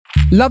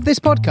Love this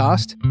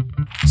podcast?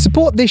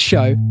 Support this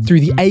show through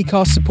the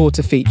Acast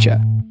supporter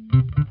feature.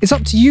 It's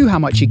up to you how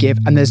much you give,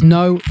 and there's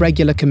no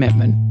regular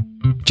commitment.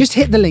 Just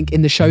hit the link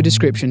in the show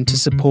description to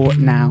support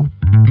now.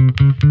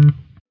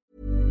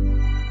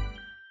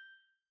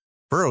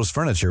 Burrow's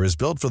furniture is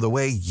built for the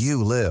way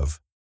you live.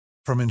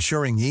 From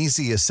ensuring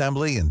easy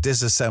assembly and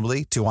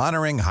disassembly to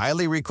honoring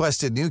highly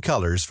requested new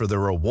colors for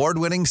their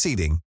award-winning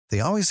seating, they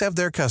always have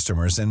their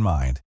customers in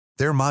mind.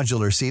 Their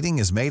modular seating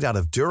is made out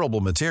of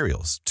durable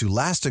materials to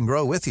last and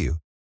grow with you.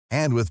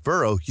 And with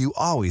Burrow, you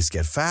always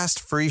get fast,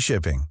 free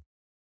shipping.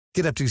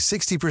 Get up to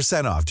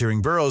 60% off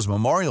during Burrow's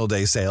Memorial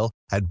Day sale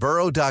at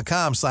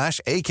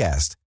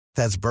burrow.com/ACAST.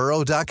 That's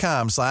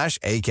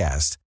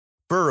burrow.com/ACAST.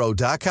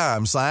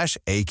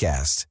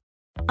 burrow.com/ACAST.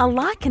 A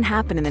lot can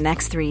happen in the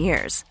next 3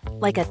 years.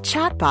 Like a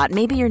chatbot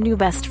may be your new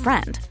best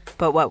friend.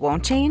 But what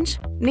won't change?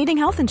 Needing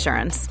health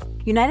insurance.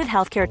 United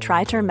Healthcare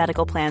Tri-Term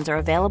Medical Plans are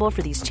available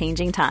for these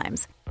changing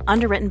times.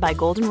 Underwritten by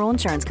Golden Rule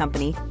Insurance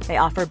Company, they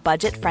offer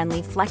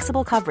budget-friendly,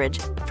 flexible coverage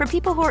for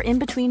people who are in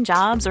between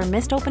jobs or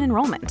missed open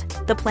enrollment.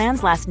 The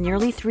plans last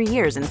nearly 3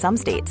 years in some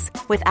states,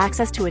 with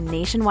access to a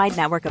nationwide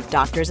network of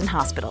doctors and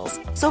hospitals.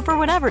 So for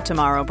whatever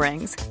tomorrow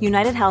brings,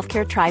 United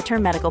Healthcare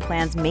Tri-Term Medical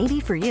Plans may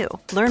be for you.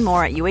 Learn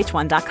more at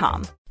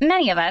uh1.com.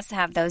 Many of us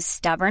have those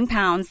stubborn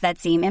pounds that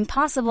seem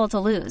impossible to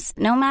lose,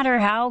 no matter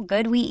how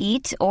good we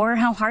eat or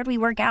how hard we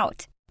work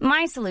out.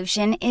 My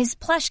solution is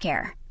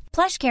PlushCare.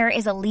 PlushCare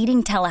is a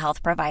leading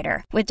telehealth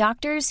provider with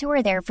doctors who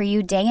are there for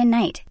you day and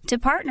night to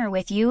partner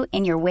with you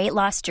in your weight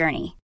loss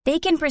journey. They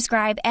can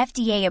prescribe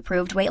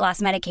FDA-approved weight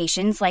loss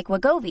medications like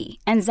Wegovy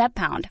and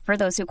Zepbound for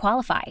those who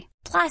qualify.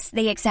 Plus,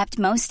 they accept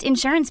most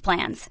insurance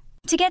plans.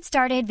 To get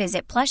started,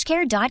 visit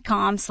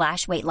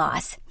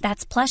plushcare.com/weightloss.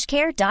 That's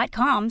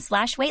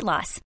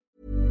plushcare.com/weightloss.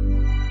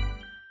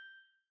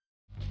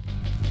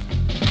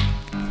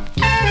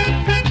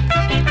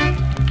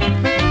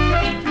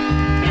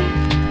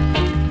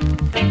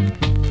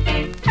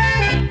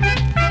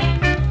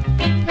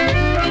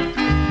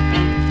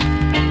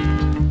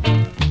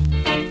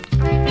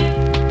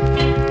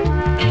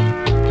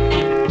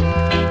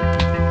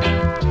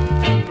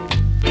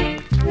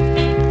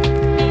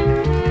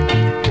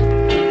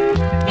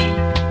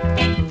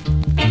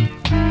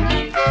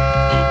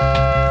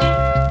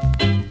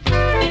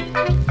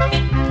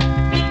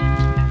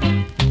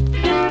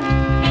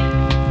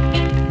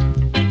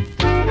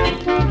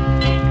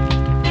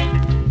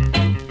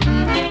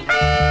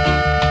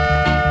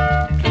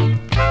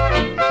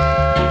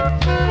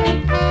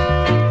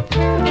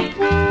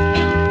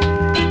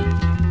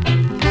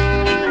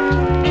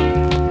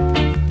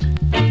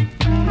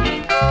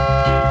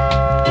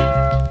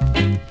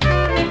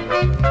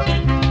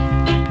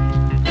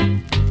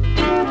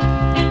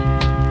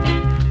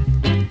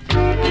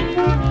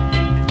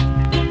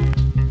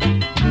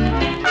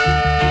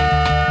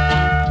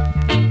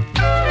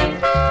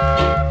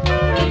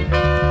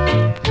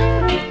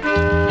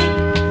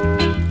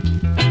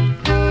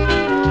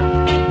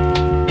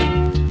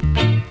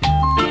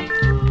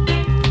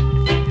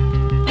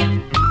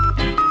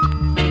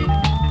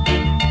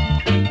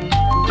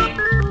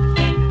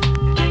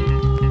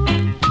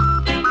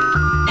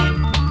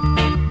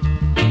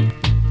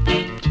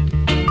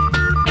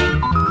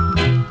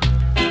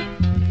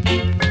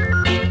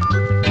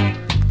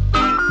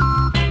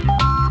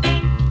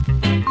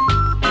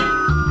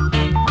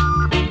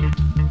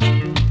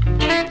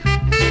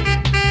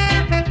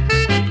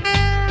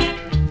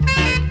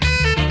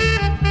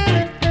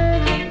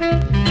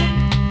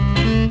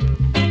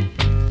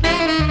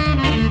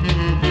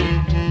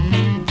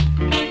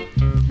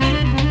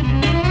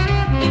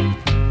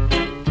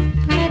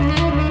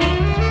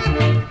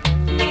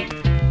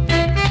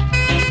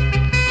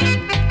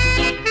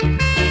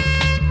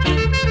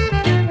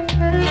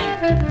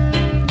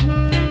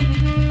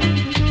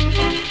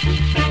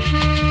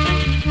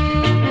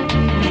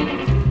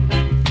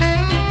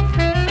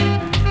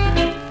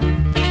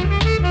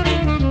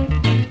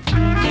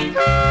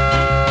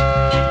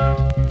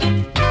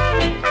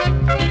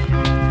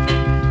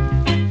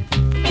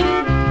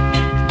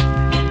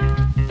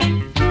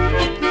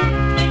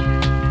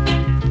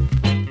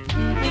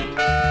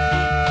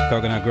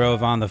 Coconut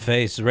Grove on the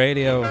Face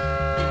Radio.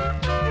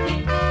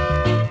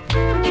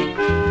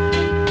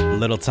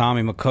 Little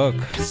Tommy McCook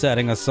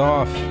setting us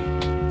off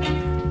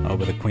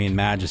over the Queen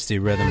Majesty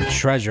rhythm,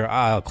 Treasure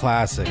Isle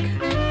classic.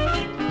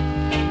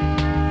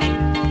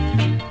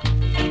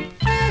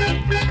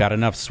 Got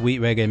enough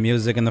sweet reggae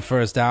music in the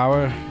first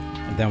hour,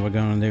 and then we're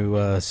going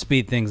to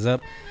speed things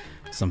up.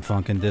 Some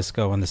funk and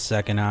disco in the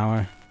second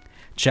hour.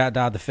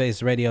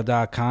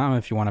 Chat.thefaceradio.com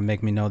if you want to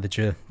make me know that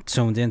you're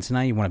tuned in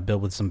tonight. You want to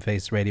build with some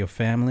Face Radio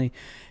family.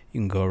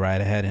 You can go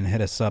right ahead and hit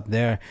us up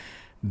there.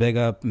 Big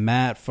up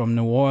Matt from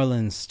New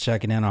Orleans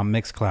checking in on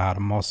Mixcloud.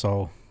 I'm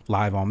also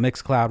live on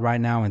Mixcloud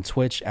right now and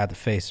Twitch at the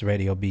Face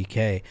Radio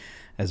BK,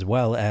 as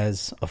well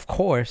as, of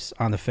course,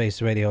 on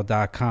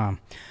thefaceradio.com.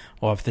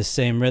 Off the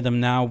same rhythm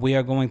now, we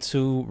are going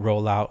to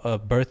roll out a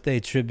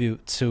birthday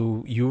tribute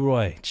to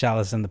U-Roy,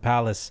 Chalice in the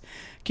Palace.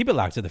 Keep it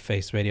locked to the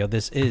Face Radio.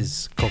 This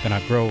is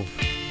Coconut Grove.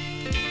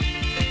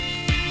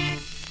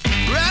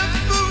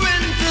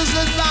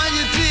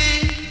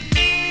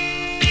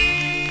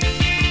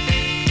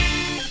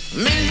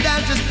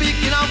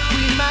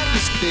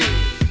 Majesty.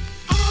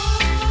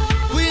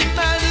 Queen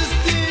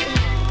Majesty,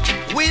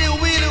 we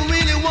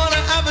really wanna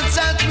have a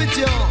chat with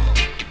you.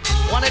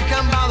 Wanna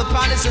come by the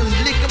palace and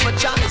lick up my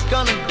chalice,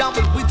 gonna dump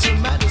it with your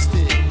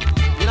Majesty.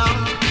 You know,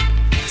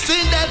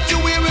 see that you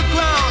wear a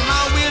crown,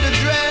 I wear the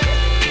dread.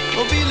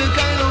 I'm feeling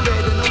kind of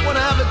red and I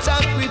wanna have a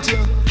chat with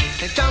you.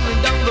 And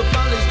coming down the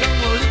palace,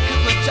 gonna lick up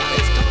my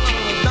chalice,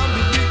 gonna dump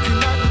it with your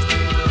Majesty.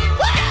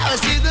 Wow,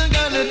 see them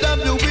gonna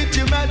dump you with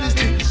your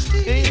Majesty.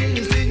 Ain't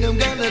you see I'm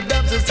gonna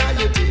dump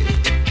society.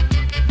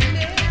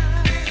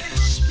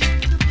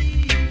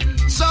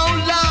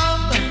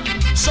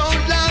 So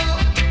long,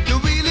 you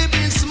really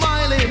been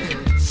smiling.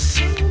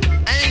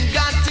 Ain't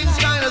got things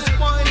kinda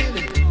spoiling.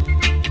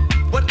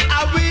 But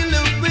I really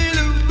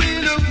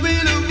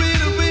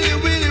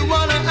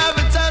wanna have a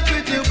touch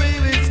with you,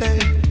 baby. Say,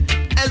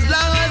 as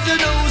long as you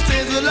know,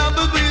 says the love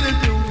is really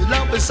true. The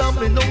love is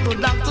something no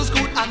doctor's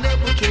good, I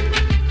never knew.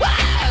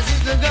 Wow,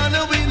 since I'm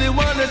gonna really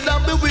wanna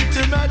dump it with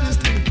your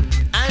Majesty.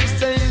 I'm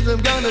saying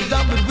I'm gonna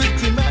dump it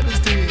with your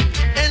Majesty.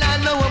 And I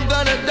know I'm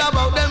gonna dump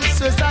out them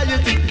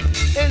society.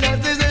 And I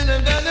say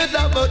I'm gonna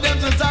dump out them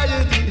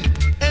society.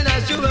 And I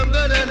sure I'm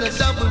gonna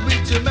dump it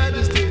with your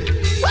Majesty.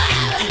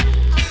 Wow.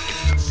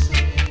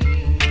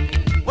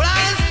 Well,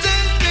 I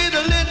say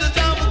the little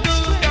dump it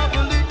good, dump a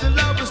little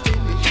love is to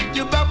me.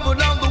 You buffalo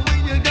down the way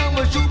you're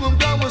gonna shoot them,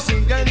 gonna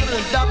sing, gonna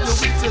dump it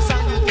with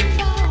society.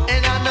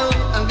 And I know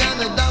I'm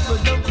gonna dump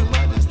it with your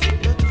Majesty.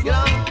 You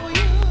know?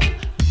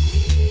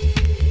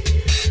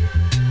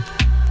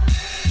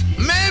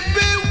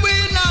 Maybe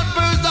we're not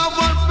birds of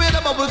one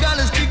feather, but we're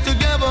gonna stick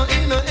together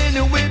in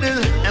any way.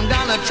 I'm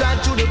gonna try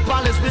to the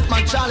palace with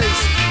my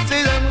chalice.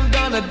 Say that I'm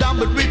gonna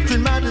dump it with your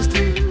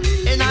Majesty.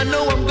 And I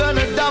know I'm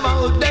gonna dump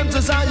out them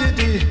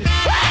society.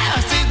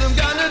 I see them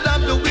gonna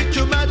dump it with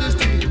your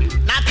Majesty.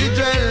 Not to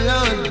dread,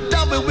 I'm gonna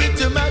dump it with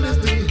your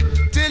Majesty.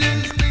 Till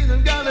this thing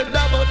I'm gonna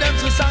dump out them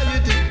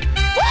society.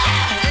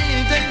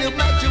 Ain't taking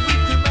about you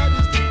with your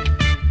Majesty.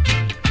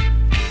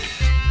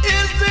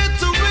 Is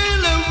it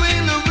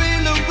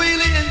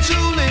really and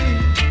truly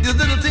these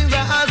little things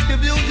I ask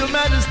of you, your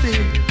Majesty?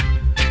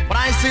 But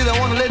I say they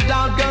wanna let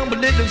down gun, but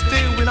let them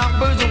stay. We're not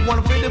birds of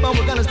one feather, but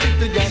we're gonna stick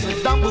together.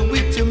 Dump it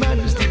with your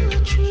Majesty.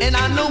 And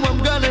I know I'm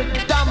gonna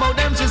dump out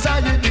them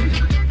society.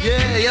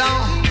 Yeah, you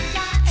know.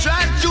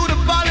 Try to the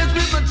palace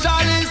with my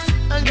chalice.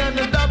 I'm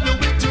gonna dump it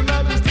with your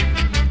Majesty.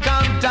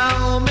 Calm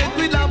down, make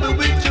me dump it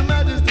with your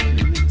Majesty.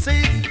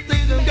 Say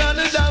I'm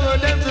gonna dump out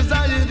them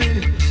society.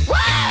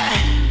 Why?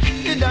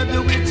 You dump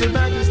it with your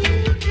Majesty.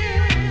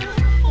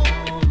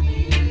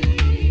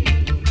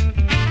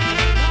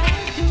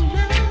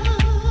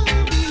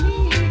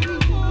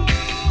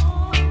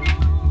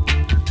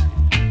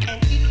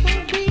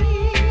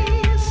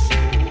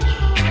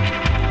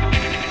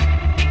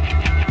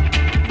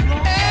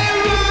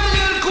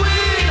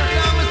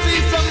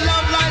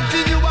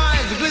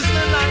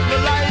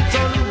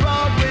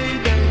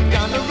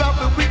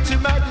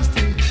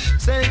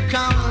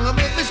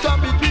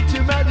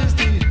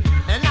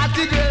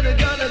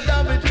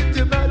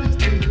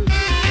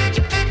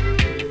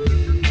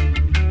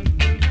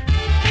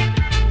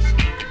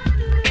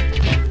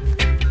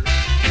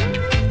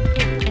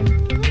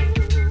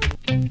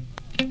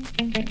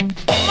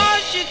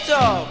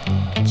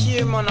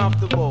 Chairman of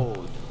the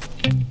board,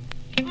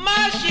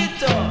 mash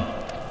it up.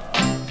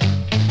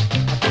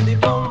 To the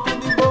bone, to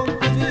the bone,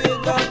 to the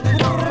egg of the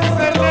bone.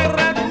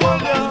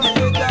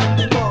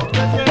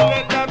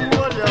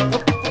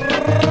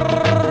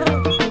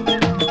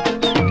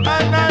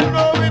 And I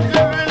know it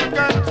will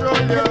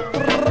control you.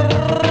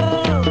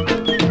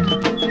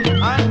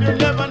 And you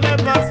never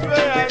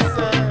sway, I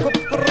say.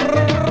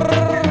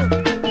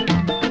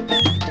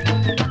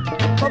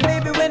 But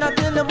baby, when I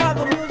tell them about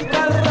the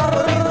musical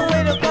robbery, the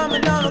way they're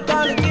coming down, I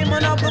call it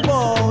chairman of the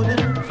board.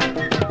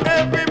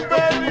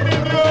 Everybody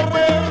in your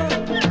way.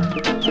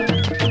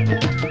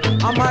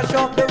 I mash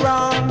up the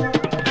wrong,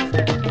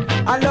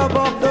 I love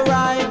up the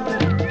right.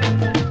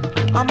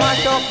 I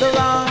mash up the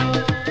wrong,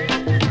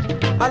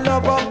 I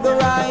love up the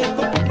right.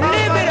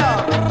 Leave it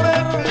up.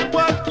 Baby,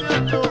 what you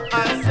do, I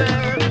say.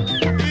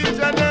 Each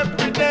and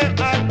every day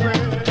I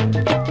pray.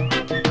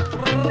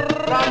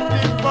 From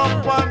the pop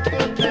one to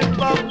the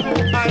pop two,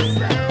 I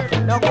say.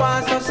 No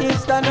guanso,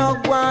 sister, no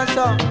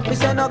guanso. Me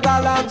say no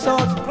galanzo,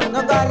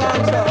 no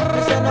galanzo. Me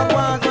say no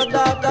guanso,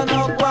 dada,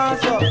 no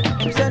guanso.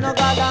 Me say no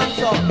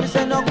galanzo, me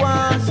say no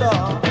guanso.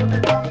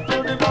 To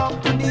the bump,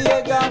 to the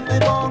egg of the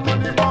bone, to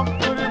the bump,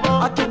 to the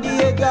bone, to the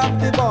egg of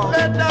the bone.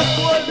 Let that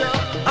hold you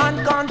and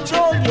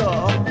control you.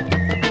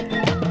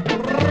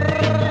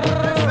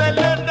 Say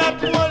let that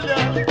hold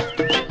you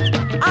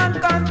and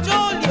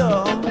control you.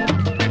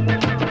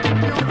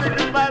 Music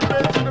is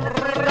vibration,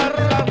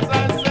 I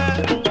say.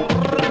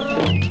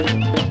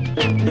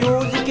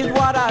 Music is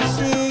what I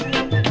seek,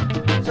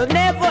 so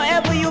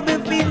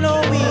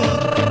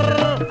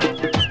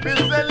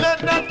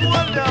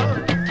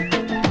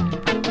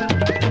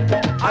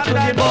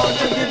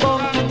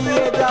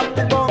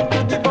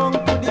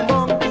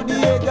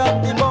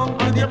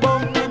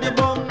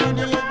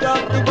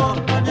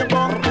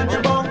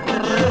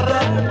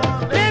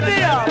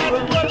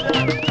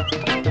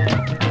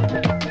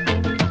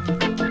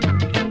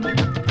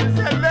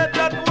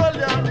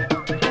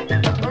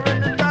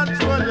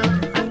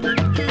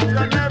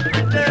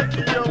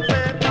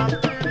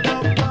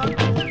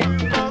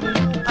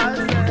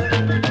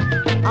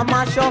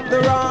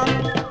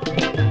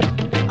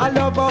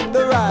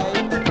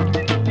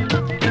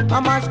I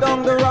mash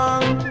down the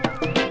wrong,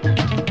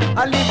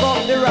 I live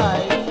up the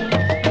right.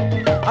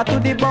 I to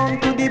the bong,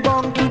 to the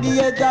bong, to the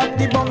edge of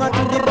the bong, I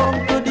to the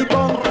bong, to the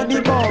bong, to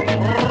the bong.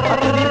 I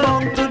to the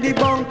bong, to the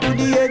bong, to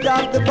the edge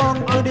of the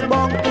bong, to the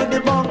bong, to the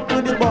bong,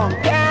 to the bong.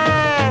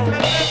 Yeah,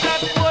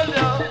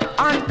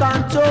 and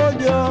control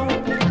you.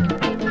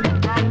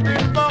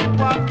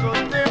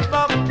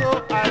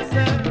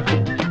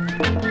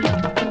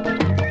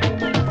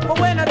 But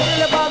when I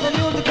tell about the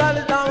musical,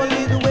 it's down,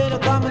 lead the way, no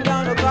coming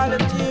down, no call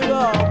it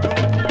zero.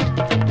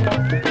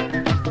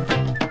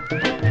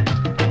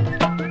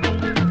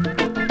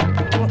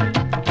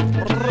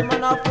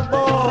 Woman off the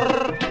board.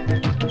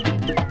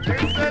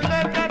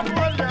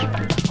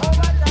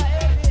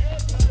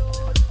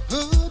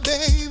 Oh,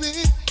 baby,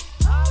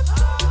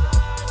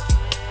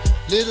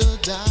 little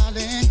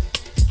darling,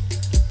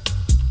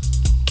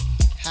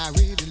 I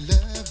really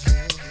love you.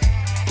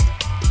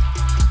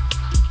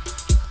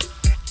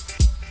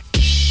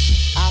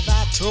 Have I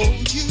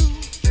told you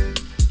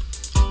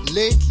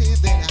lately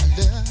that I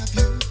love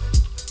you?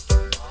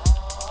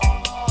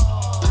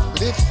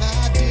 But if I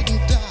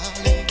didn't,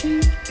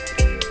 darling,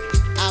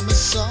 I'm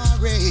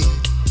sorry.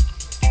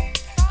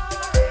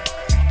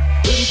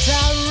 Couldn't I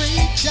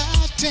reach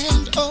out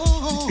and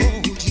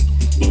hold you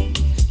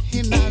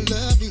in my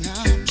loving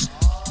arms?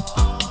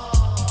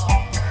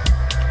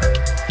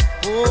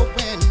 Oh,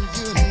 when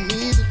you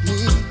needed me.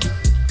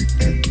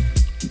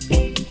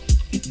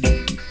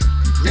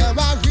 Now I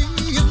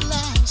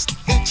realize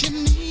that you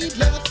need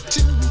love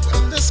too,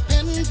 and I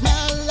spend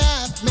my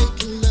life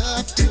making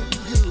love to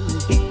you.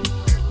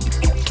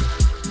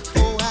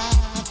 Oh, I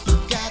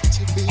forgot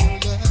to be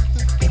loved,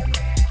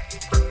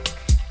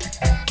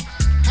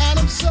 and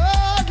I'm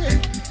sorry,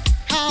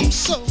 I'm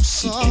so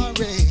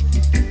sorry.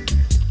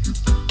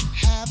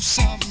 Have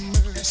some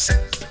mercy.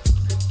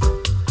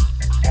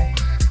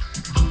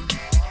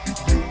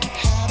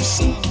 Have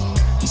some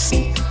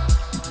mercy.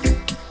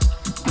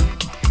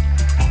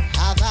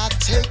 Have I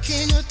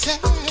taken a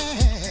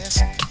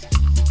task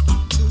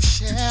to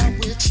share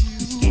with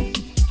you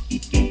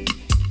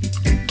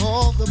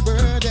all the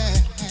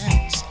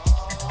burdens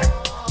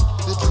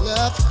that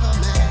love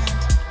command?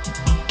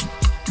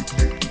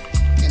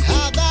 And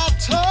have I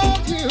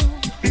told you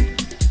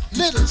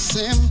little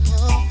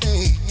simple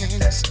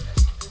things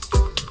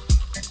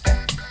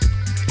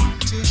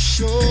to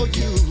show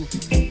you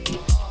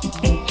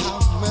how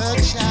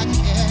much I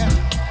care?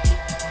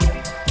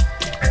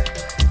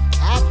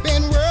 I've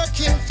been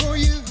working for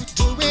you,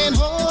 doing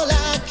all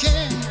I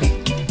can.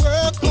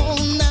 Work all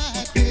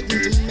night, getting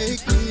to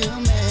make me a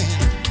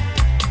man.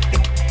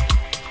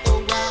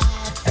 Oh, I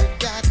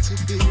forgot to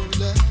be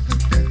loved.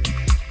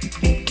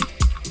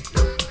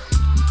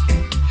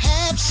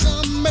 Have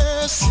some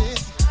mercy.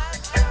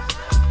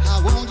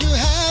 I want you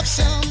have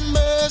some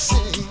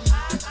mercy.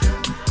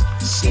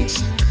 Since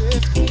you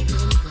left me in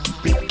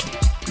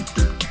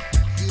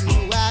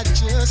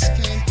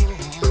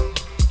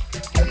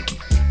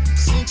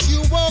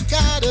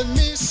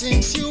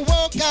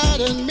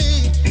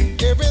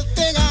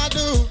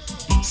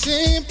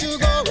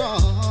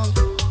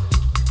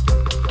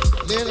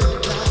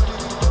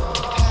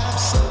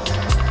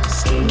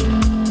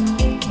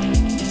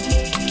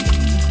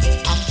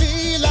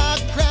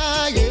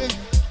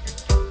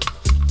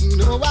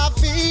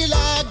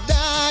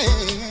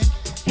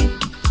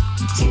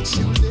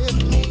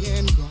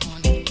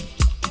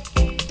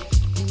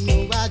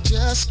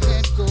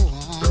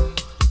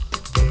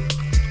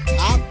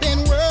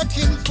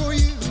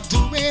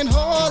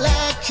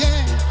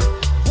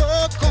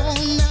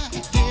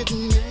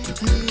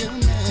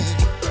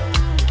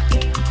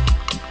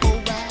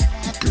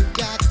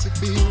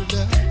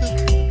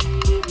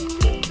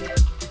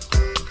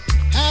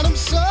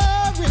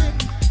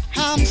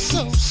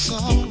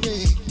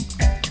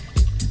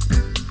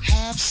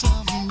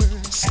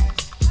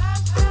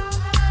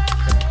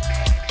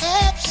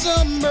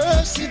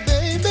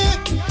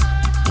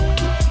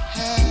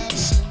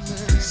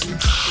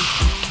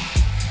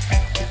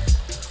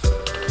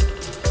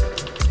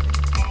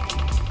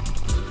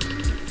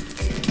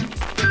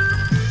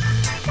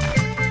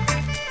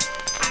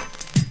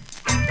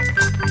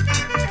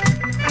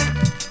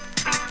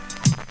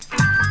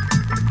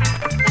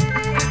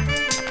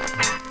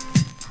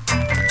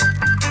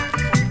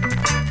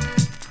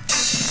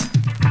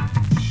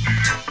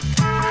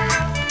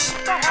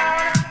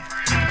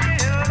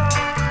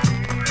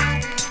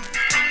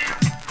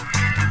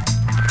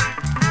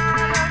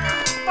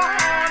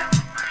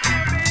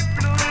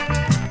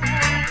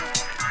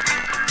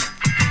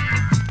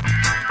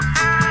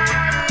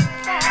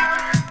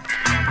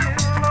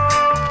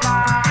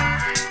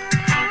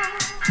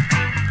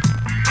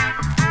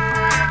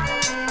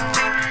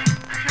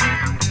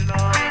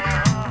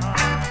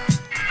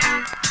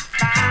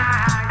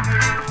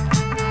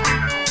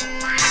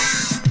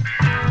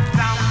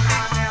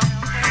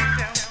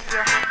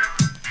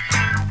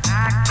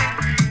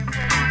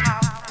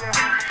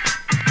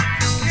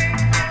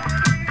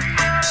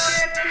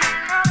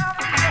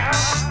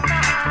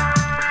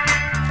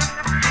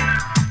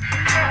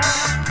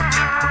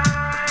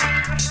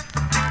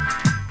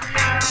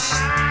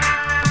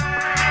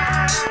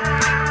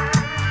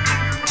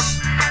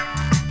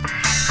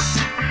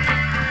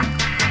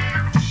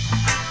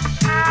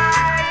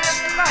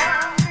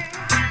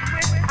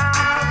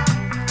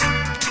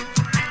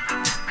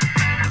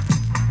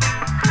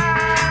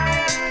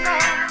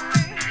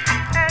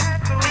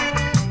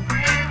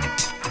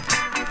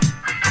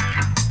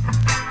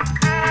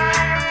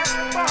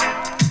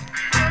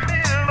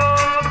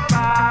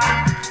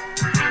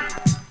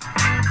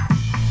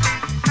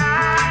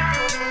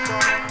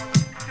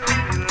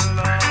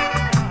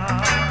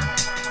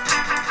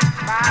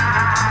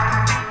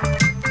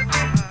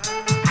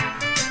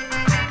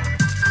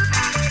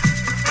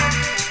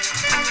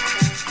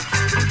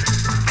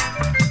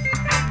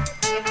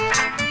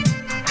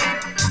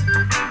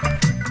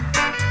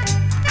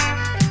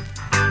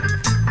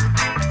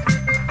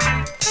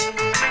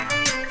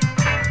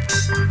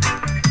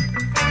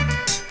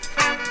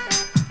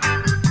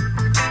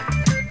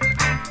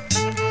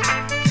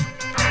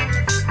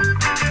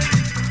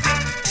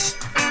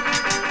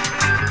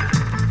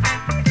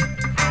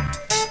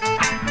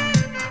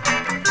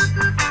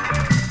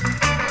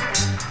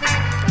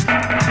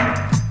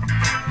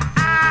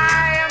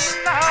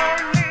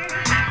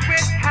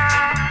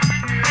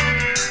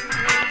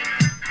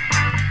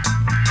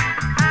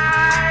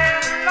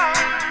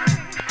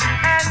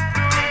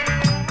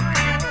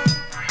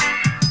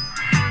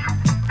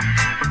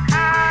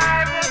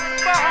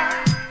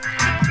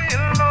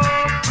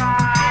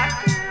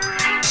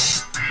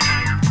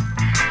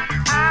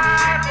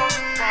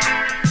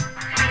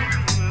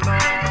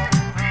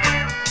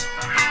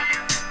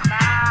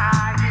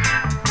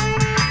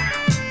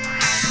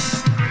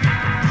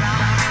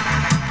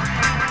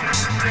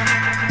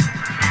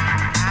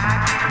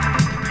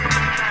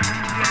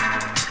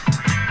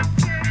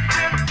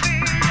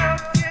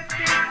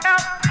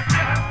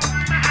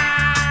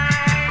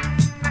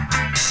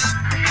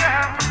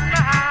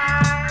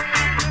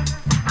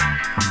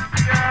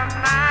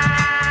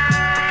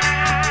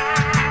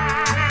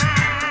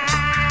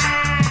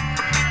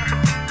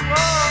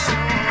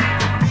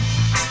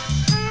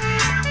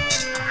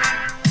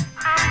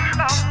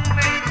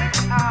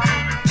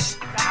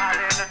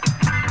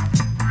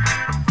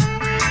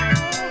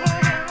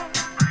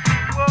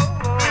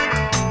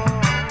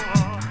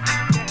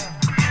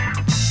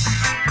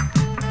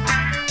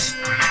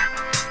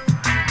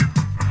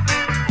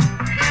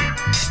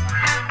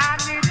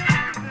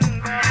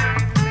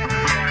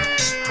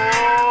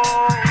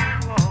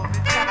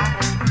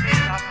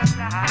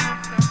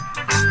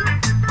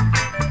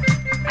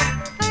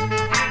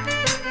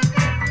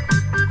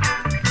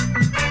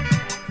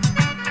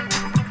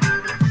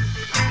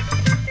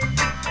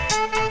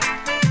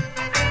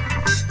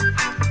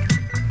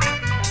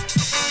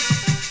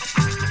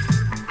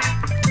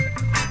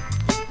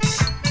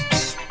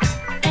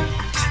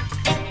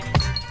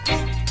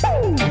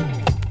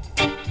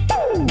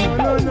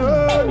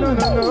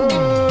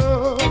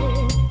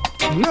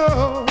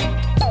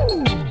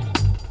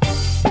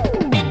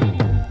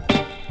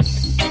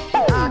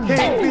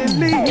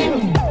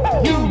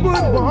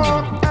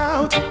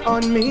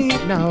on me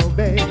now,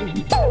 babe.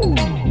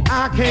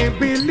 I can't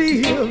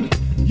believe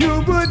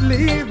you would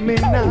leave me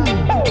now.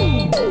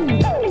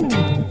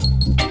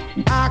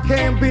 I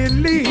can't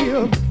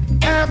believe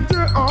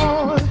after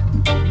all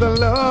the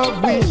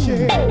love we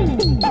shared,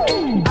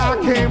 I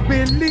can't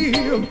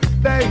believe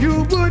that you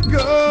would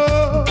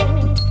go,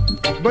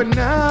 but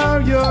now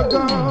you're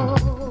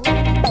gone,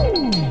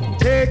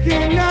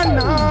 taking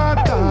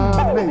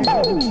another man.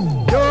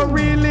 You're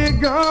really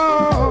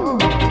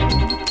gone.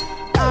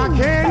 I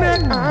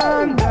cannot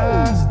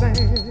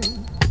understand.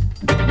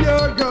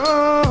 You're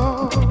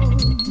gone,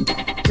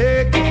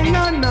 taking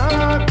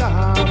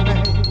another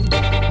man.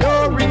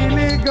 You're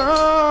really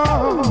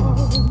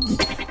gone.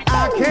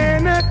 I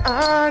cannot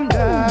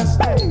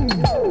understand.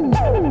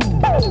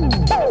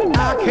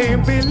 I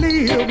can't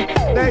believe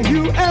that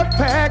you have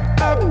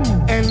packed up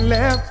and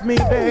left me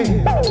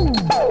there.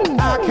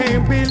 I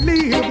can't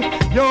believe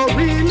you're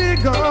really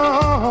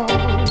gone.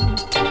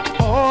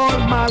 All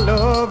my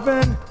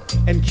loving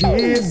and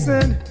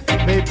kissing,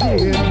 they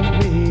didn't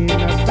mean a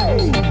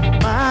thing.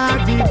 My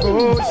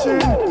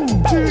devotion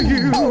to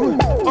you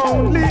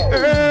only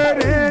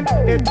hurting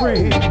it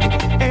brings.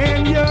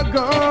 And you're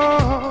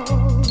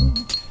gone,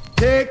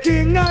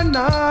 taking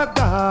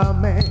another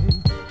man.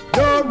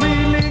 You're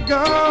really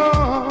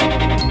gone.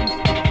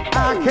 I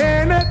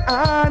cannot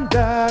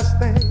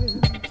understand.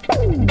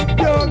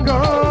 You're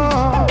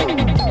gone,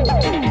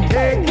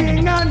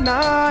 taking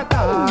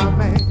another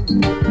man.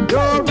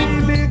 You're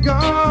really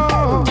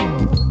gone.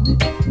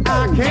 I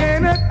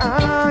cannot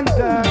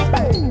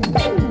understand.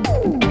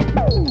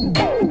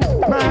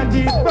 My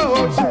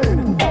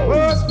devotion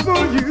was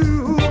for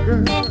you,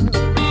 girl.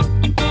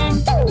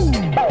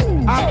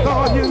 I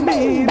thought you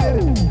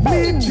needed me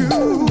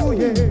too,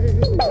 yeah.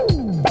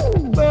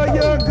 But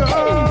you're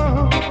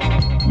gone.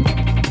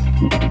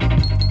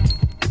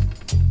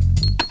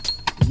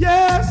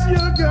 Yes,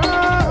 you're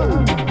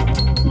gone.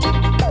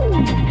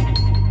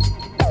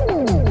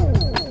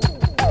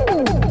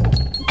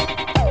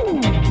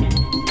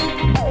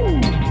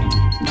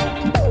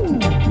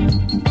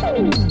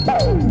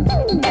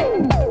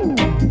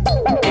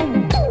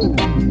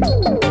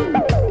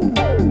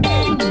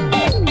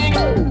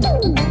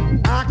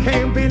 I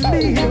can't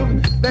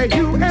believe that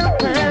you have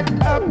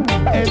packed up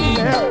and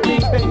left me,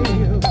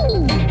 babe.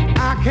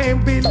 I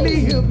can't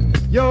believe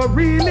you're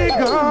really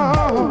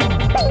gone.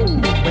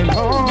 When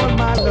all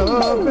my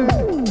loving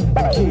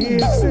and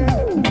kissing,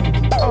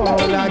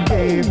 all I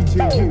gave to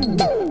you,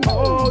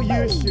 oh,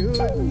 you should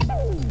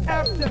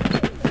have done.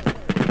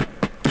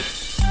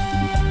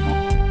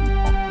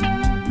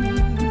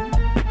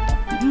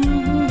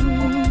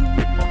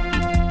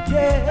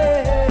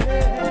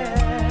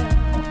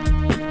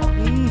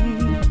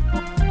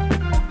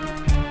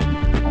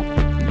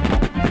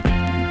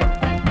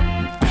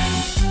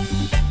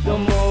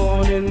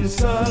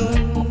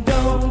 Sun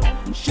don't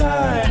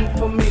shine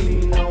for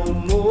me no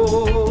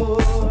more.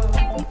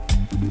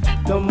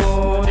 The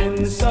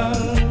morning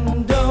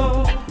sun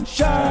don't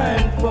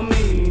shine for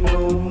me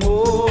no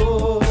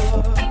more.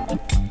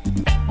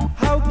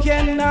 How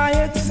can I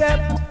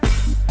accept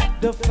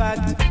the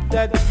fact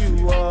that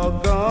you are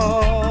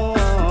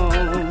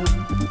gone,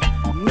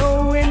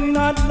 knowing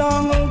not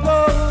long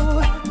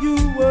ago you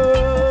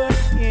were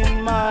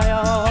in my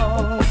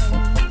arms?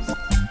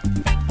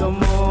 The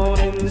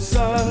morning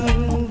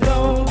sun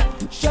don't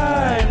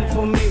shine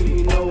for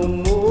me no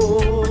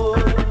more.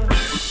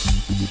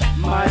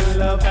 My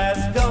love has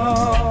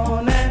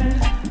gone and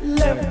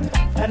left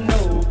an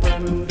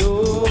open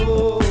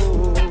door.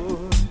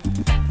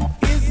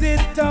 Is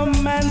it a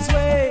man's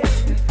way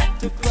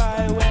to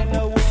cry when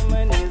a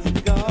woman is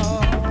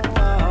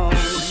gone?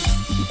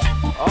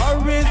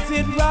 Or is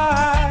it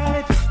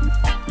right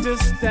to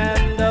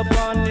stand up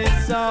on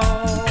his own?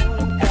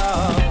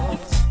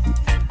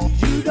 'Cause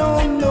you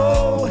don't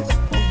know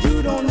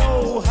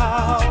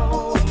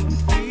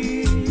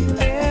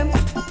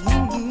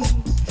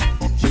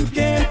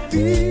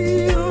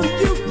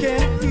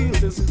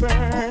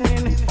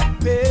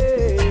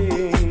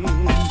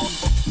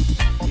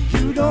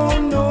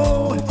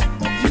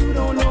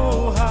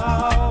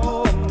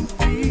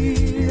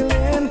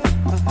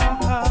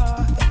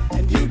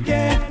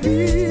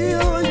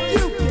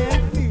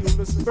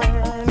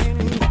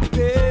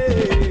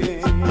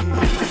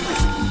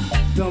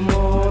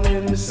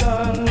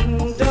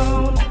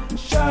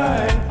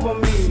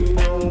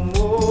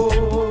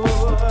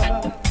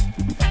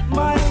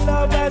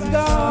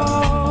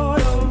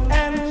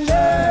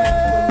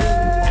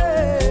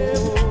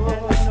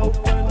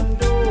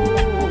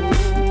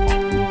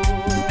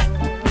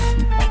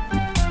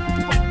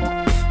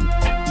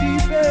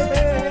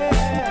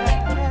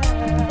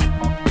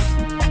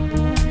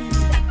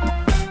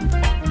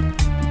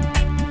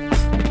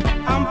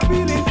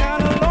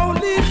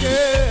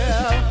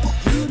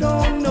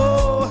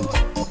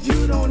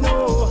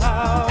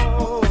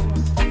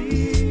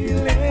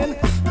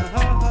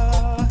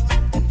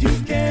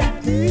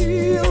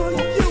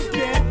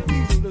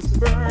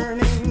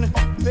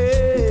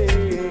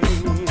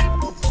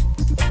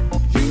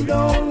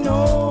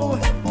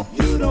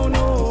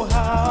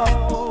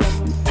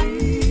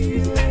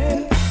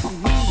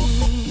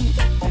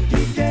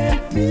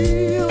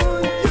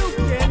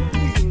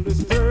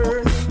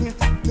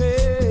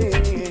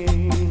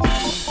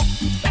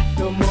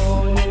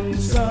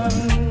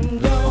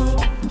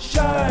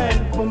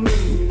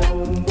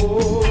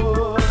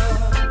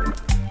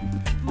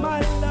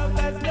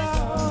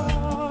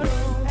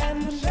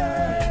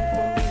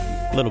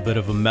A little bit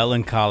of a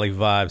melancholy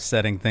vibe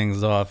setting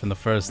things off in the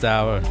first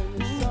hour.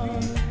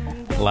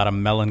 A lot of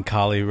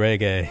melancholy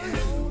reggae.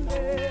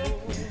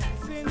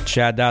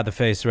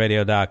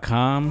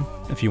 Chat.thefaceradio.com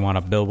if you want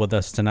to build with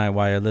us tonight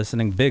while you're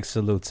listening. Big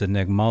salute to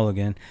Nick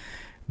Mulligan.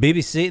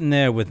 BB Seaton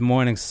there with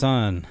Morning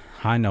Sun.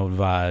 High note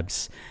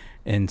vibes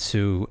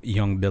into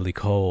Young Billy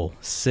Cole.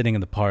 Sitting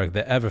in the Park,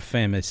 the ever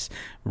famous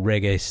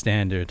reggae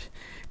standard.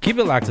 Keep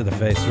it locked to The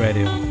Face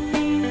Radio.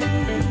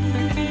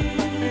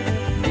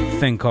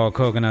 Thing called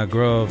Coconut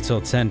Grove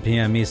till 10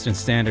 p.m. Eastern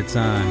Standard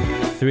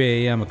Time,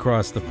 3 a.m.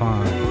 across the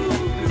pond.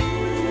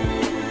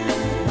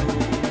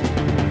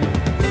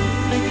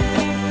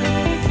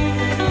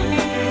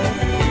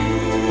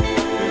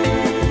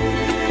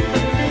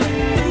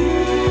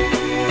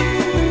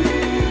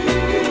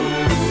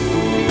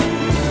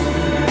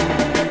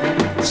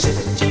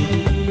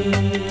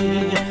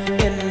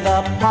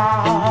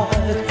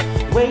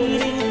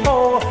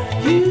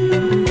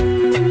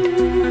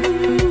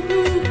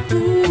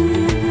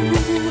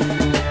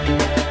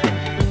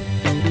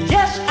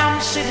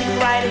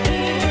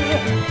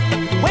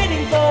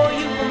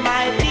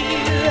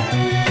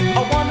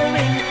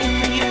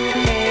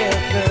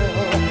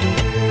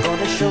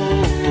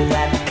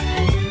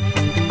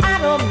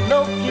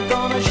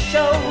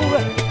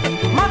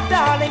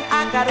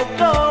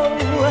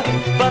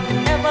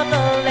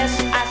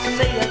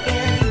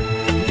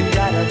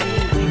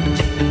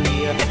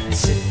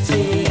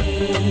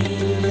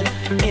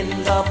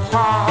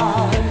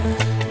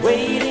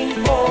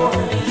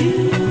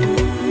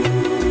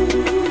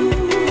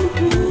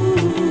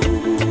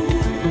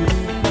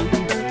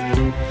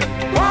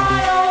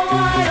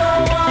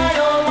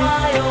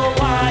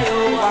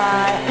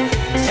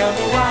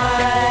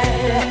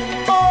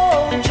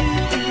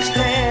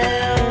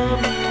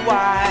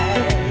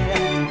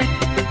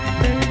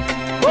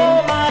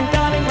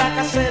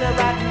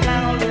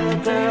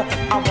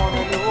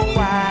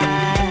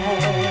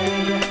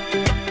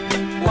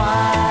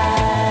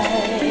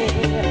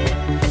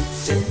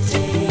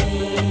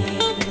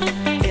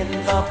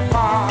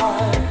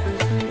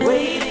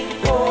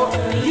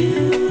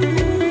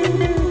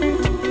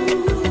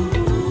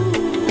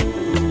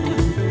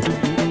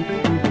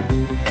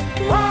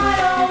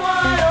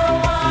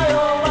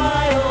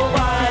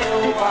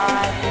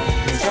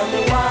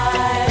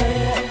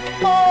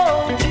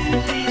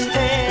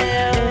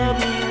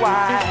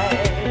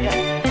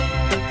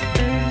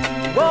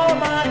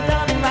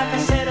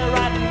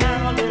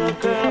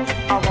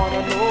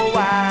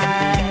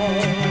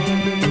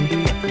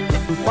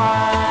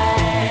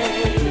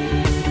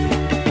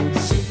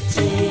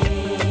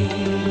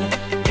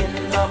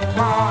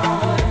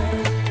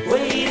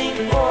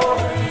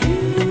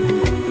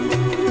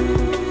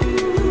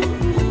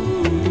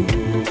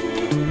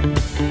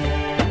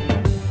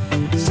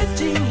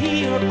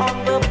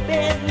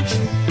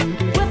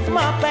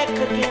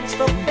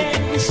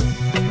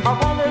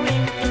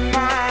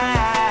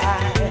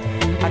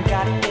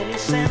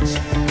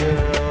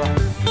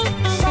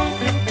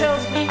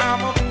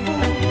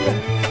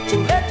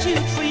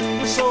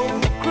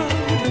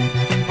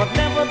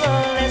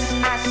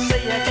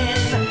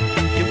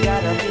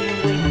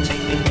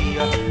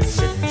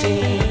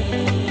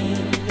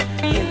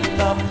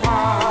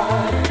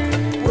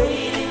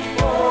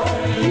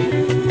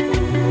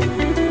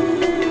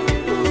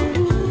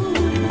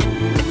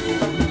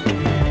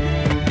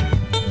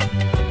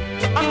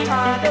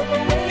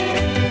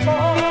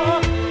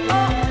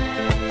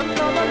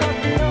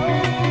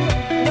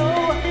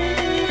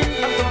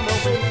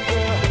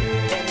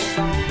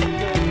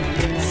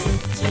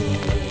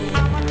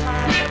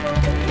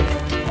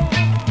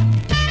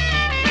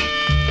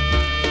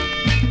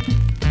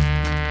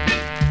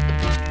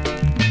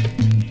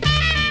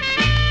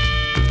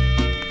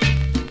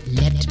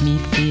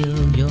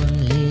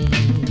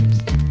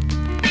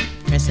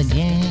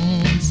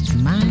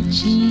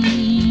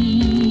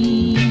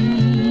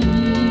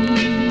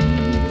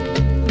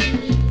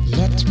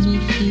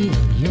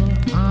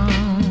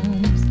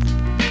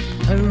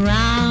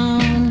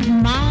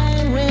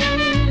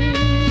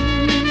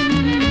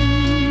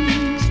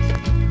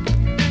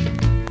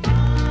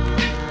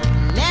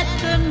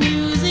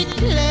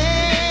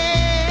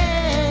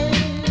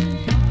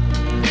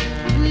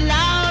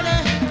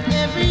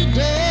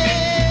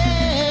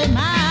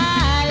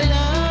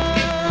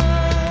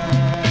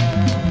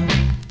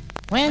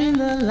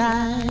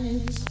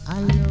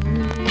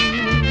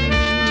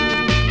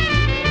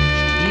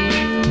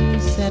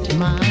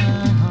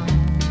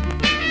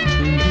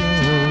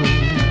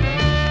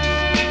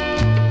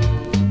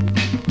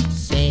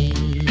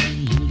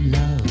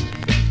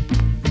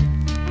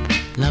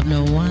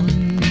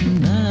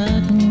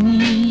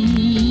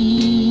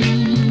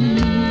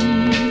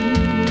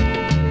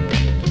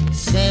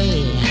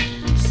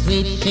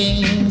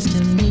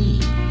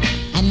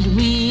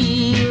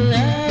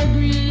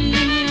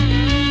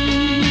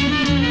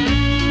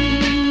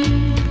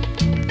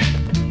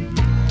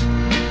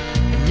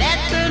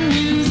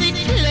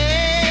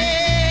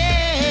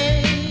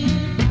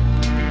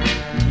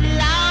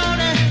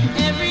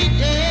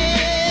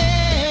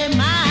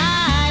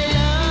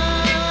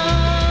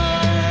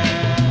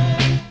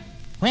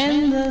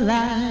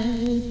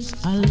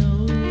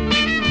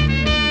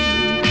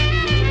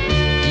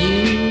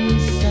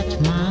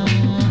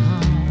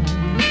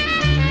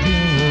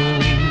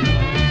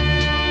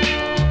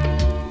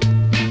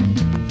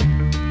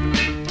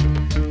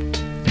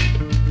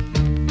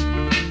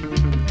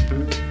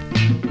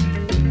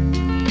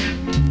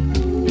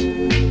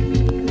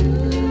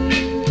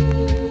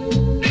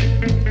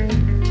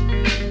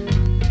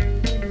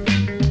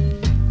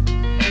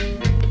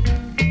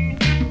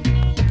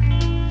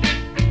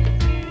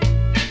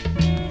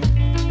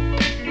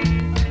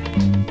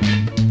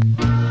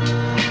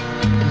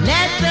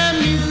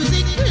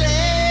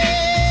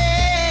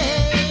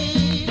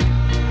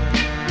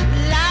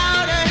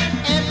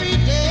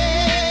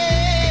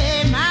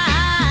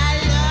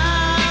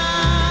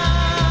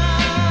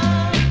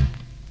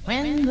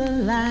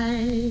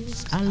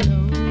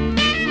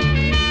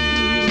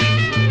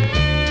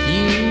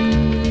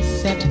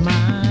 set my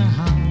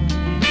heart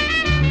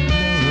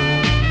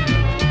low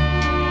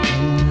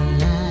when the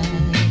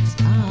lights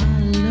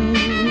are low.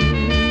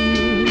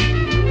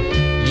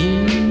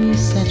 You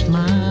set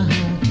my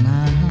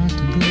heart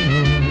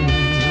glow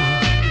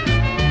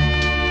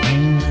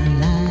when the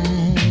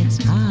lights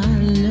are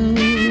low.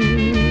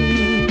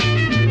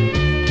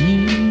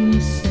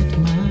 You set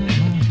my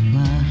heart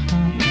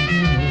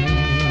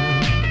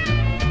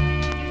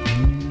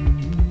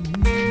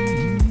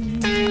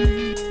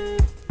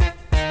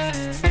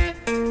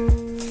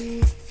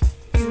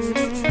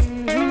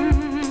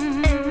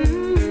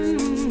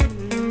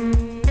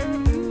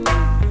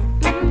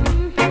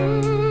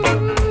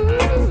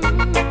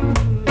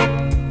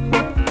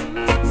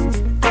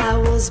I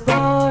was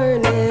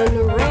born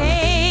and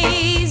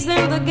raised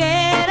in the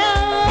ghetto.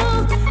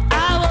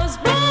 I was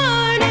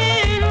born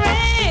and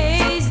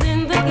raised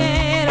in the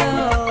ghetto.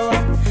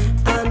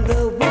 I'm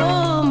the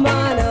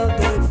woman of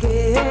the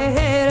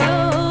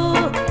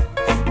ghetto.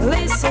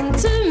 Listen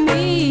to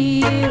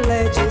me,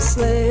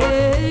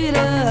 legislator.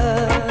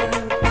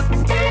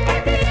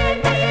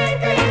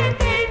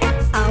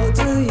 How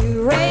do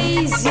you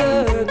raise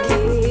your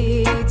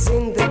kids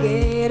in the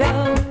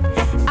ghetto?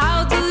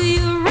 How do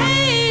you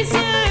raise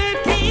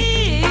your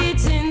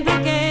kids in the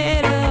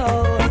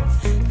ghetto?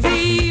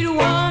 Feed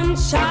one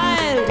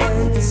child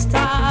and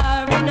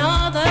starve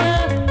another.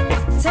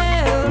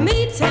 Tell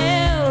me,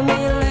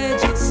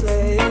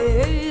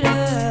 legislator.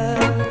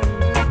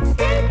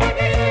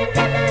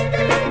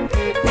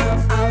 Now,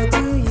 how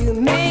do you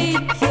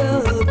make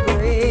your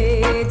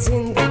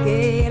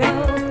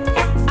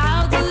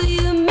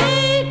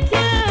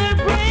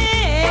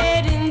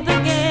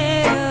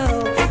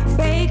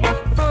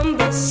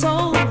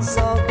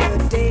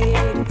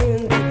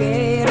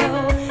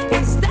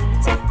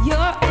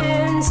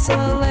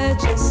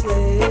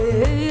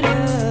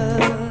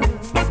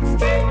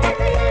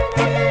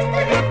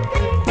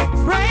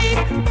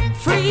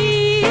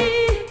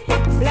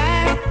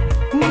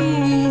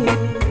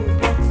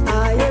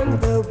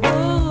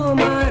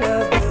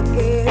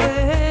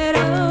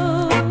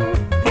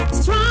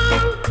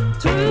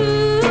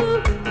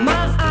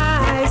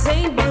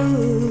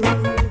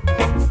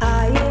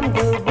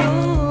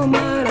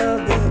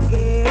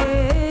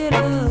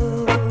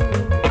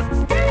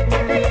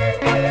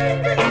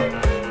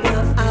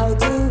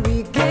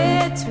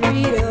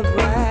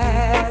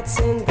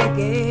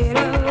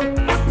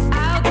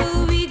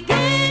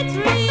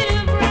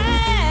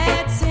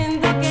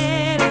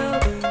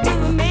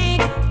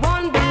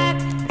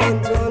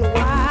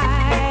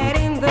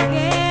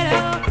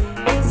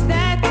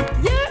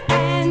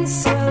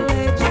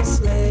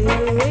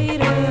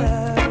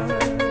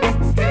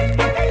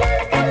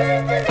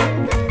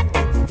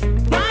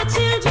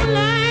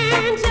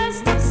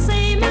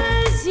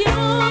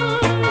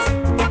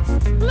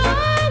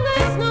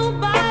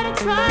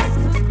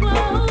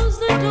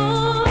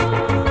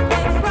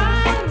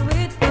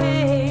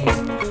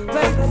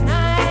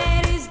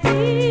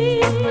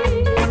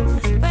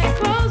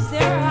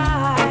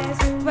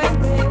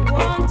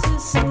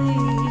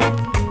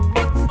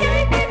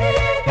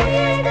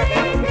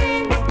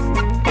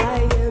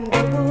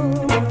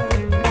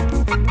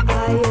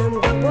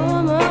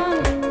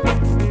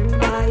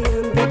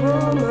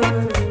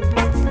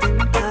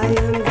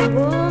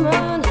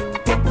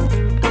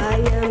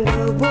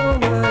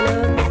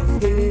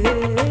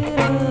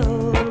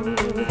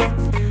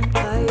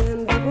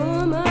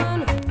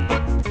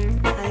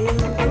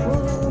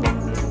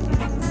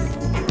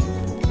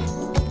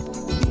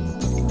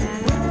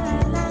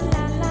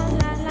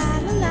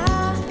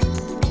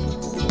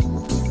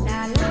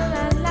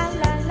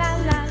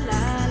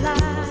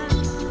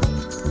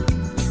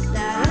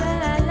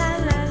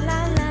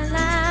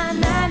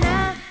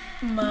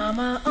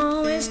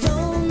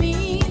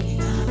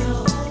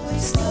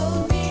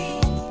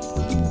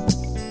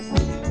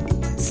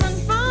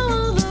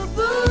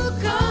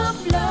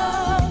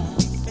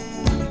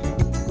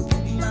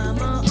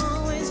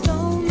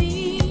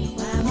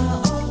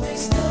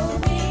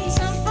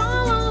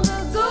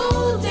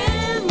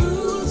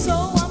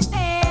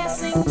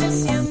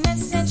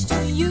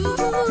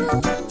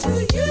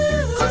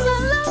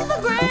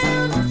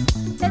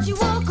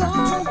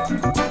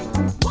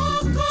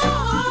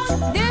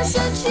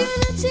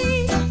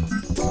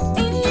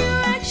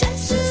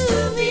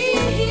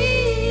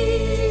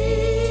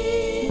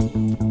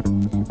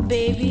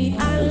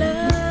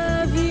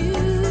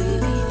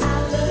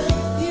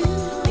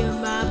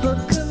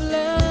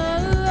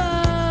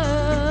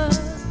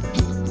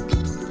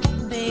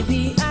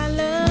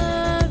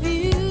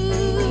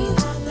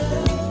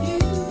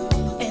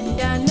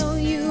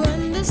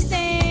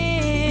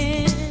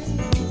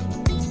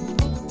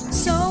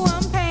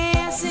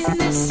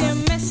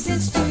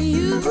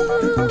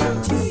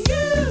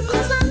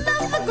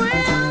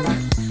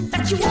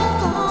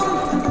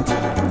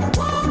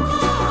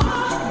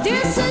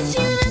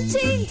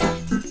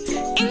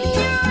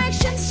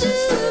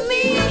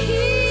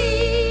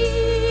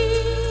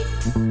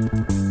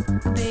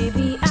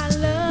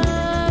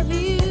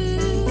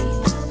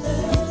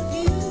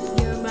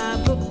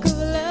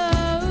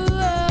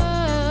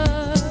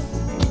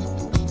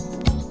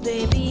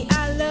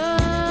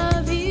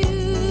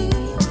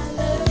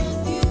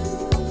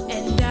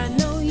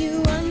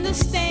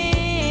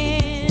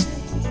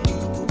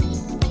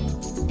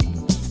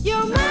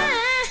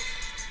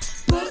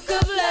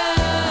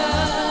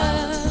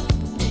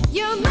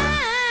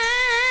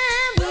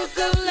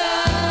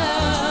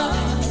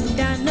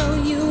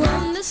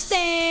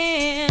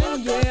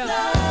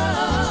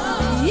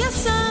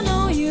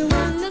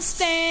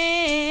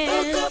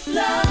understand. Book of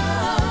love.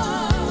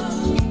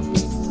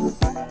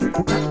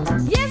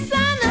 Yes, I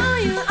know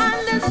you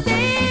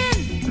understand.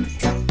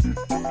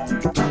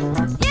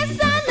 Yes,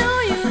 I know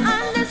you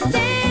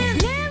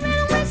understand.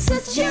 Living with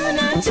such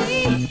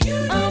unity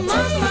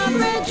amongst my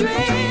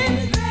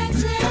brethren.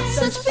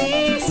 Such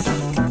peace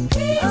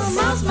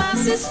amongst my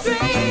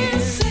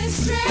sisters.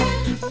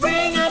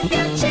 Bring up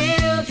your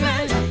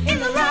children in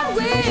the right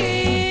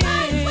way.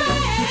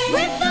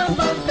 With the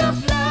book of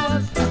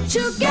love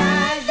to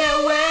guide their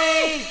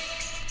way.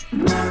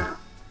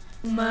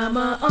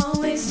 Mama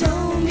always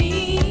told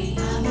me.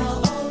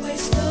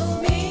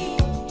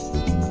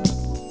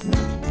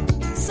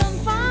 Son,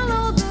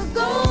 follow the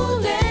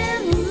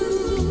golden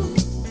rule.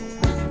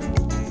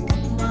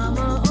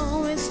 Mama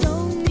always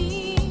told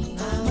me.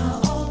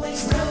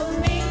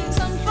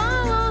 Son,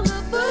 follow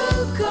the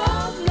book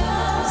of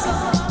love.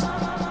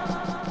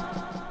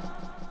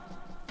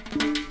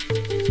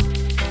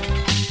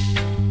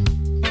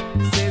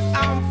 Says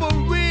I'm for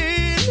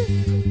real.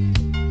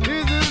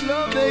 This is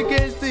love they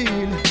can't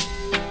steal.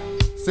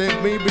 Said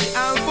baby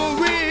I'm for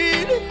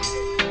real.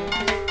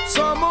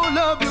 Some more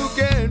love you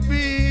can't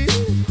feel.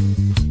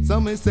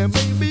 Some may say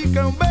baby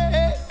come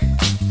back.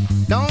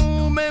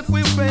 Don't make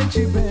we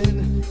friendship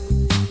end.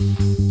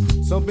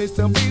 Some may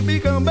say baby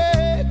come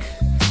back.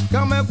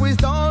 Come back we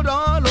start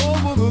all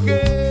over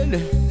again.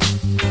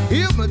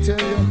 Hear me tell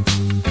you.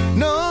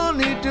 No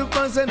need to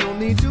fuss and no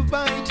need to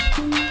fight.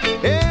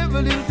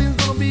 Every little thing's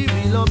gonna be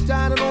real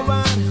uptight and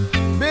alright.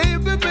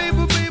 Baby,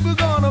 baby, baby,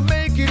 gonna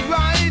make it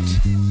right.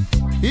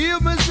 Hear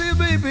me say,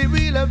 baby,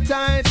 real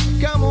uptight.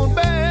 Come on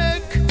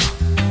back.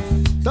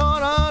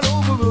 Start all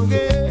over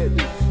again.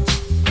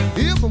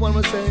 Hear me what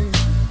I'm saying.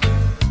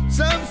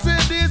 Some say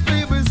this,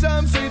 baby,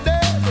 some say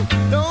that.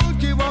 Don't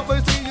give up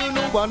and say you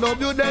know I love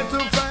you, that's a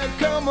fact.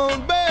 Come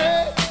on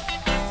back.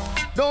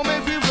 Don't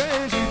make me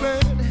friendship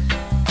bad.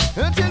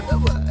 And tell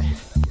me why.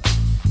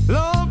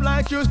 Love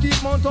like yours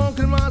keep on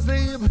talking my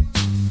sleeve.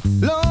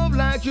 Love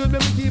like yours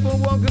make me keep on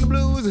walking the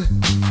blues.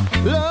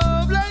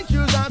 Love like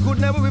yours I could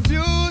never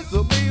refuse.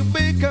 So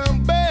baby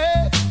come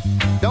back.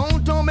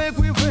 Don't make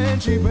me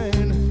friendship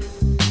bad.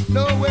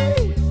 No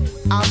way.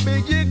 I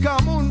beg you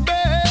come on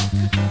back.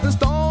 And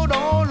start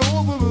all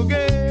over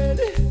again.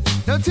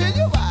 Now tell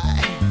you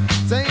why.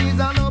 Say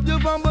I love you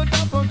from the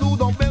top until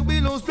the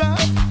baby lose track.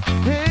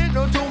 Ain't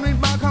no turning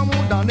back, come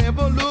on, don't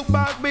never look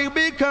back,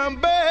 baby, come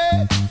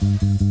back.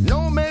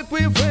 No make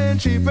we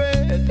friendship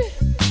end.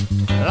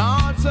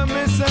 Lots of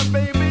missing,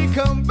 baby,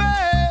 come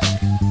back.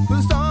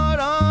 We'll start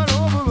all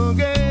over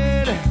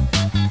again.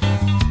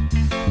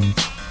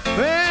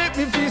 Make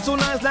me feel so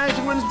nice like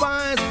sugar and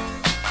spice.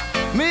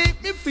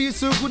 Make me feel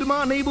so good in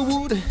my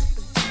neighborhood.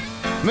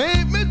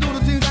 Make me do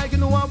the things like you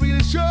know I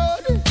really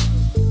should.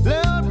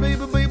 Love,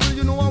 baby, baby,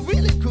 you know I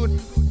really could.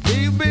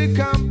 Baby,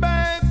 come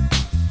back.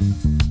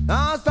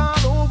 I'll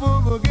start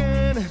over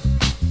again.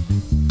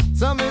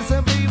 Some may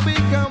say, baby,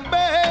 come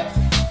back.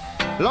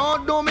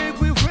 Lord, don't make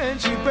me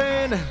friendship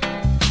end.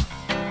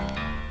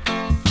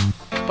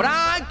 But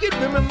I can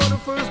remember the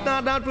first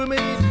night that we met.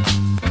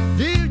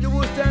 Yeah, you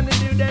were standing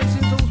there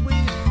dancing so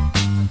sweet.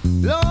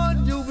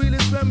 Lord, you really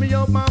swept me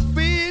off my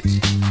feet.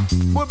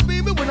 But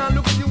baby, when I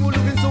look at you, you're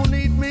looking so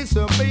neat. Me,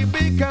 so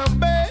baby, come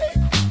back.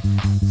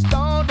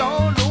 Start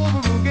all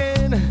over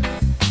again.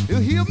 You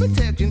hear me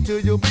talking to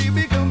you,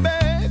 baby, come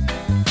back.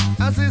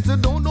 I said, so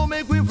don't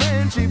make me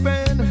friendship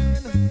end.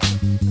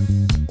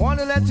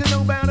 Wanna let you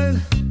know about it.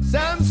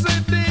 Some say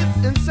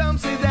this and some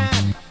say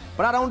that.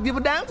 But I don't give a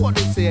damn what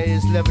they say.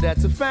 It's love,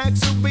 that's a fact.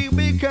 So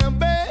baby, come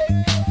back.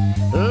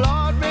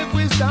 Lord, make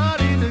we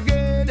start it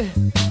again.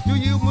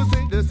 You must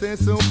say the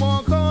sense, so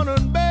walk on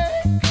and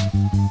back.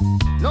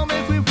 Don't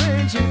make me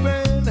friendship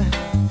end.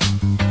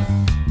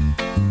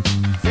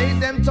 Say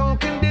them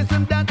talking this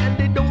and that and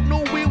they don't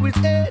know where it's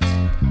at.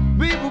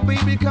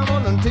 Baby, come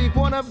on and take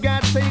what I've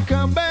got. Say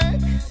come back.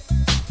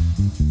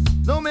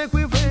 Don't make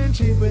me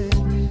friendship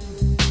end.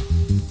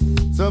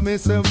 So me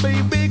say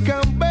baby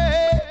come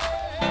back.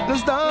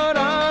 Let's start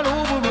all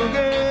over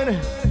again.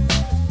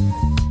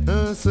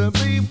 So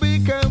baby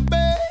come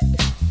back.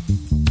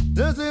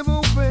 Let's have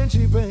a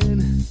friendship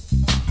end.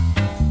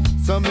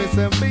 So me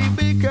say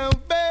baby come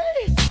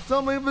back.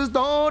 So me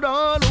start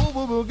all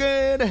over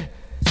again.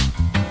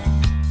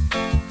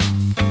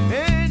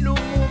 Ain't no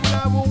more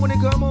I want when they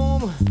come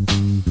home.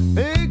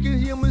 Hey, can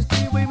hear me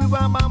stay baby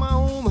by my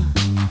home.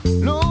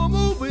 No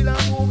more will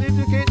I won't if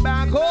you get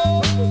back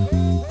home.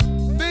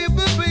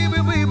 Baby,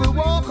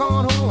 walk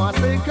on home. I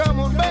say come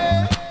on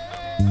back.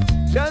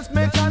 Just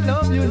make I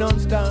love you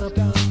non-stop.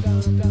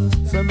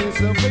 So me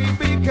say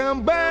baby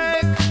come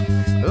back.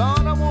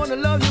 Lord, I wanna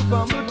love you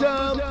from the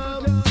top.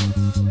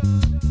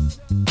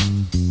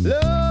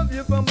 Love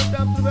you from the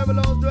top to every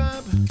last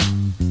drop.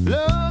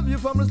 Love you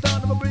from the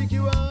start, I'ma break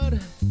you out.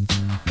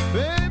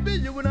 Baby,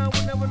 you and I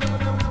will never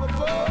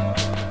fall.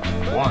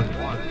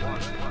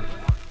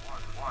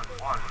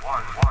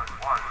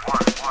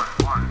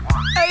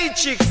 Hey,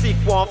 chick sick,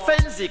 one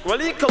fancy. Well,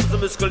 here comes the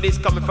musical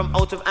list coming from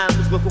out of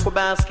Adam's Cocoa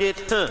Basket.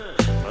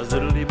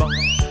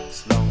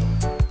 Slow,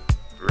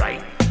 right.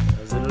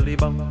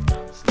 bum,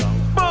 slum.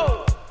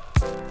 Boom!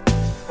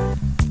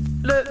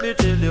 Let me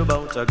tell you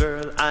about a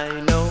girl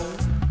I know.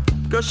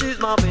 Cause she's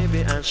my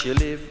baby and she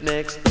live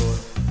next door.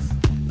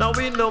 Now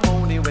in the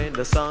morning when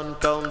the sun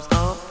comes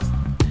up,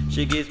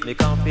 she gives me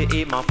coffee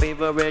in my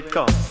favorite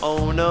cup.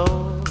 Oh no,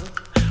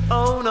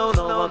 oh no,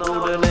 no, I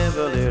could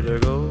never let her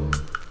go.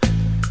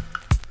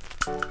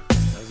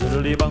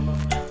 Ziddly bum,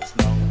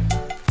 slum.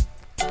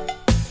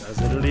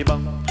 Ziddly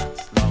bum,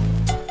 slum.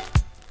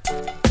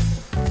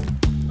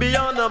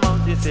 Beyond the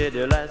mountain, say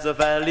there lies a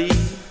valley.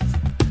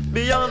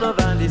 Beyond the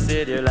valley,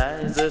 say there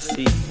lies a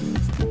sea.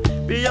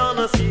 Beyond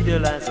the sea, there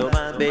lies oh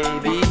my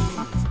baby.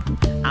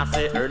 I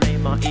said her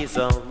name is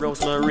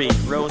Rosemary,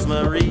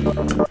 Rosemary.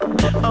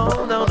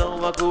 Oh no,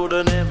 no, I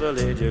could never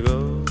let you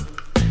go.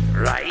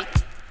 Right?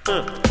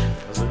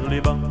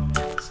 Ziddly bum,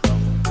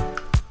 slum.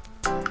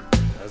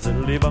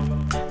 Ziddly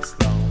bum,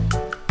 slum.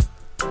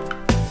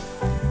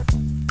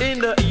 In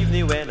the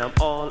evening when I'm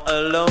all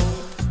alone,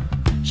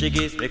 she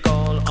gives me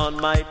call on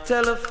my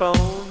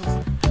telephone.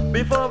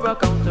 Before I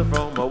count her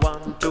from a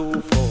 1,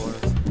 2,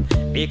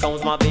 4, here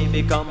comes my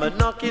baby come and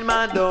knocking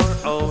my door.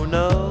 Oh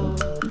no,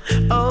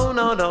 oh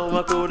no, no,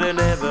 I could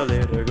never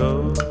let her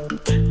go.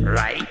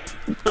 Right?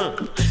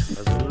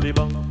 Ziddly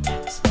bum,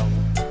 slum.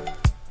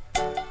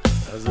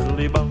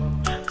 Ziddly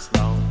bum,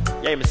 slum.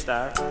 Yeah, me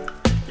star.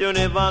 You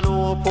never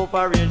know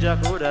Papa Ranger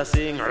coulda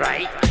sing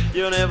right.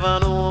 You never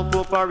know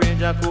Papa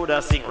Ranger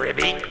coulda sing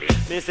ribbit.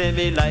 Me say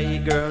me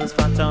like girls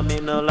fat and me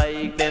no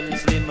like them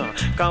slimmer.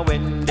 Cause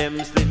when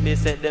them slim me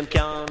say them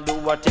can't do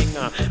a thing.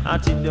 I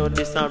think you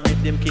this a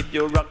rhythm keep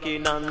you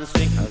rocking and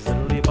swing.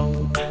 Ziddly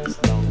bum,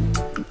 slum.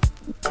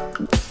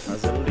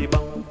 Ziddly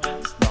bum,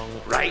 slum.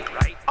 Right,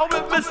 right. How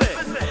will me say?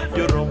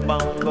 You rub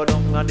and go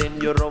down and then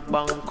you rub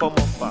and come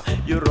up.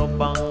 You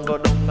rub and go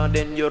down and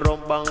then you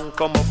rub and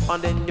come up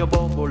and then you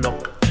bubble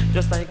up.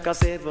 Just like a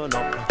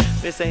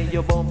 7-Up, they say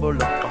you bubble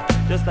up.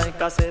 Just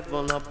like a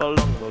 7-Up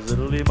along a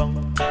ziddly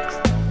bum,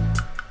 slum.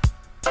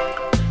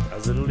 A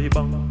ziddly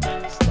bum,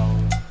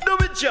 slum. Do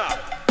it, job.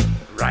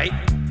 Right?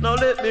 Now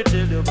let me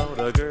tell you about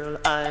a girl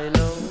I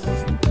know.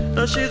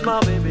 Now she's my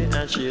baby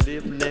and she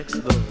live next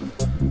door.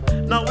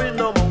 Now in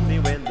the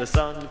morning when the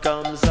sun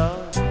comes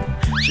up,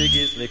 she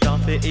gives me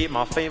coffee in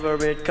my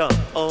favorite cup.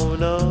 Oh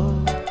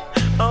no,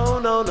 oh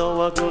no,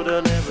 no, I could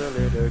never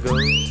let her go.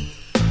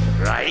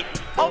 Right?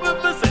 Oh, we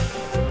miss it.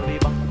 Ziddly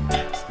bum,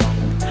 slum.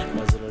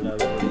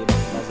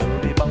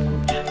 Ziddly bum,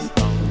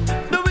 slum.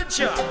 Do it,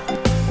 ya.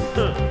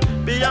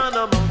 Beyond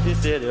the mountain,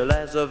 say there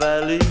lies a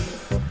valley.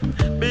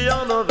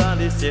 Beyond the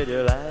valley, say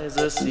there lies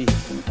a sea.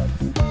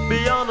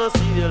 Beyond the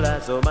sea, there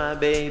lies oh my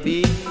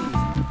baby.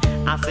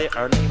 I say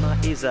her name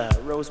is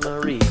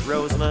Rosemary,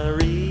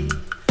 Rosemary,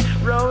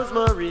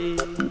 Rosemary.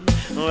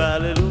 Oh,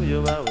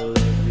 hallelujah, I will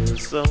love you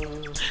so.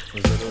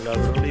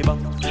 Ziddly bum,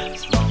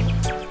 slum.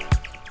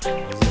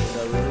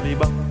 Ziddly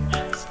bum,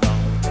 slum.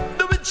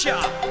 Do it,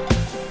 ya.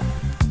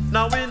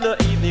 Now in the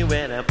evening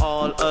when I'm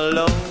all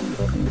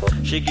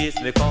alone, she gives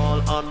me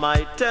call on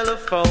my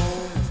telephone.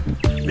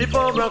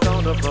 Before I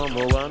count her from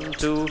a 1,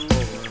 2, 4,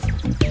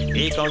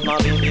 here comes my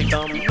baby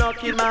come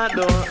knocking my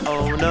door.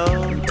 Oh no,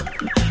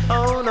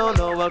 oh no,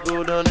 no, I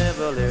could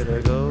never let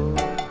her go.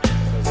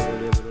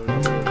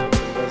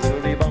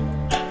 Ziddly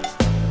bum,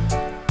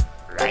 slum.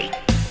 Right?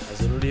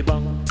 Ziddly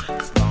bum,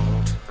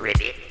 slum.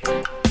 Ready?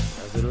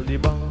 Ziddly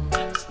bum,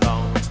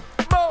 slum.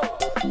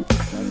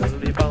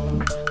 Ziddly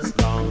bum,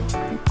 slum.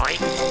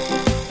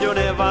 You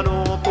never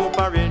know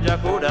Papa Ranger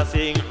coulda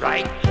sing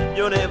right.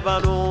 You never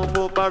know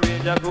Papa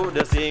Ranger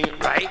coulda sing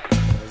right.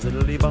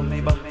 Ziddly bum,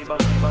 bum, bum, bum,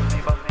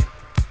 bum, bum.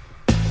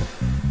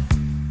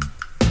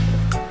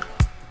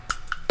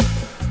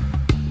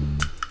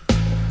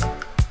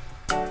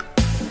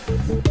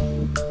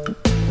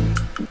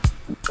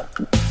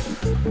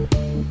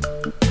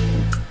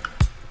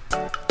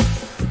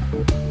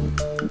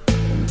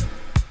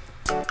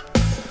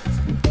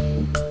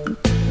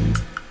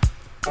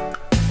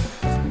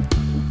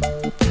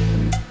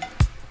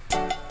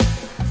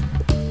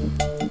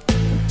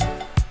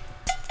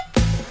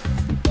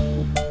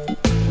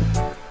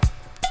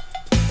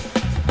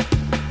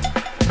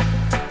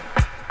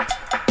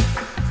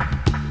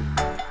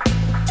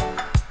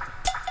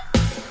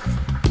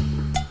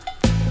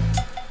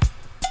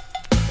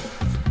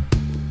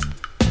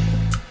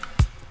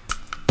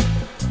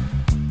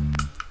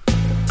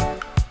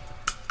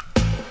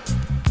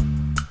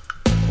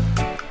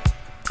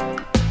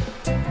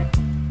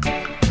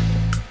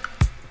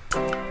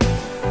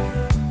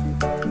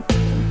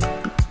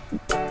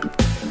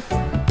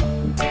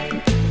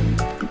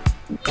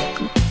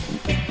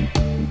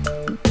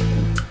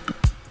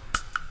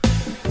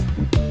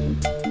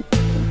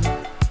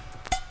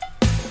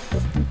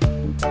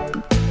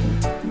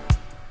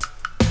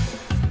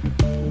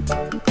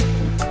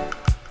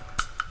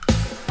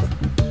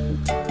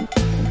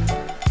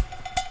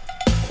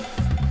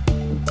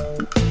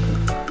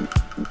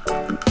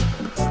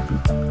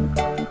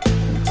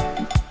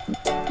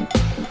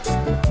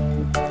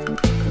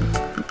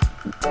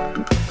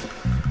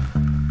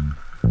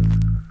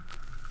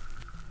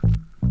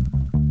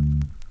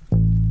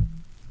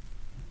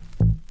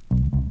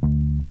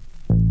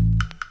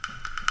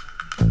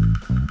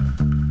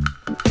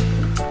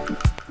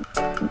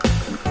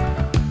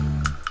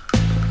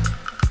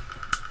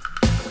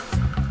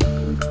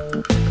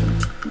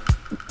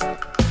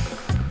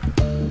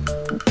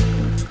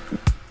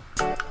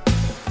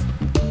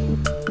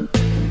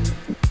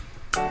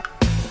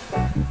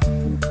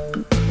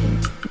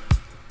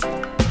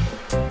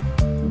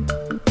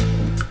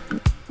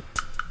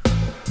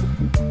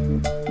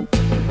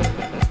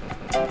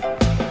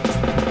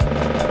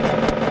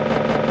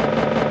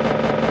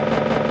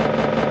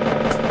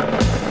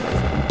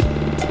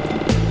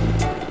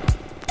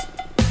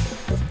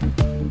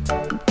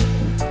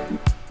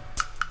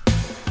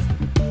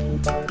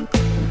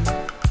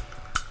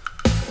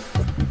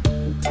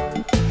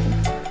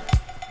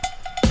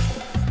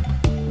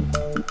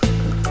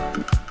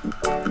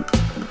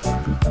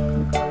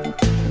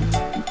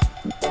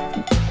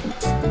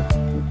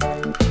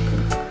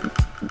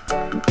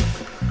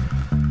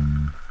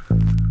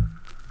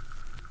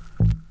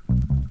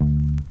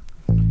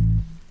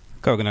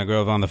 Coconut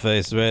Grove on the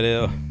Face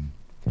Radio.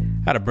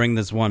 Had to bring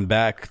this one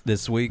back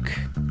this week.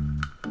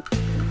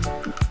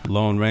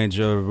 Lone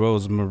Ranger,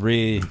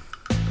 Rosemarie.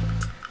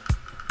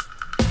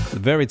 The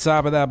very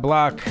top of that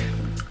block,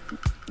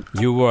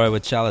 U-Roy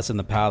with Chalice in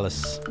the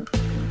Palace.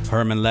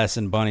 Herman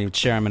Lesson, Bunny,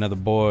 chairman of the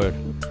board.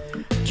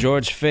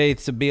 George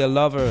Faith, To Be a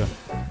Lover.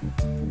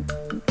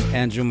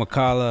 Andrew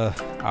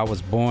McCullough, I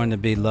Was Born to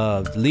Be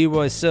Loved.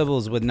 Leroy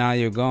Sibbles with Now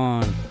You're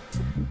Gone.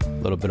 A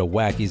little bit of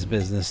Wacky's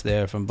business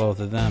there from both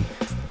of them.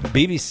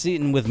 B.B.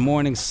 Seaton with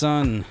Morning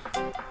Sun.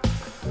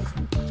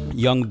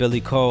 Young Billy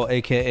Cole,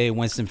 a.k.a.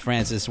 Winston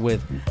Francis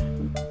with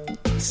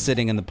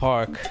Sitting in the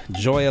Park.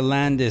 Joya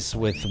Landis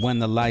with When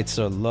the Lights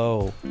Are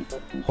Low.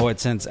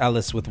 Hortense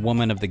Ellis with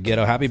Woman of the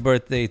Ghetto. Happy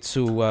birthday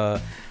to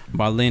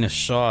Marlena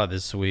Shaw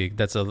this week.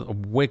 That's a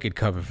wicked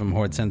cover from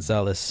Hortense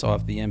Ellis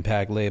off the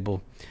Impact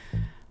label.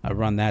 I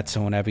run that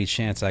tune every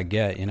chance I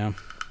get, you know.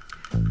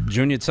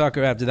 Junior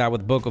Tucker after that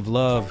with Book of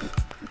Love.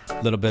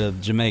 A little bit of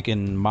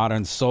Jamaican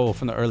modern soul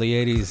from the early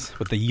 80s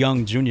with the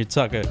young Junior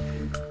Tucker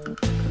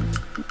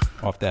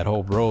off that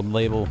whole Road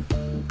label.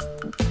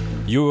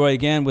 U-Roy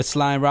again with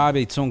Sly and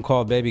Robbie, tune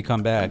called Baby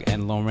Come Back,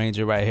 and Lone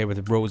Ranger right here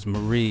with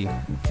Rosemarie.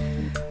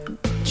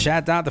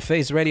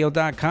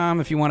 Chat.thefaceradio.com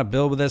if you want to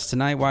build with us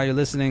tonight while you're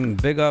listening.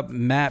 Big up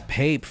Matt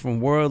Pape from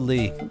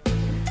Worldly.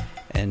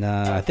 And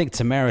I think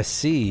Tamara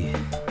C.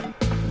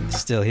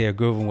 still here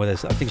grooving with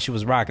us. I think she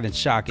was rocking and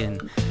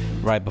shocking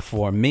right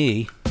before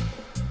me.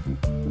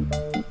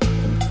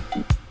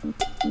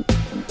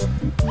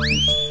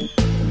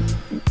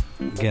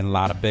 Getting a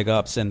lot of big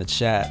ups in the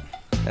chat.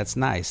 That's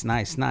nice.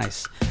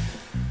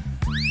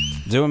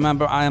 Do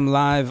remember I am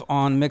live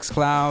on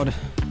Mixcloud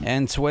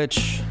and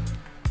Twitch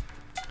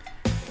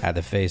at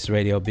The Face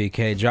Radio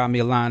BK. Drop me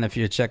a line if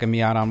you're checking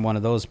me out on one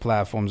of those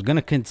platforms.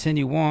 Gonna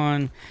continue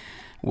on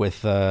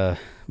with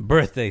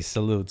birthday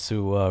salute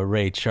to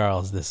Ray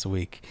Charles this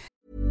week.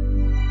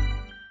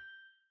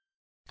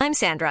 I'm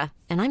Sandra,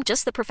 and I'm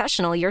just the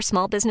professional your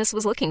small business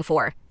was looking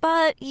for.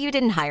 But you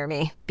didn't hire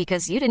me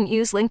because you didn't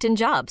use LinkedIn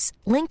Jobs.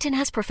 LinkedIn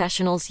has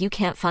professionals you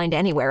can't find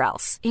anywhere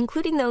else,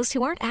 including those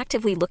who aren't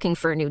actively looking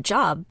for a new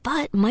job,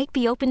 but might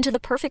be open to the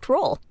perfect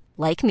role,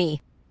 like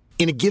me.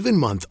 In a given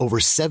month, over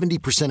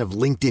 70% of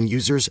LinkedIn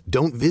users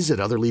don't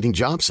visit other leading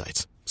job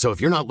sites. So if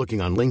you're not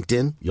looking on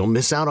LinkedIn, you'll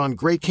miss out on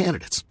great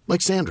candidates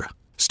like Sandra.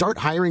 Start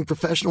hiring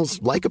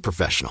professionals like a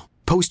professional.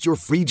 Post your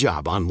free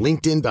job on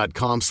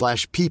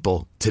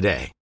linkedin.com/people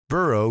today.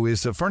 Burrow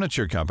is a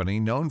furniture company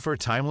known for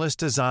timeless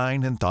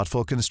design and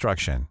thoughtful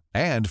construction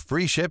and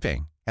free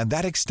shipping, and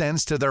that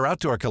extends to their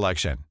outdoor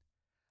collection.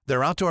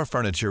 Their outdoor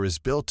furniture is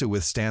built to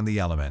withstand the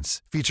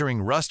elements,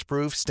 featuring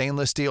rust-proof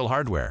stainless steel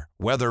hardware,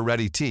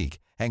 weather-ready teak,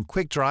 and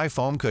quick-dry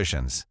foam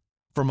cushions.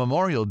 For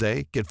Memorial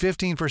Day, get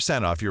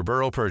 15% off your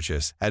Burrow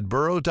purchase at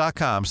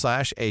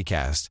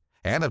burrow.com/acast,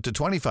 and up to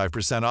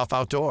 25% off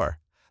outdoor.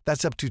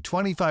 That's up to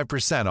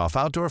 25% off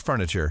outdoor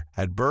furniture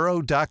at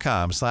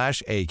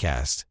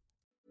burrow.com/acast.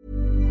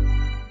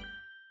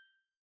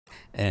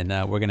 And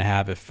we're going to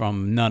have it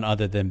from none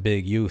other than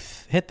Big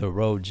Youth. Hit the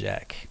road,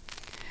 Jack.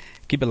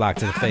 Keep it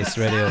locked to The Face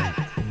Radio.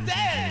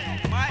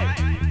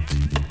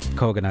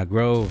 Coconut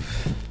Grove.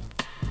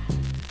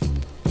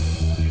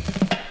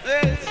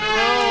 This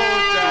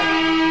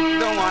road,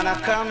 don't wanna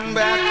come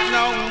back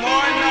no more.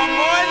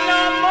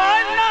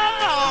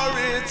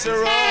 It's a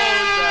road,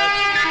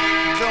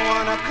 don't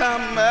wanna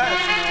come back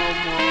no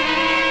more.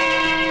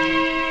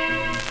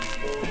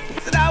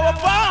 Said I was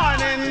born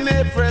in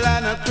April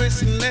and a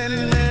christened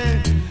in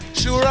May.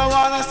 Sure I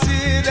wanna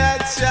see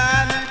that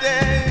shiny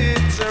day.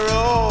 It's a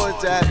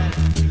road that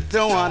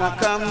don't wanna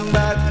come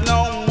back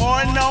no more.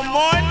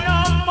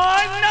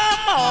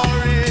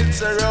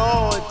 It's a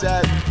road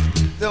that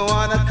don't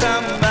wanna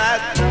come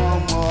back no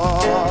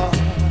more.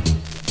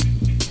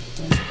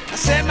 I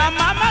say my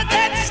mama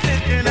gets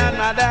sticking and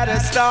my daddy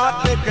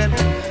start licking.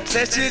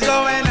 Say she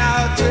going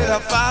out with a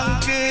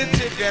funky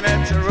chicken.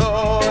 It's a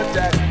road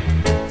that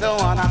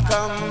don't wanna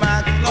come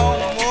back no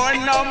more.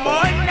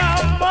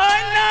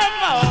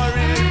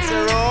 It's a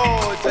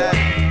road that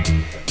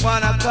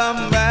wanna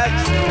come back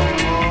no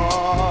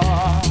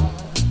more.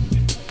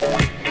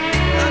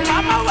 And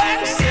mama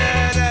went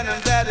said and her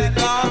daddy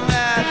gone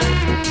mad.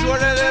 Sure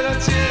the little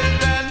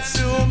children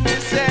soon be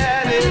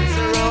said. It's a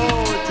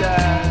road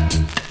that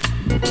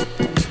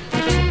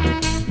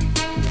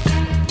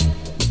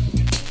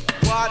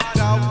what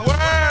the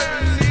world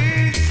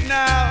needs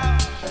now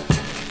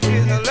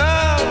is a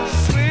love,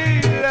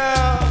 sweet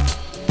love.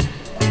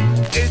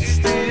 It's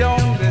the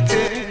only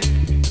thing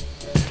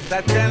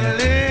that can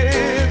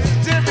live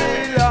to be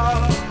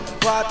long.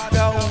 What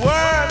the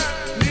world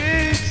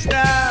needs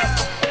now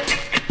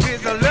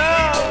is a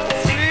love,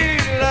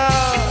 sweet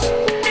love.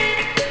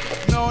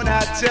 No,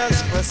 not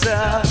just for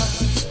some,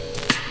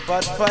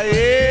 but for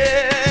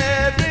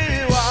everyone.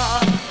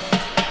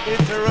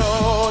 It's a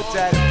road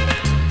that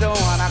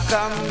don't wanna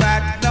come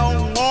back no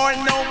more.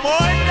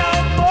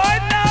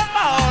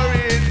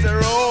 It's a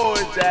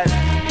road that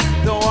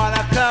don't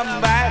wanna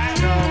come back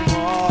no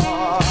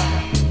more.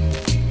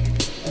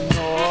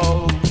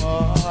 No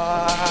more.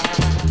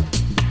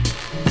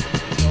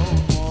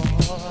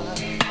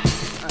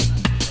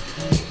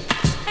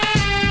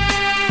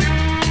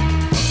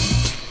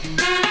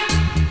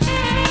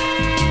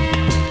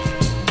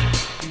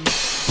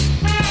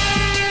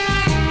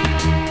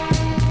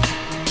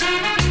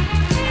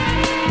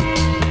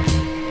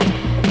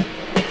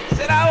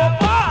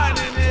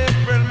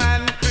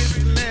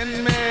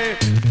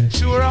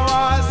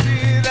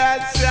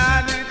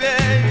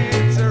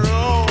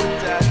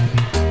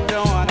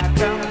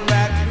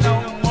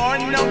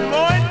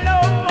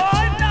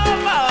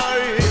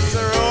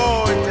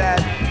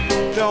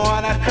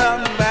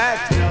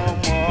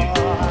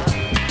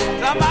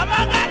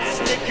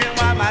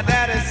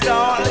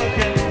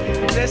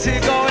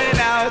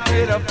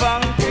 little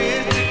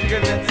funky,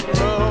 give it some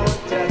road.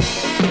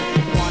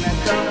 Wanna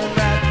come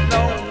back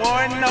no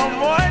more, no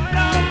more,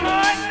 no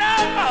more, no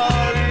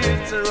more.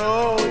 It's a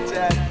road,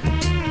 Jack.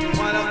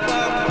 Wanna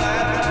come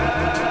back?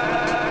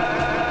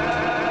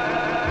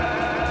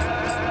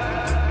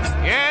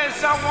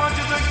 Yes, I want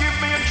you to give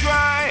me a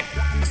try,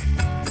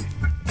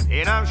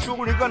 and I'm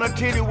surely gonna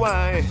tell you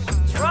why.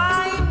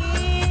 Try me.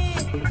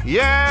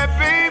 Yeah,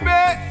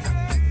 baby.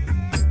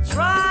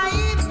 Try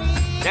me.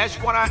 That's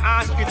what I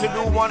ask you to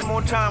do one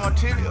more time, I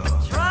tell you.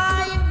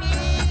 Try me.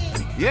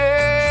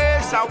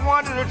 Yes, I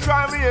want you to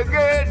try me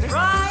again.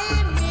 Try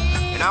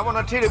me. And I want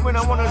to tell you when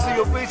I want to see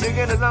your face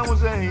again, as I was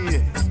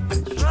saying.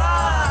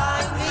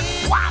 Try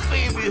me. Why,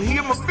 baby?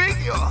 Hear me big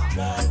you.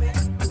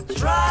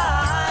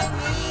 Try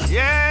me.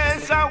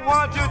 Yes, I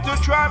want you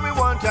to try me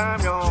one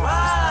time, y'all.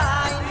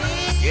 Try me.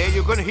 Yeah,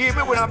 you can hear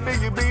me when I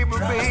beg you, baby,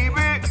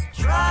 baby.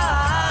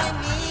 Try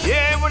me.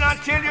 Yeah, when I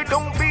tell you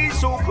don't be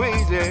so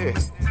crazy.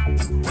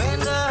 When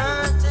the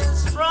hurt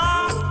is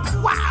strong.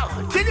 Wow,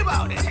 tell you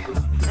about it.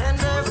 And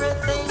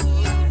everything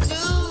you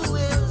do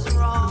is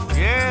wrong.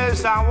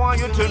 Yes, I want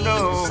you to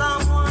know.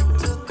 Someone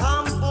to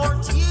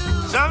comfort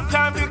you.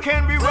 Sometimes you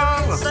can be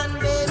wrong. Listen,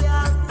 baby,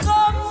 I'll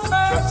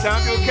comfort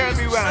Sometimes you can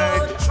be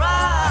right. So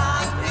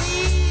try me.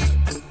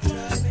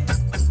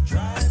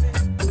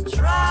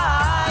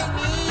 Try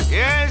me.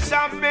 Yes,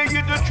 I beg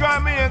you to try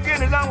me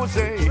again, as I was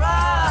saying.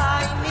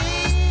 Try me.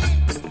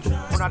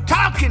 When I'm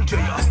talking to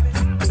you.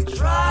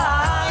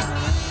 Try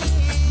me.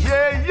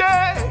 Yeah,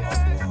 yeah.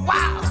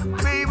 Wow,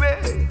 baby.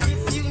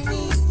 If you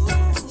need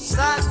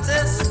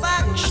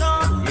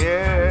satisfaction.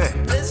 Yeah.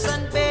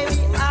 Listen,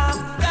 baby, I've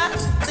got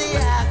the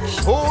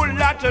action. Whole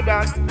lot of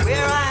that.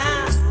 Where I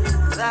am,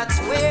 that's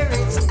where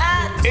it's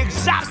at.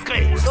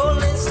 Exactly. So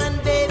listen,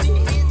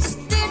 baby, it's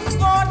tit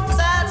for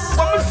tat. So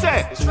what we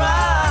say?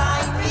 Try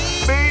me.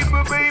 Baby,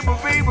 baby,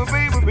 baby,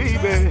 baby,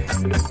 baby.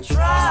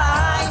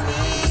 Try me.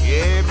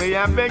 Yeah, may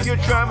I beg you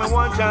try me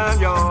one time,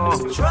 y'all.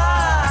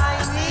 Try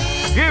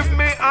me. Give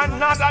me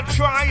another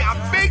try, I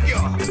beg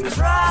you.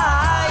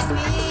 Try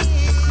me.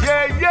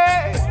 Yeah,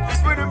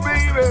 yeah, pretty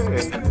baby.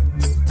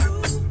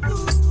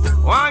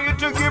 Want you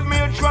to give me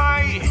a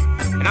try,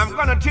 and I'm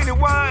gonna tell you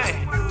why.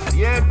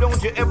 Yeah,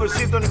 don't you ever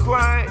sit and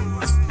cry.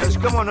 Just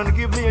come on and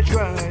give me a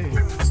try.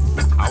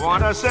 I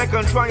want a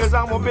second try, as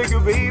I'm gonna beg you,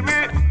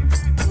 baby.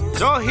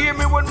 So hear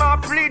me with my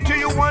plea to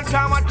you one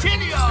time, I tell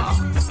you.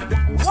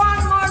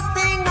 One more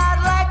thing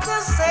I'd like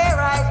to say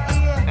right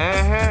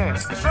here.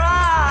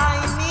 Try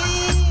me.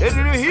 Hey,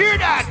 did you hear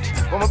that?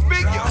 I'm a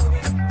big you.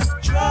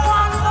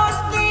 One more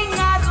thing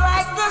I'd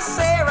like to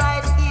say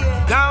right here.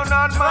 Down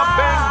on my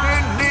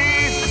bending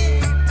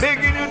knees,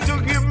 begging you to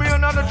give me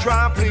another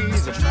try,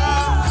 please.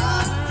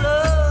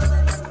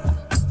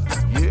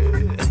 Yeah.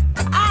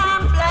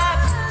 I'm black.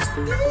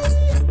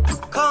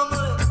 Come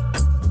on.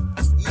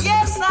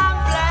 Yes, I'm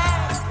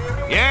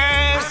black.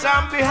 Yes,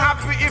 I'll be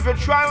happy if you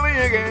try me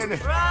again.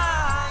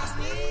 Try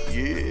me.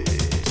 Yeah.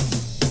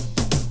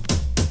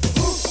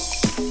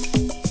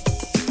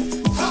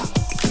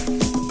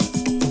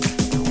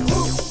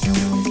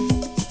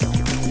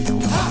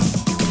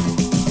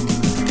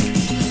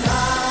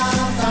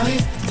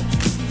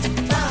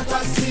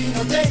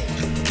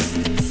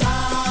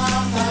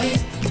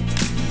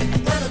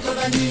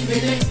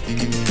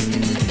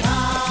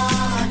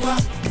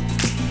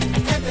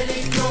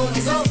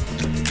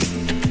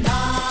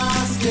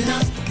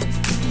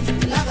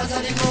 La casa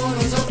de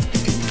Corozo,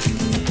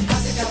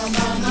 hace que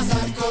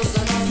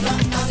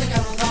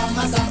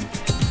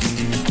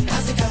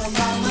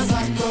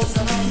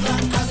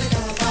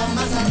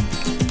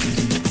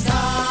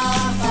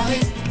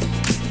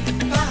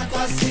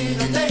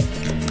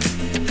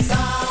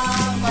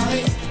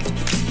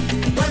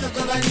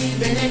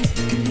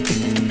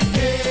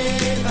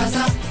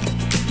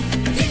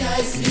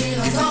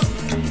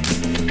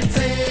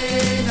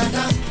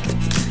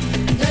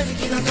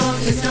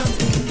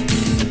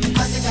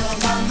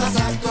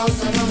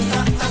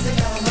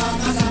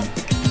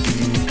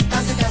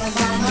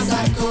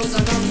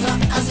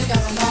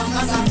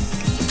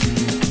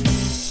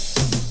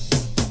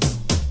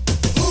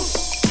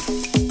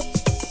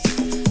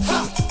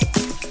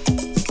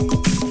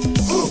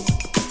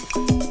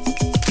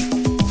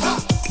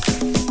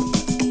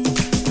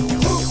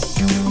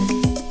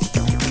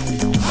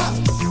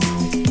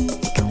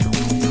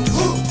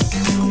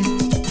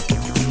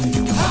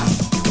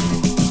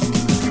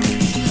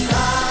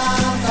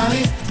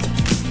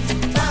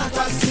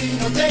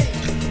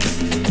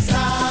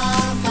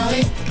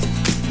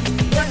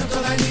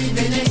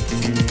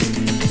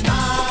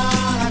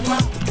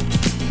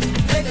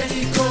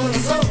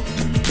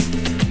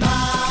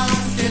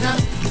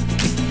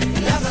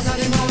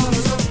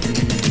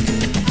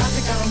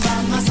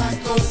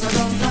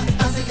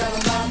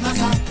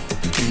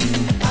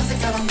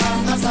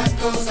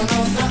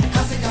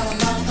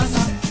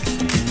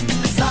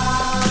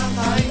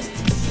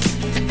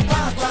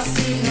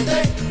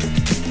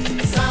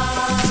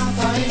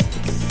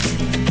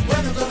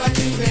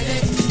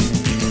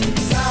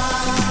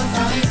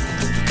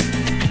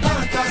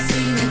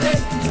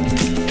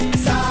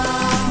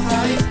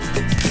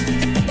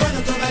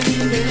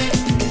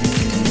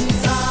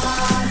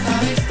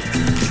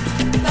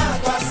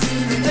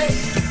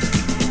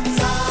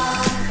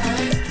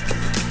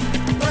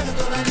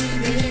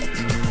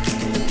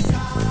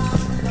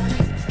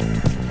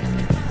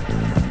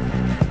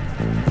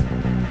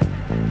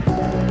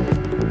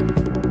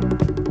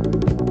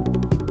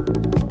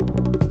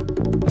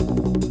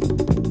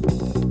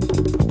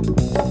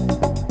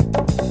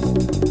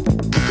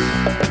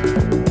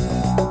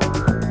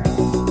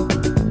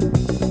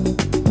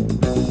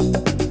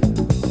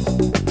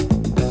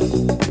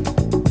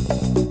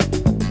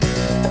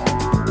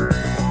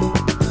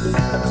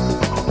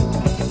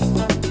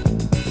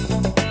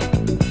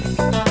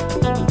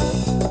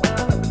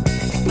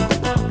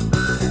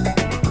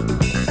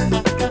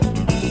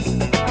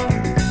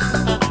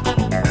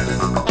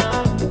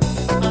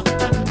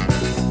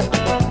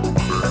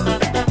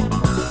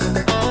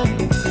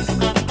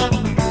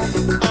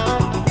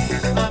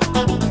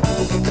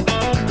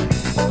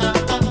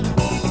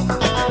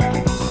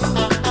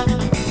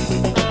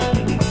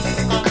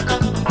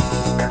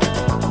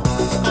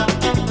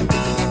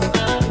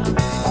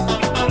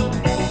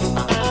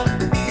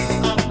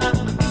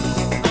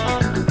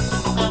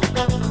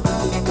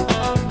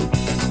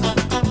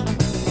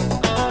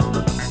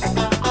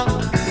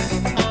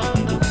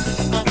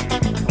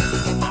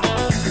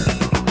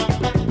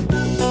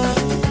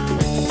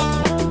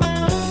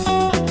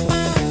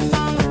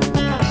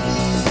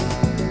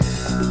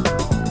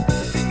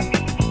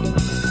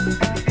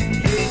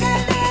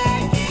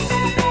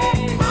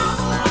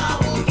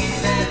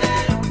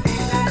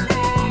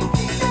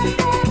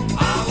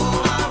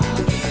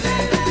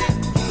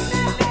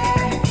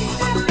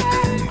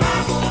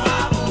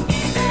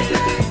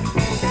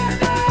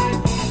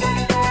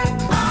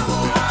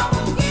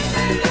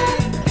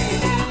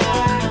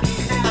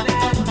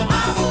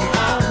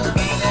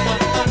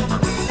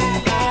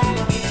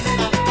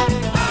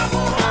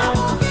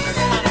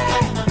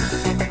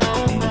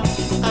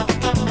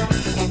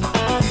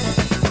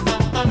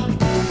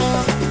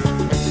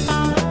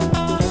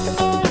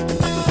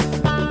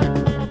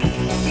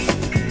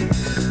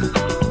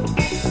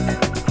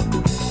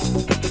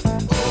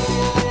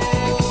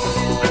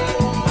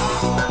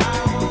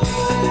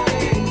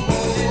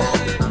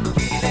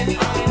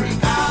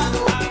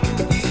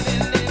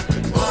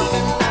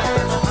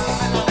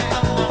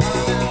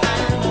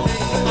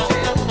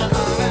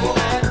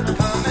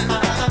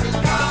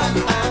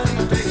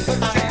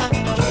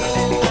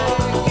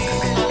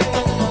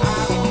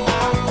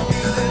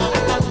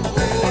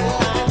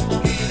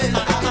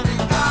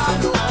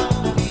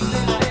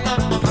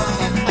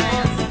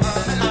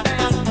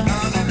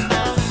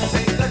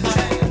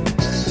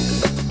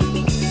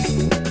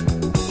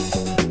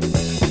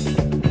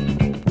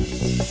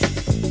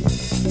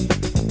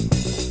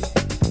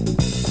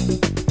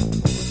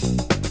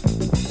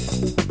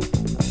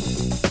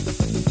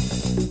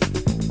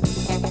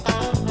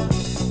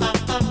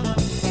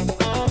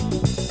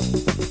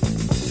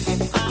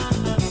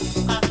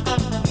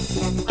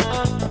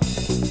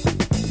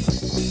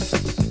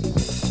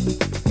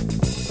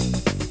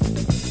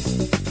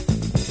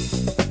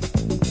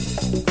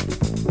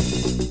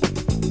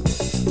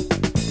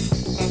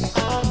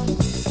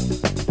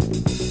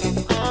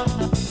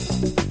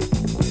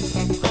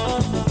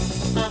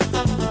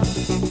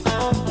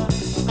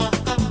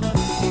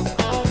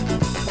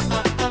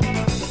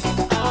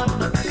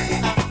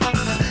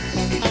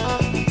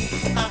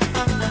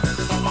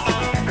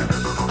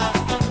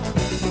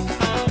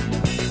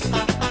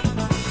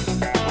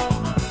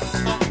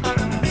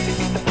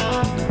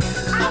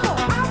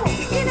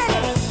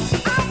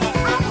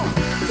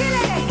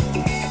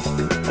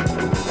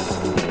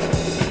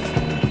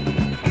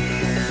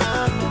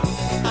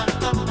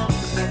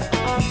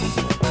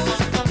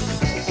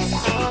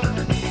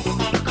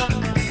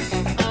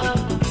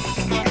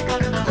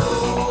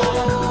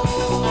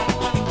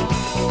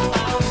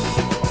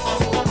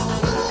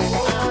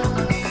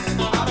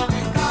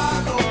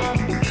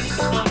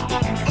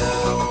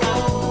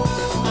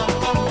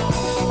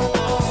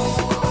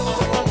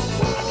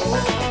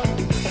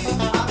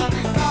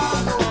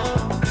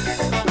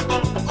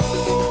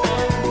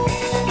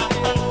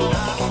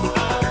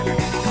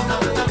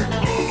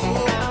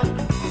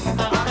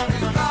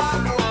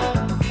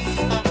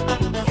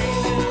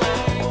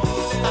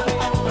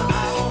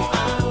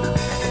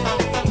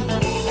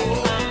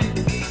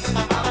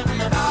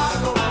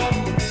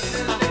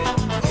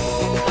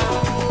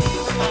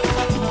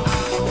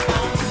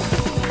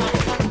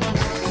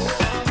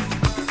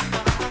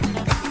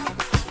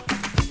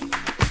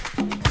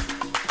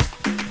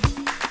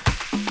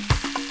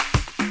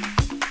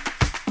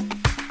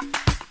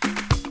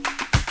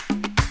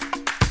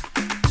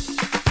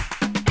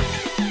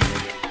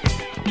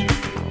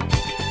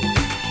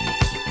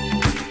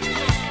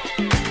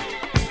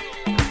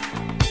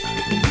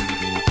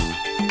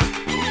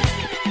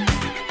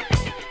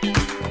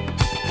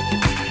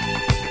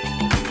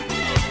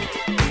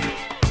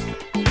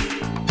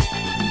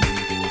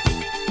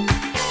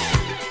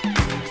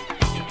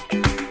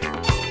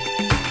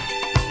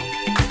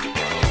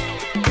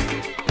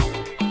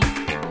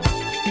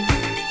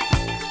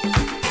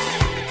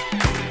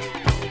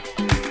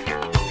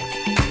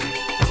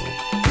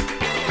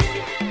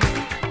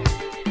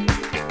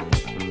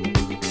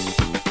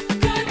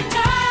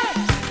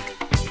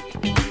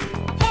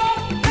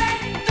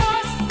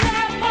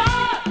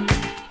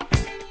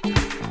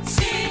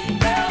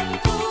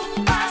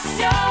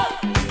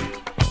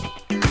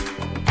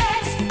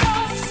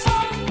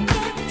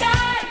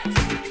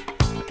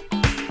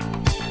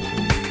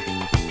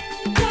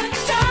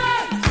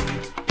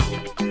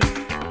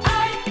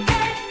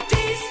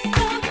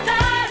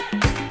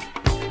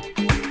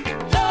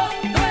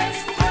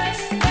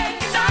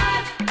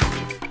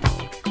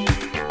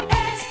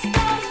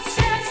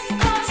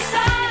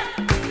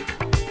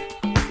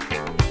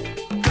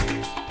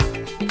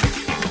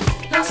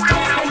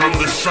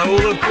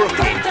soul of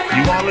Brooklyn.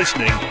 You are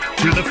listening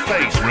to The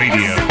Face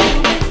Radio.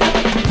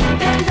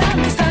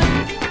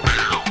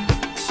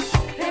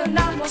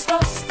 Reunamos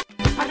dos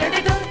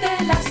alrededor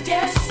de las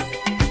 10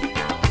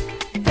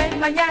 de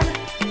mañana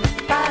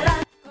para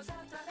gozar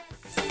otra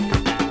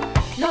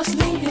vez. Los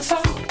niños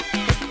son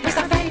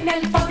nuestra fe en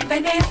el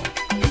porvenir.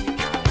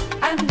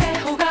 Han de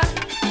jugar,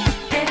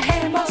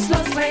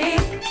 dejémoslos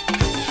reír.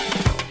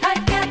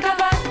 Hay que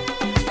acabar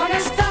con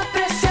esta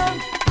presión.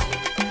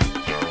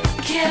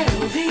 Quiero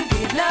vivir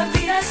la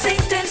vida sin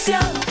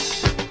tensión.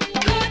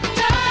 Good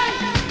time.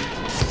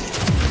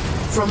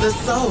 From the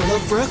soul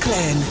of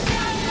Brooklyn,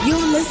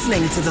 you're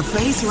listening to The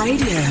Face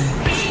Radio.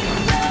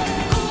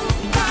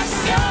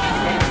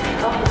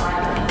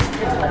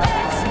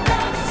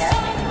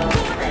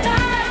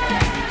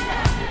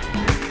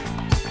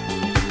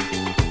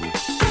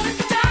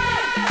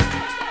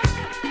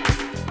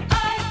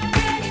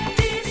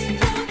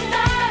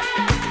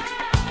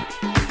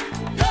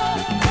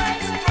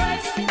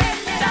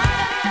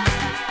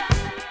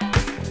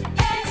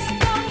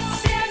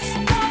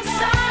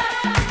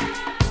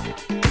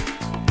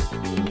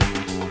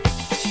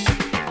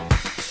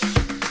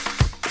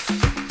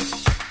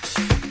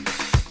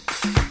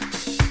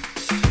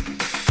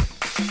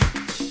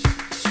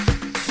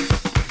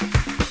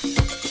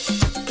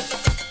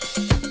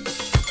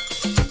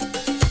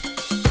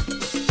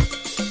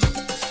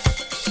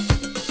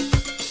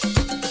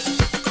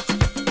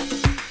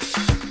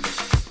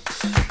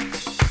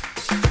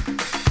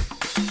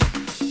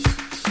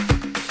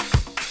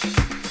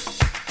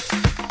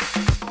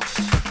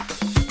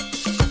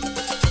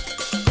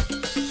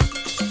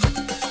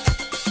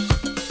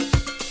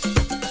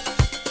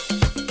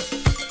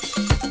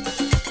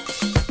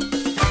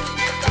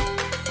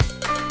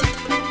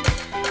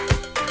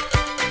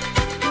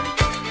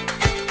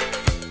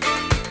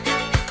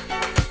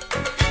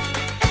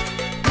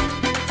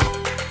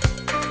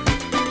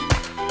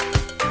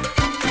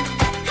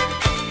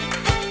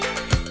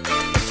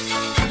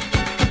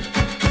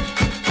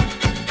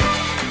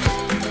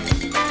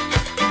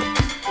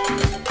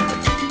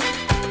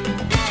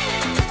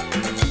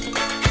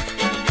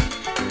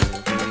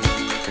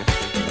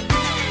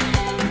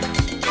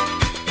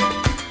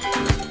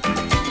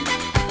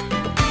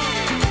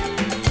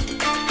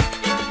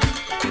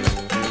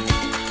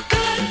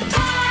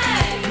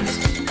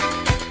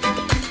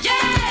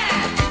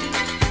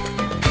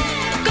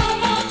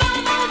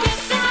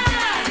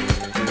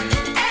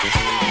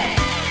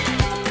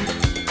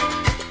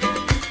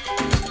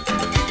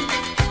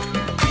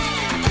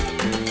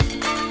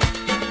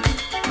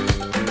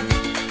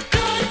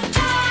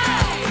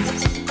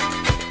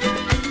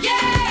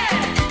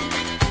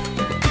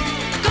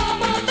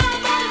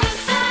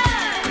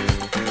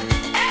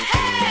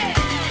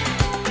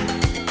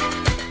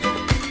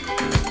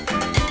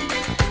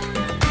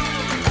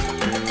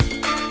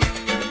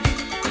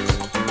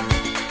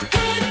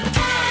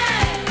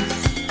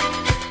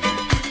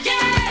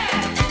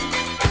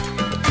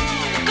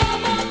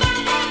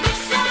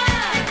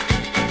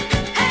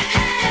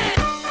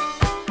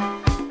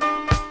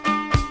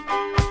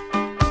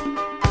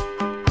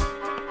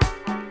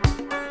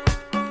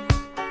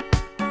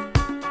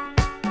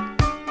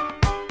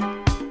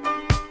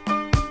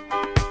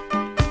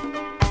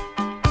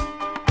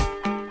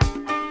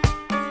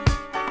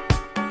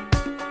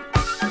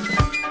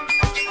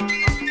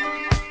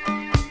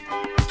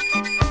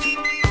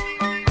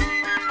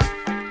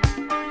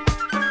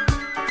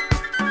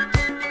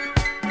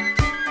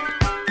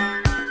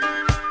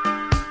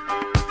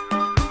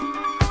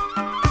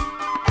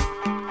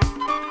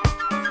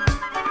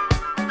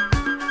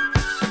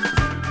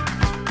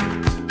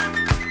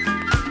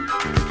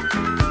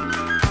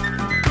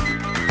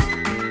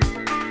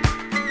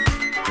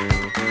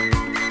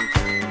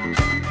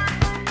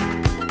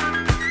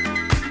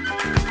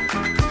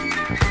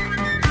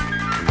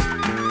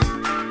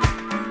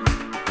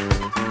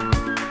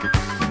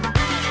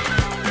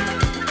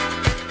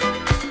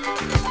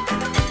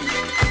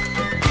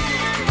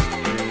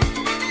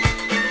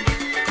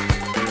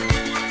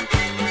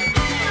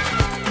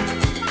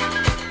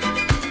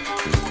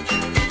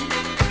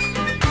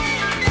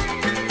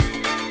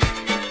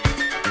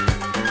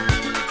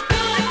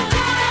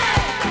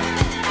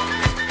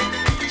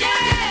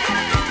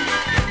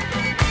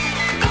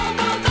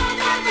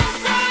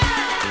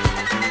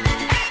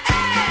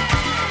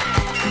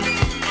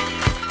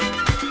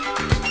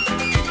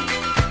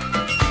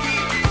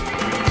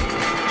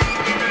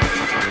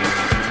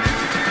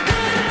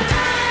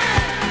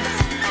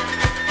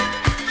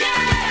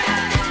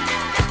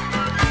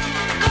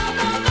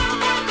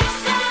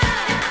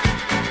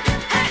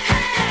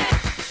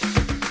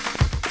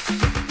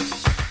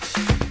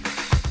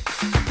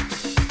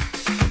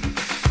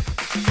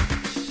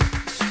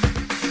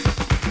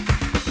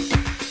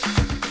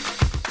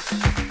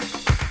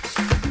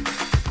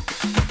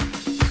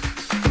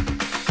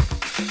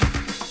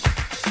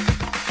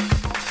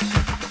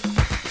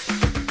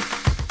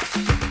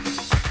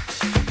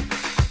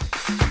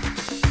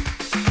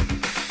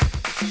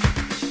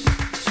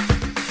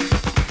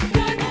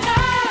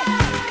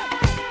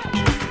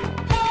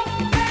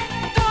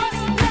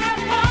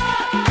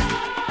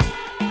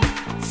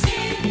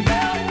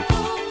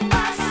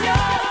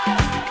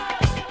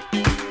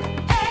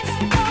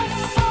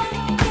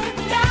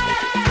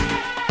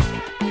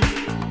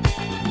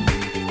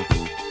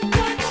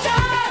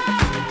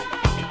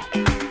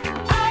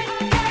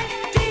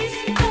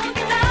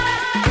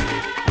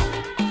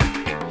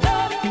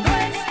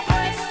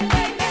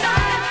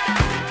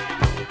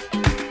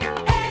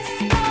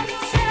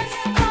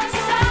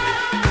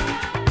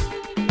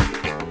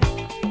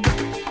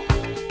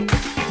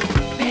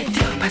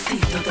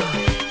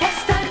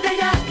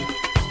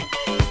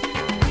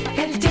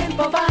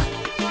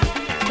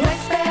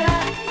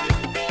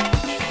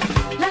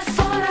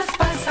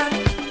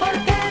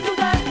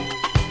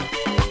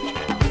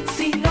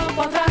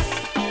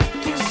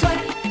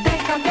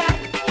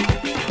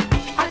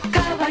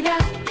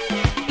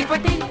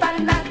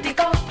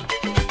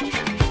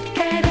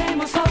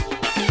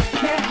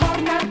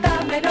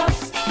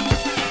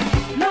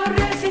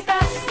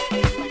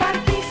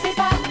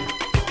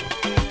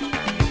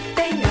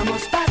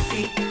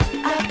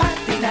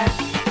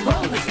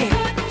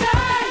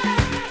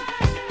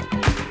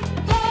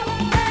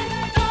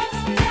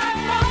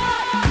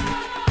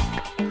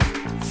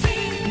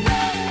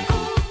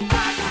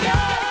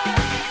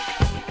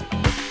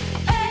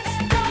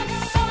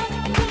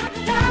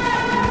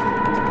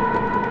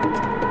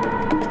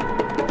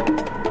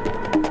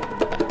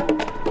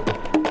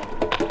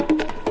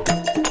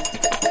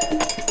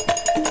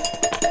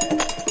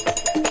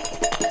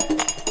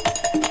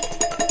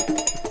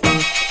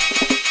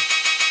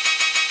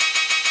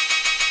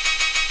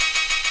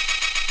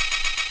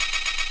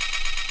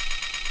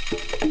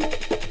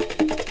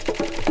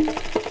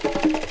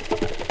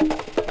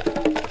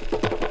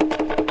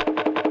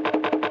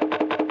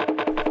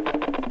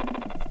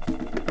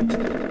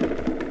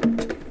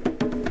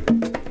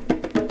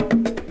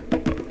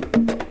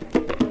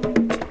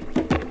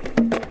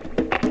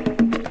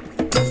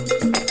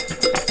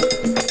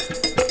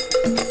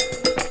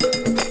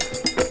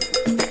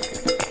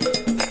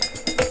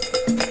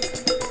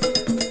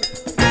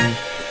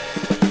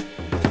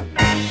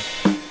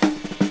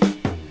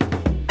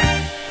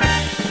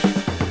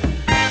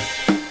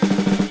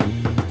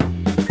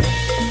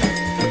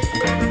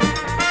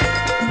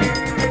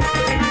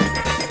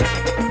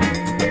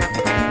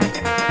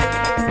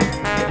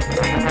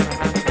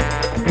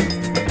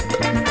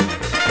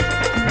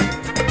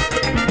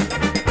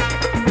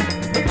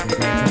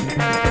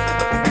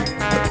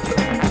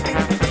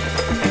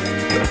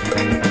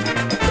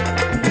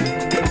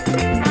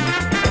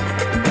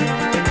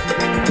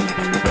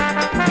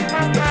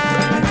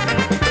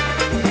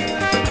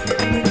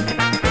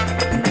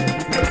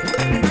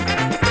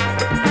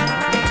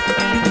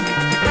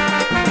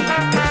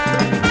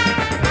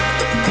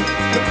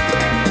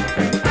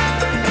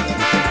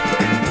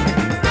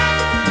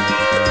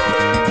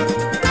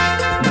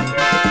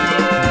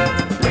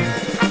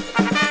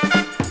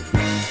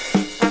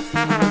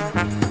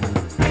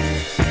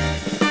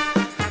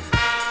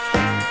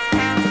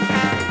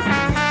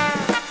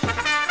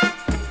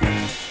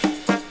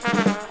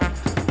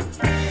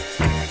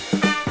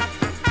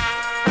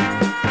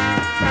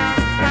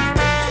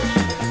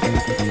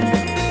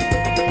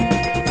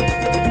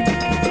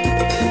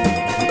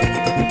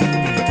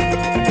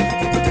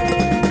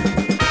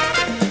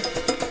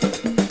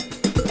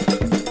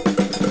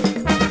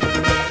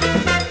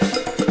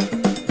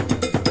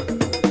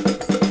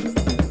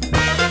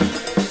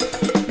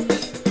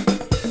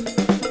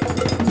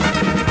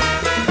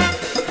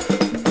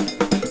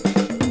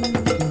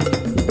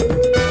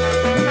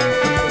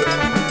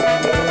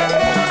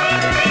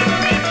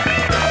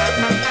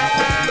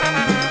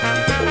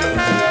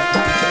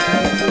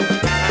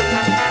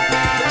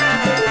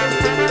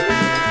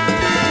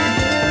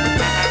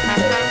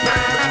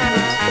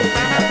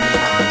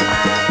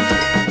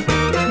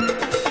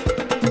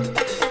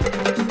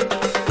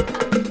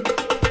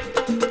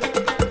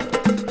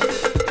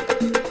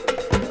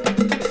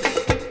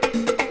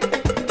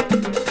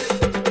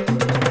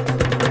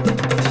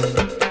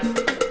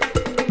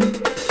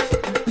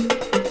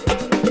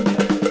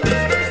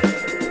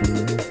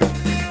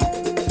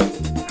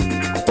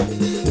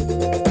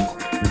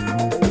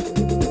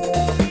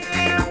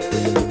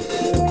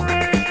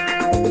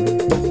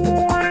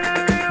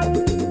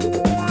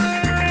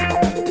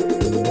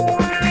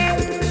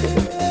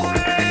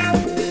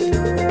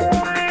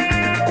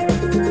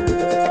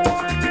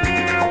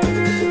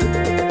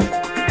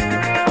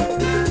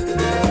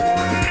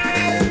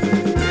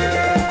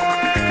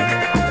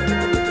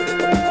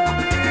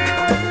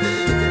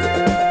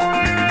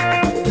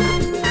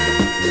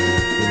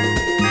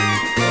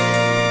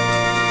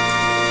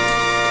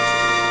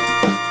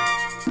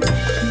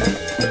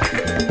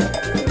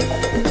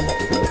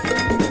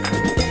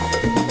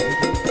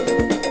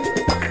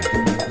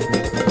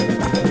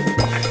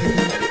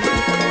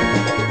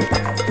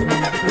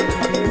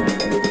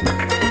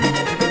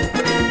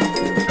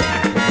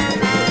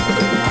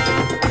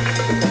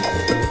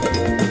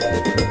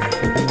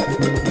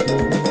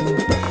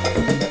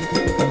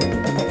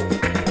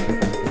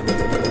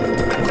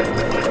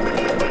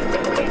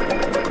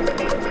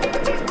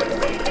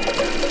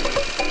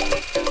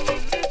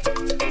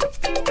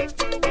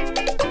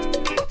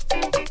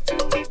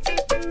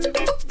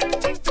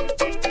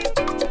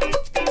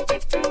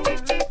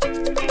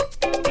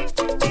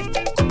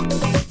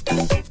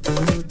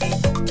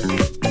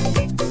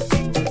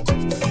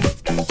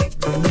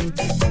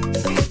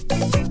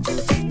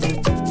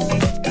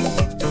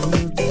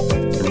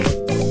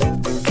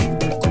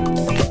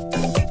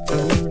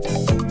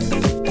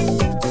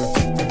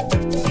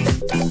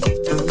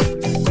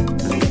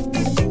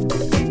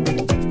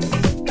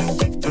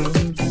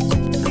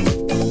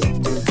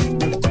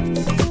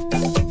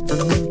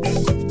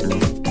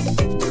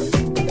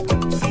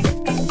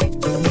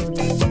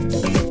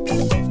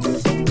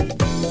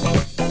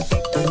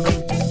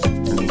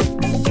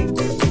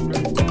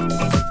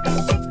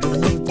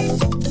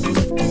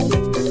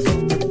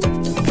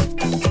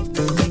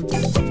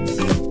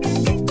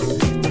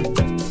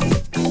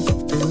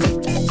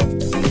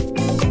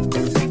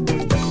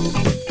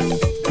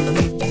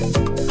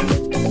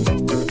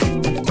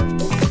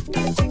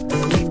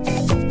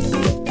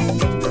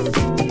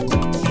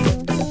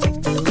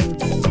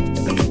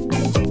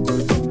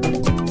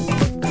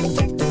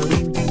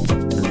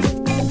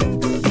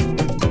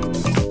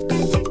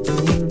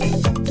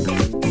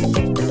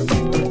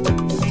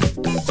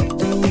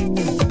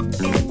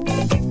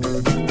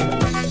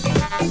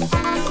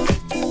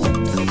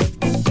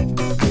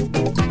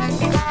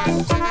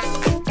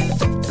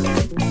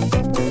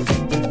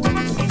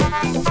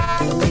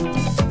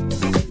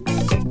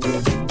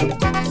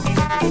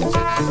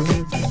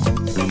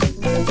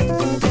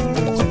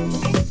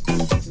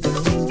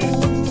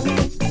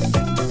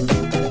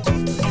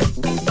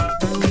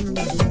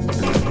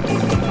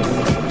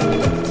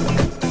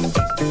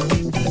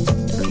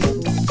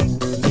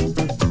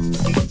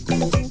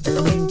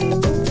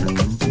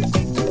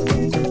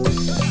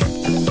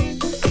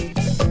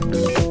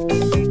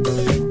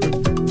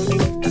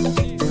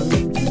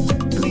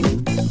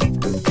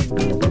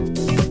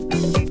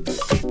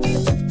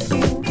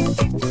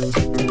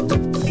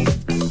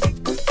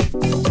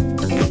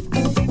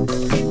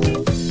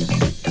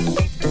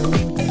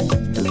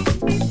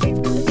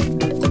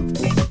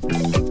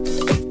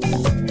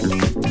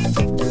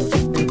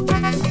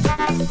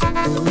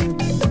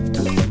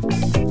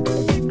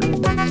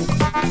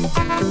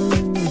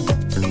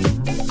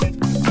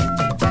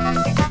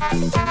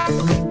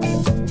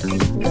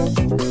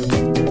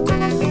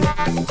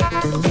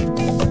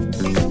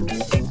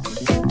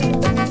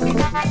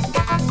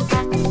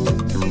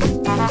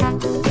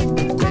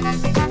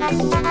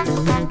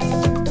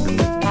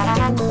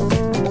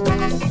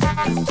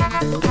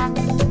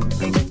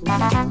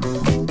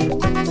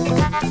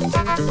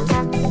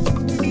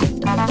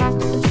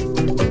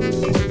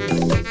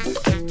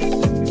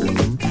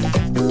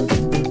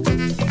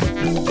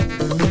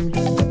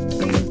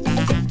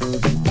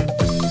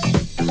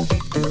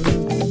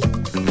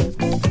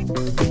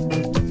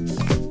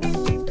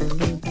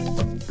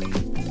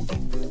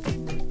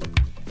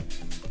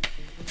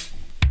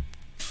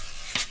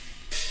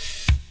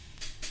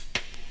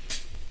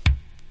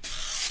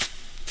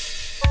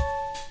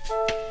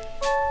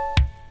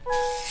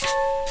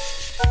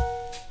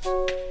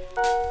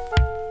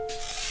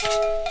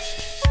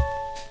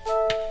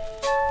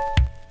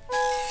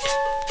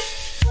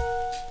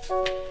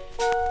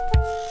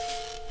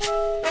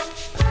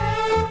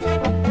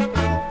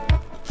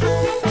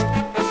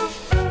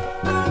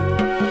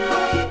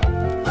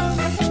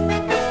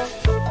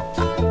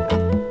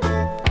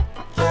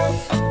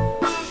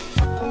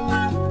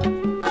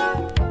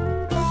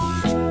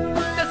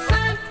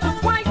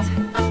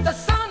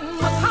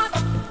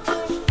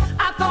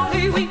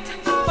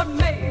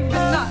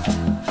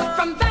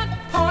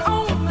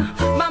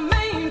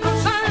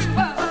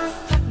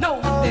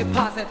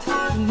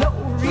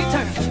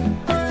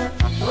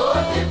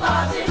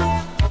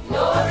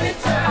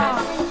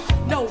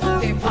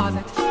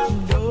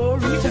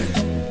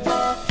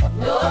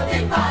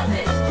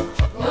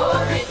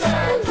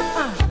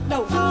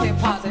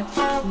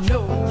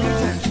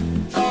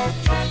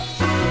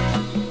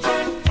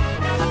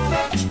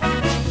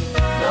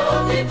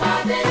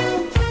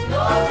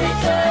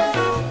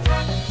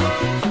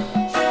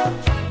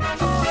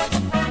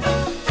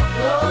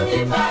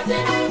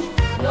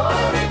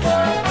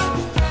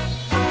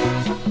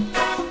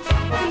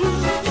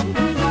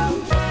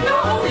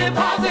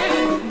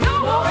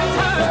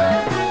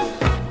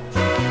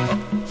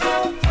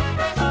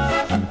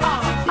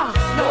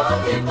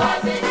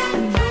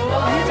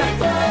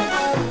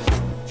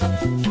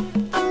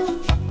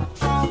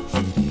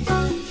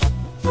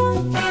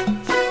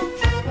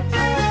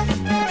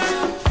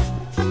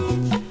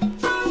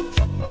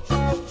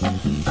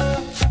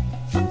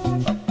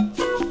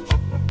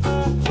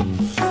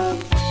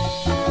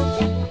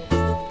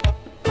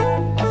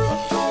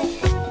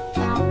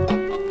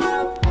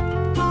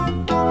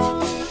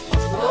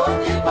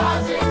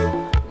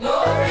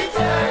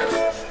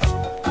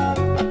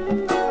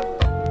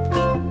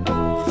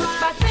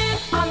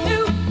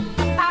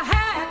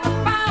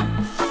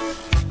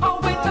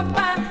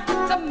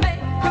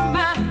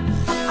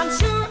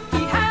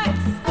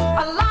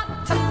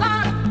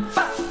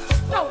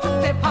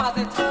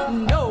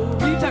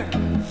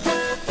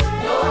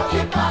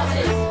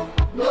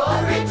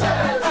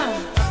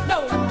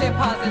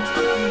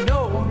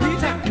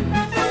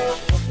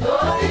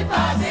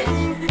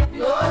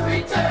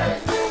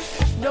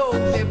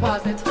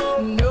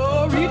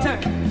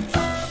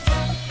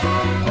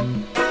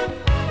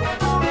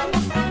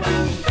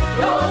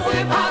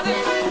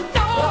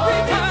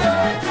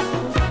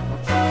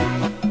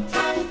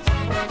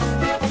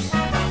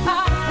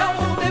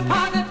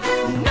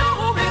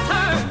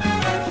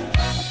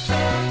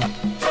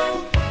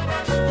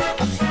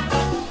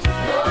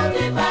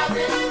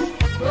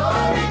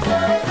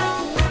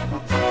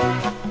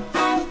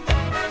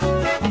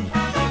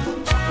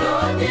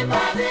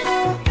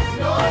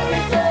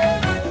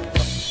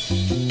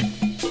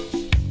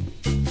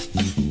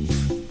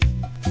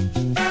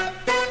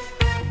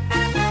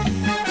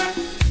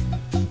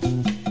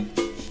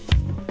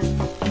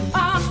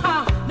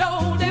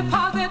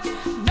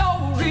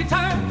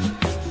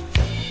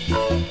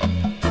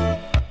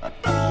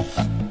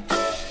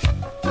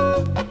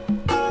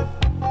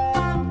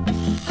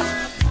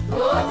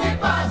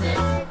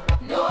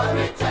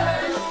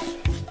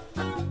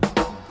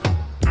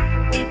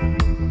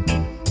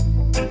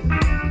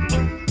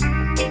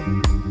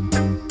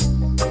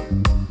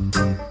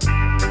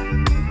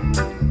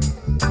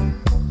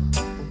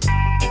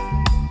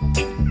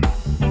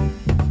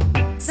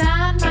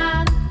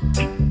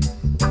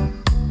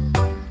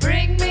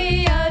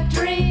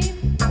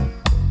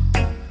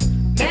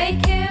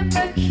 Make him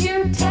a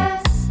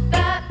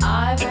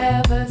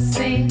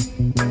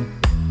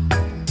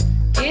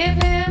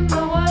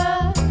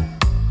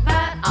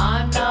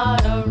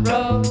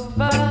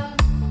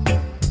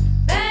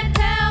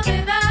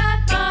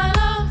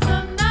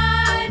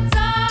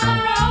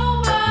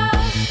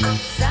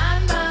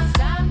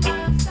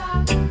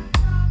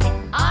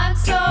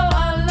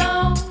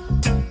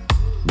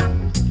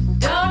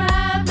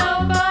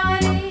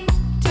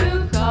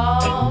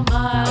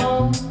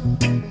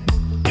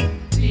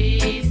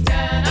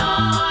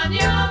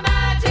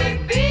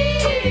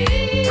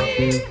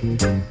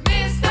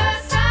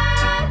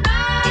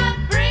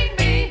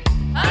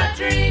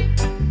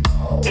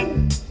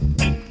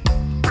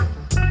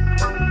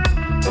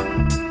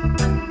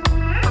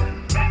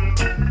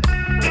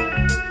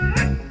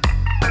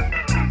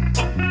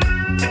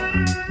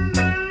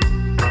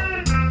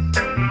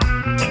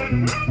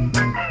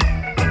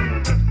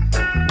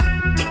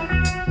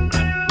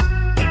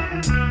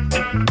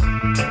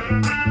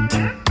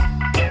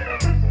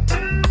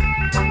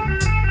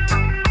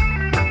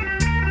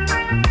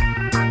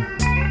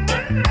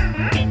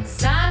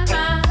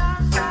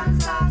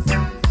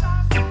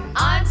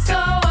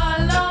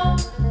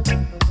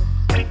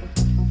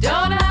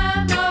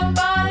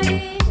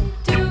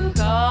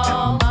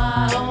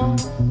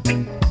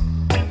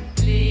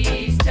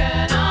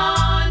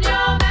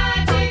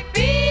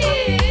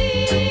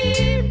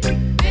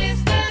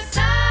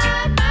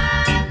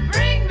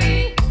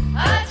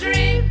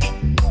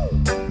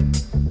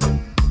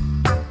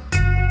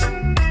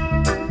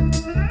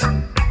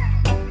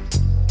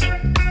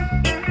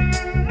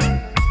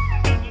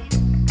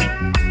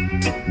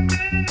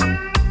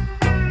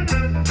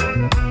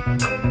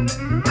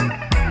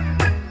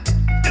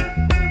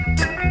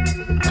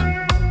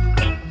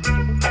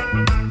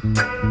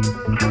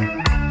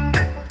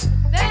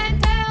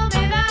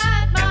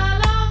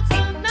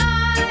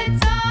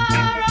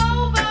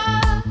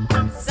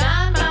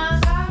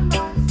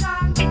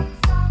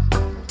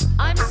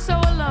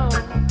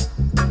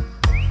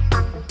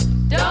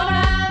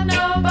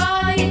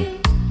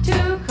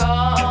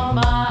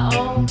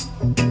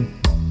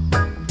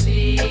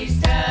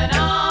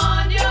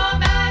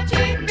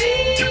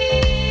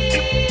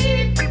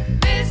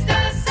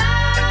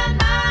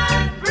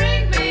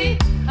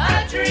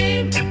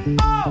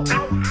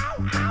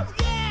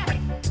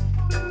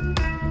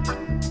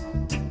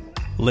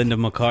Linda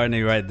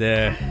McCartney right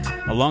there,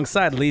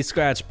 alongside Lee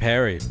Scratch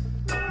Perry,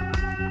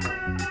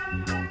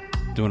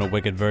 doing a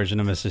wicked version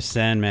of Mr.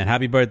 Sandman.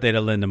 Happy birthday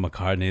to Linda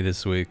McCartney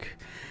this week,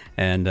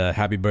 and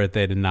happy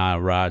birthday to Nile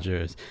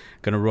Rodgers.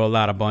 Gonna roll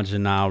out a bunch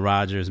of Nile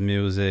Rodgers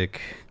music,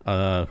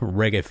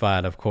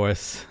 reggae-fied, of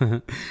course,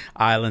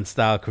 island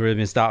style,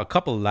 Caribbean style, a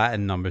couple of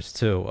Latin numbers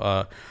too.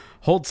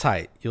 Hold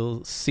tight,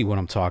 you'll see what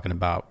I'm talking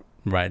about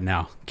right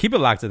now. Keep it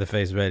locked to The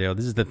Face Radio.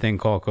 This is the thing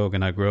called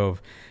Coconut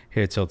Grove,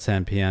 here till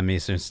 10 p.m.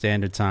 Eastern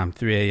Standard Time,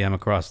 3 a.m.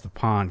 across the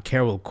pond.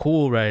 Carol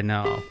Cool right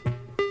now.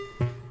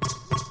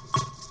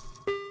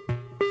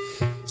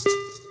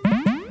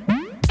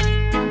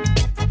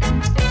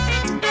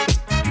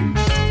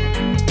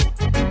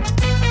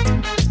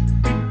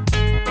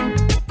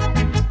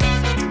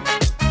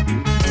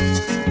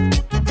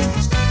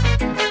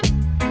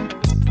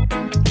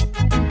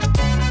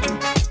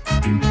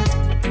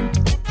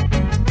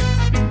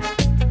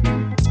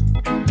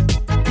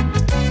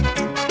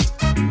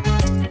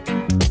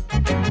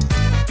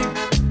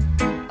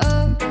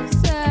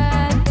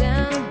 Upside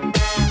down.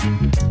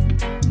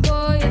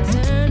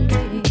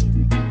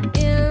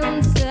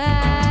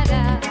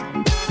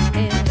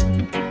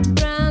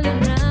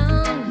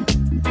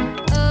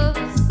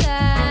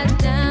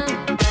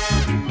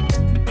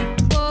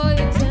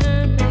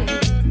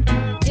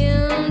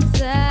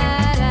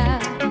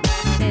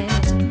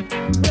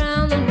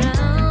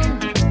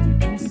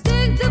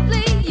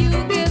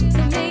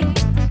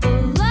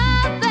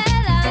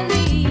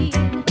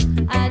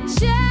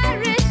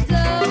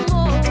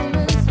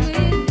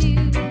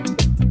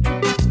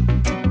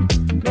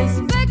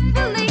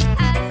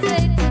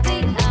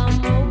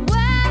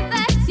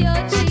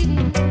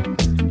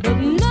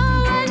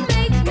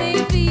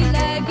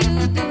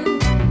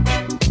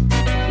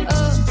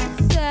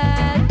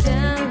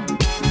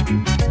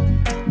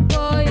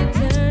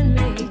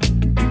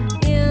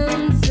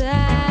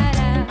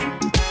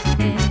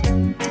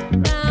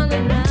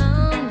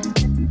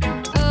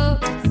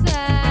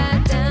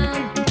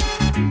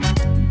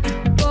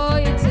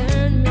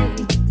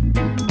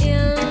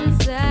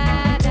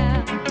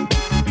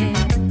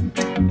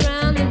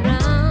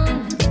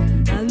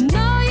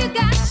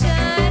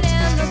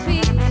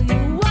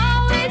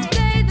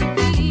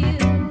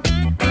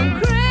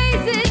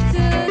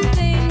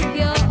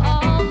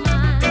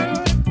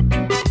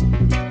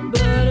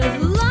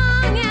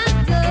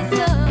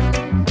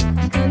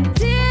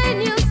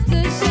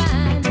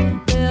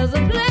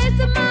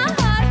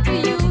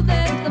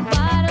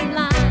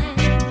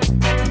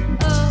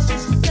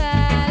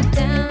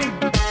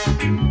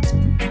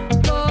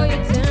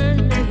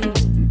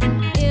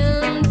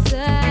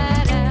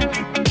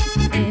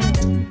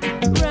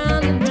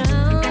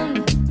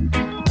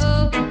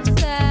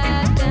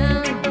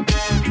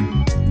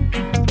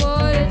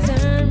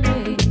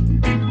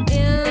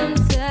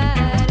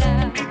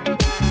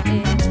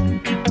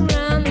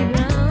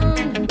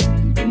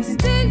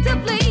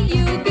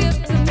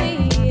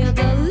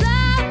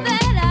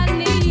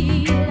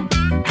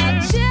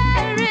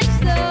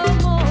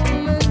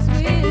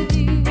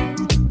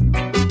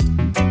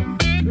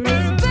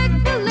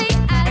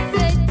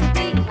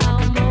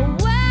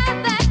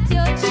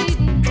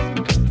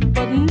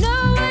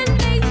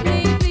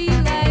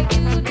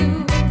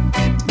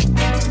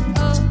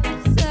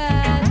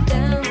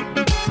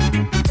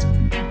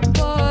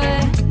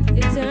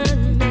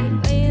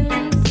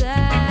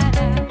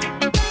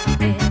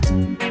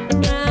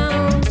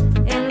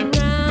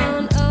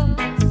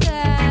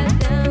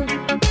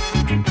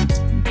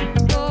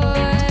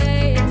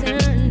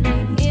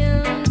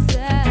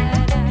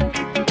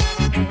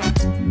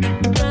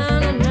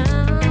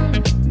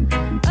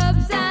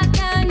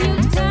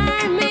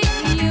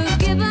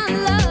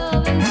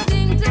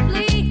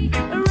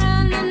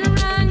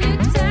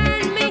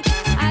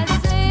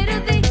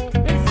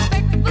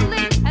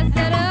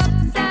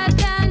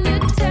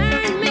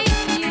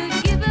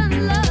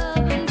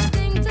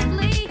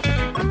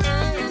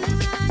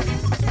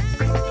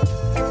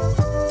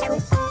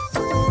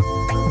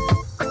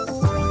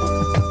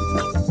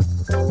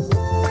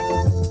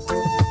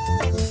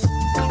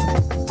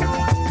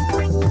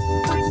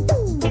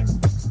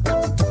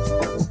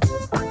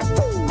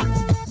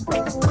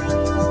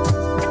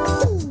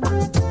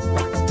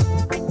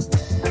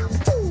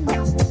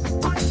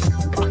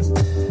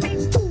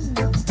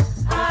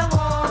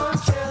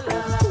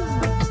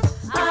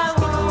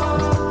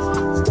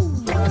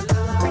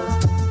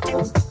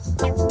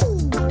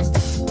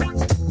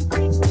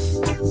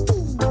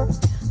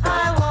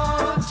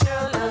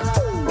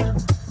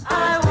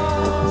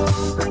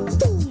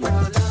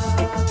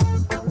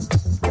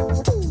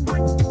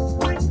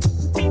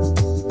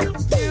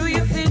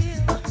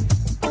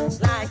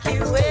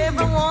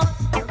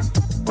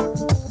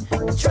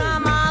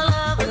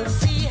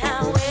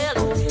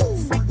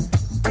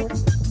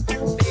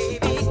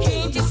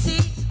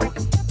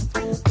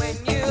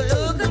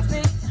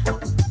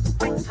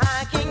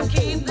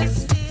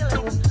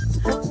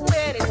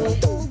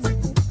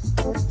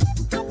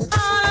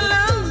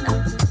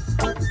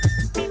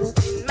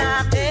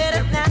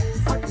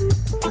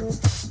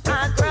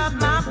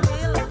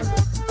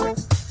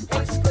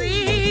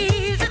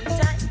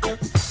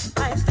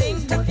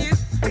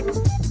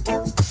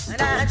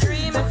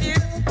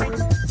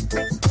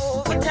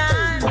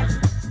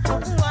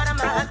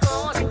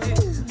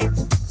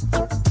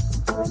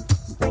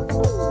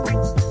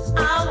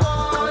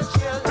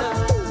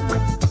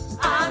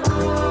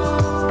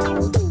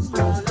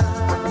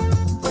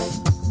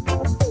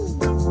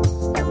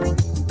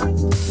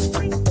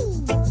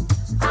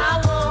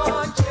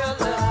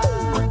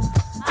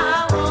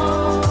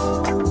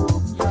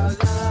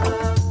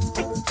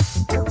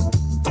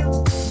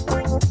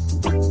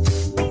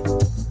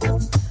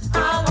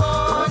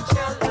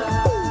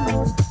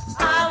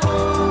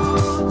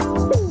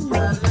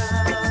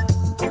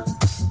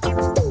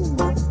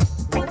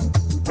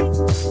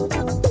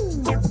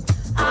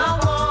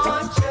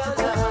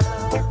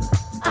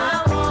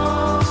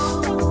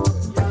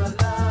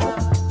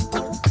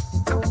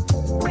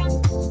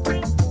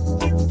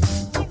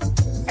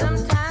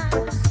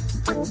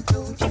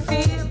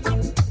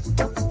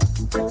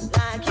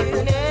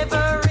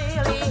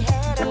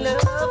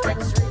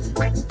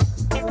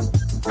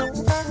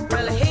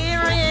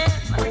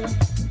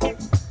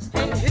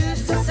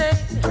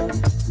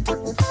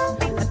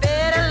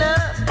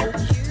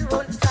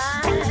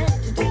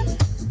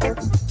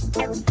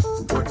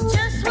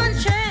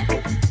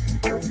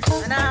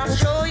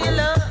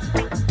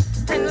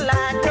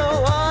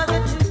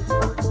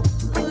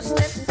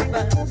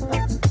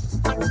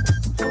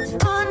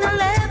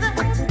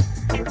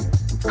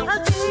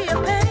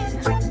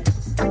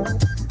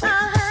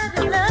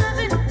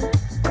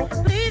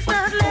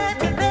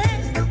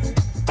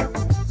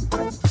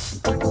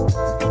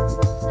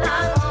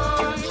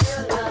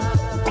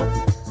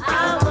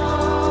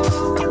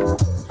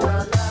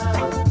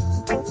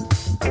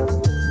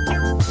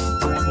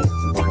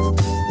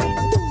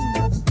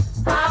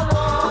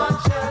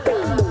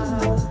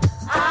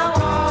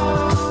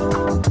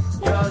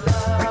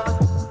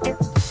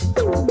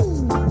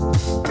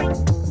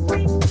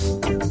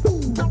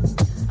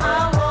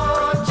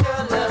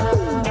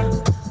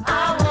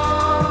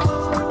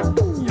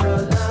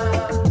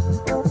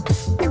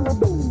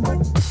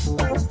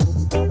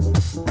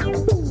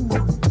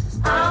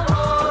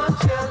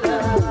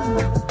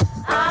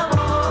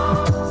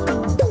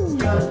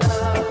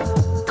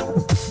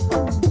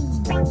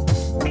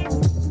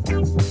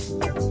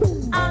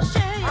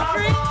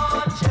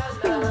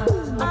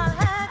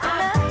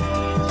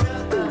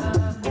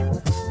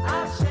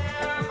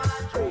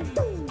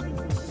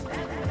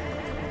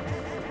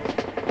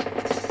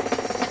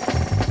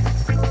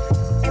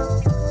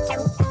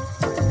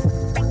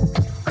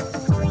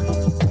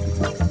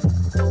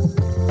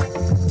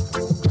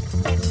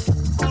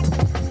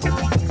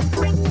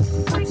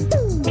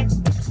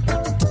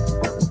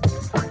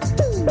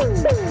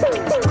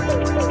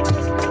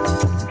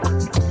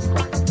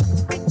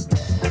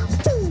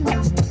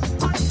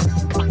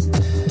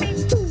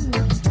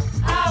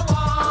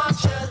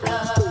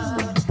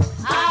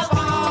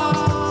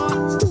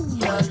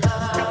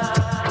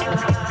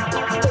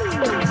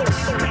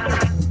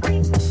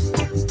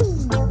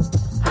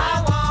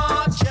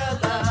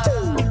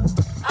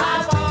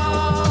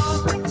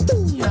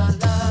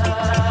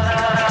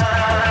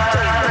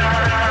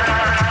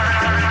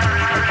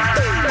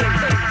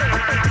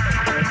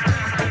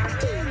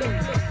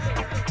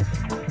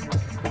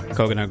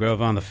 Coconut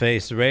Grove on the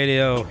Face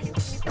Radio.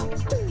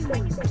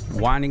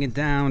 Winding it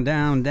down,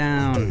 down,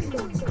 down.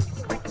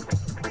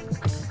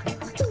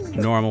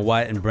 Normal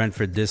White and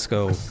Brentford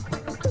Disco.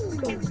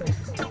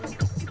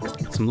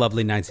 Some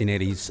lovely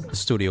 1980s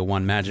Studio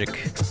One magic.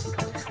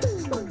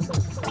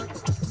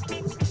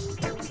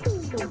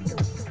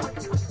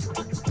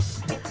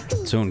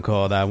 Tune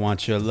called I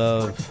Want Your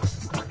Love.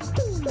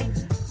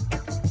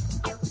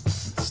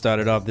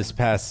 Started off this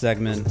past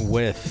segment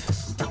with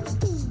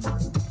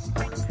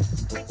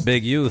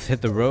Big Youth,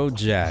 Hit the Road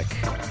Jack.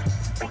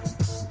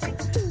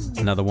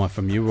 Another one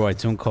from U-Roy,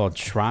 tune called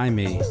Try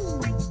Me.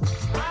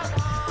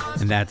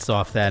 And that's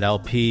off that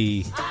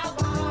LP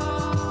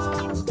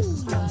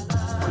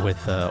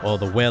with all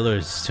the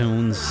Wailers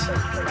tunes.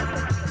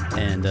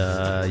 And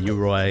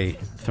U-Roy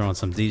throwing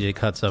some DJ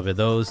cuts over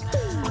those.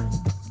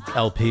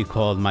 LP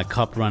called My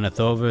Cup Runneth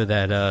Over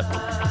that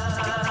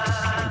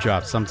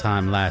dropped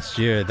sometime last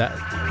year. That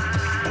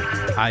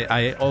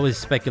I always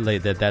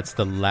speculate that that's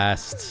the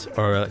last,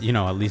 or you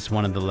know, at least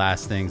one of the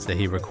last things that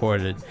he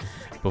recorded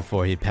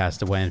before he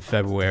passed away in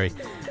February,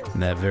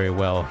 and that very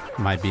well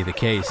might be the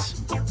case.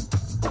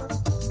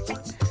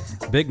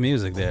 Big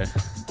music there.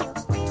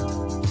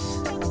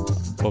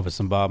 Over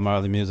some Bob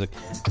Marley music.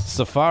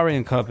 Safari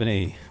and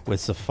Company with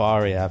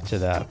Safari after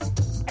that.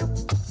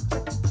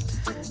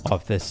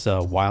 Off this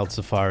Wild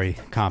Safari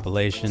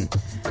compilation.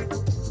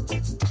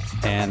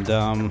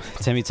 And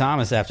Timmy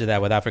Thomas after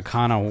that with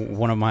Africana,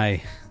 one of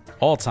my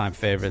all-time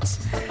favorites.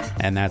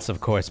 And that's,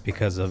 of course,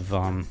 because of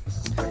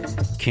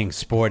King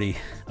Sporty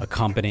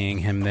accompanying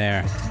him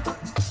there.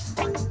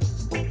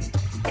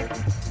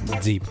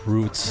 Deep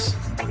Roots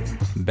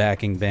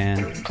backing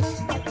band.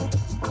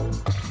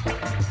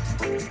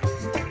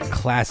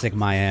 Classic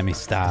Miami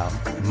style.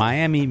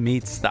 Miami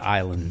meets the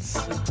islands.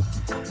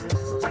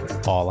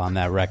 All on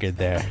that record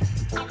there.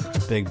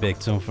 Big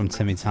tune from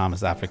Timmy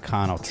Thomas,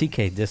 Africano,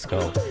 TK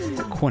Disco,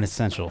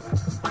 quintessential.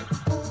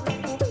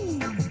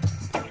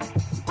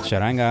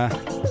 Charanga,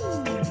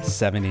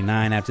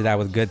 79 after that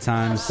with Good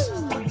Times.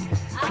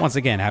 Once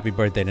again, happy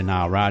birthday to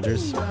Nile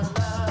Rodgers.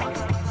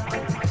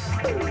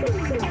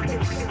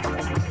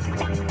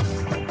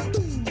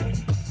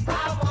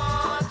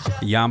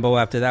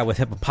 Yambo after that with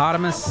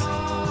Hippopotamus.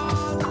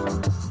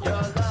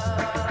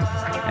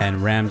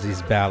 And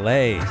Ramsey's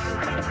Ballet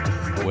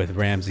with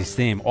Ramsey's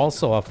Theme,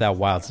 also off that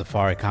Wild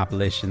Safari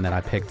compilation that I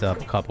picked up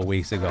a couple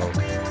weeks ago.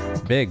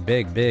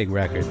 Big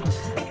record.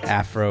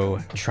 Afro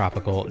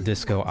Tropical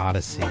Disco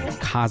Odyssey,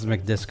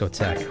 Cosmic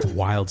Discotheque,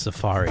 Wild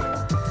Safari.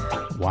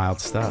 Wild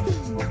stuff.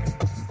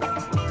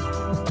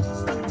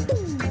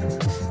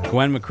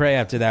 Gwen McCrae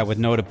after that with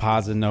No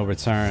Deposit, No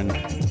Return.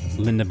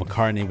 Linda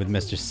McCartney with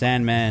Mr.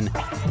 Sandman.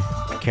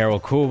 Carol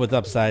Cool with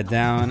Upside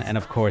Down. And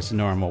of course,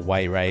 Normal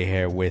White right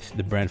here with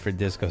the Brentford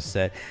Disco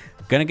set.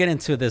 Gonna get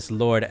into this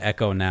Lord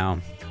Echo now.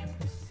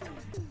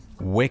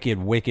 Wicked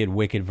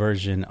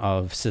version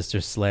of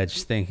Sister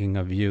Sledge, Thinking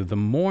of You. The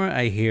more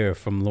I hear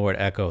from Lord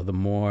Echo, the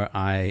more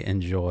I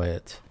enjoy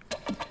it.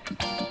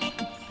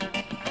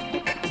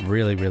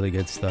 Really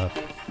good stuff.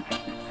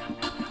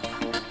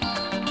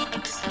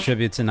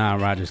 Tribute to Nile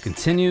Rodgers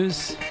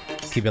continues.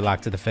 Keep it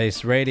locked to The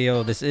Face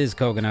Radio. This is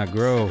Coconut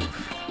Grove.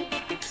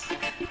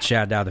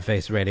 Chat out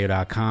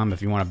thefaceradio.com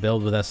if you want to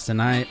build with us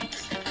tonight.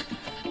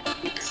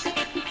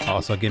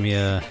 Also, give me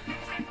a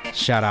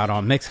shout out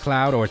on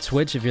Mixcloud or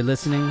Twitch if you're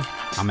listening.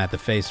 I'm at the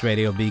Face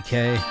Radio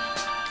BK.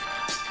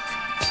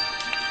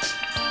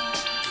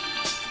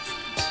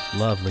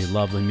 Lovely,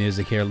 lovely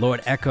music here.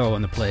 Lord Echo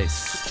in the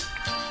place.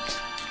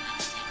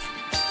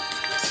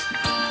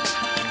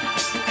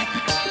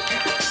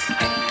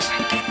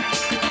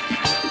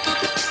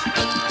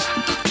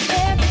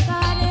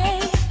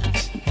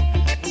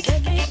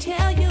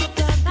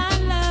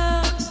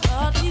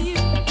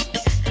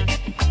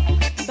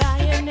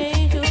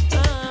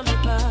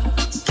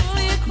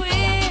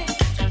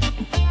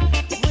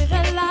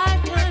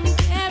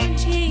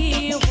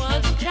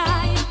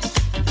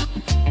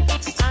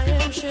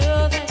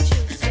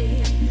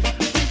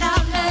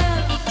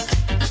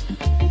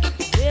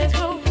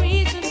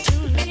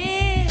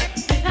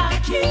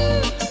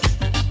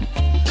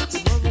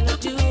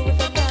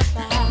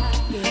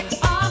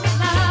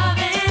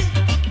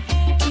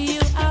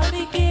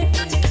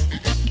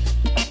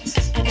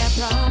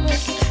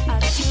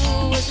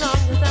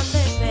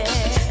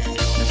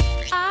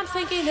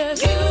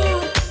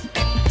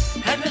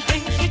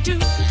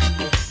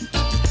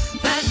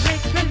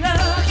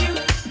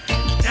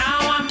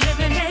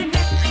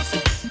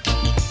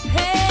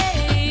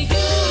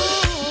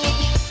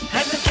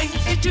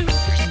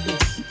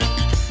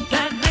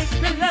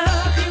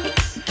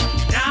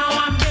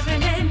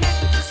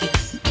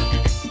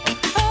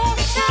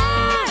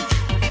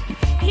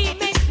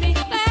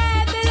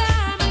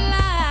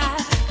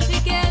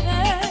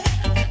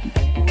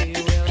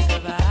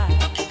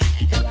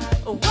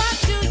 What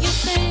do you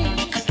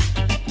think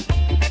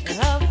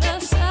of the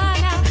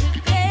sun out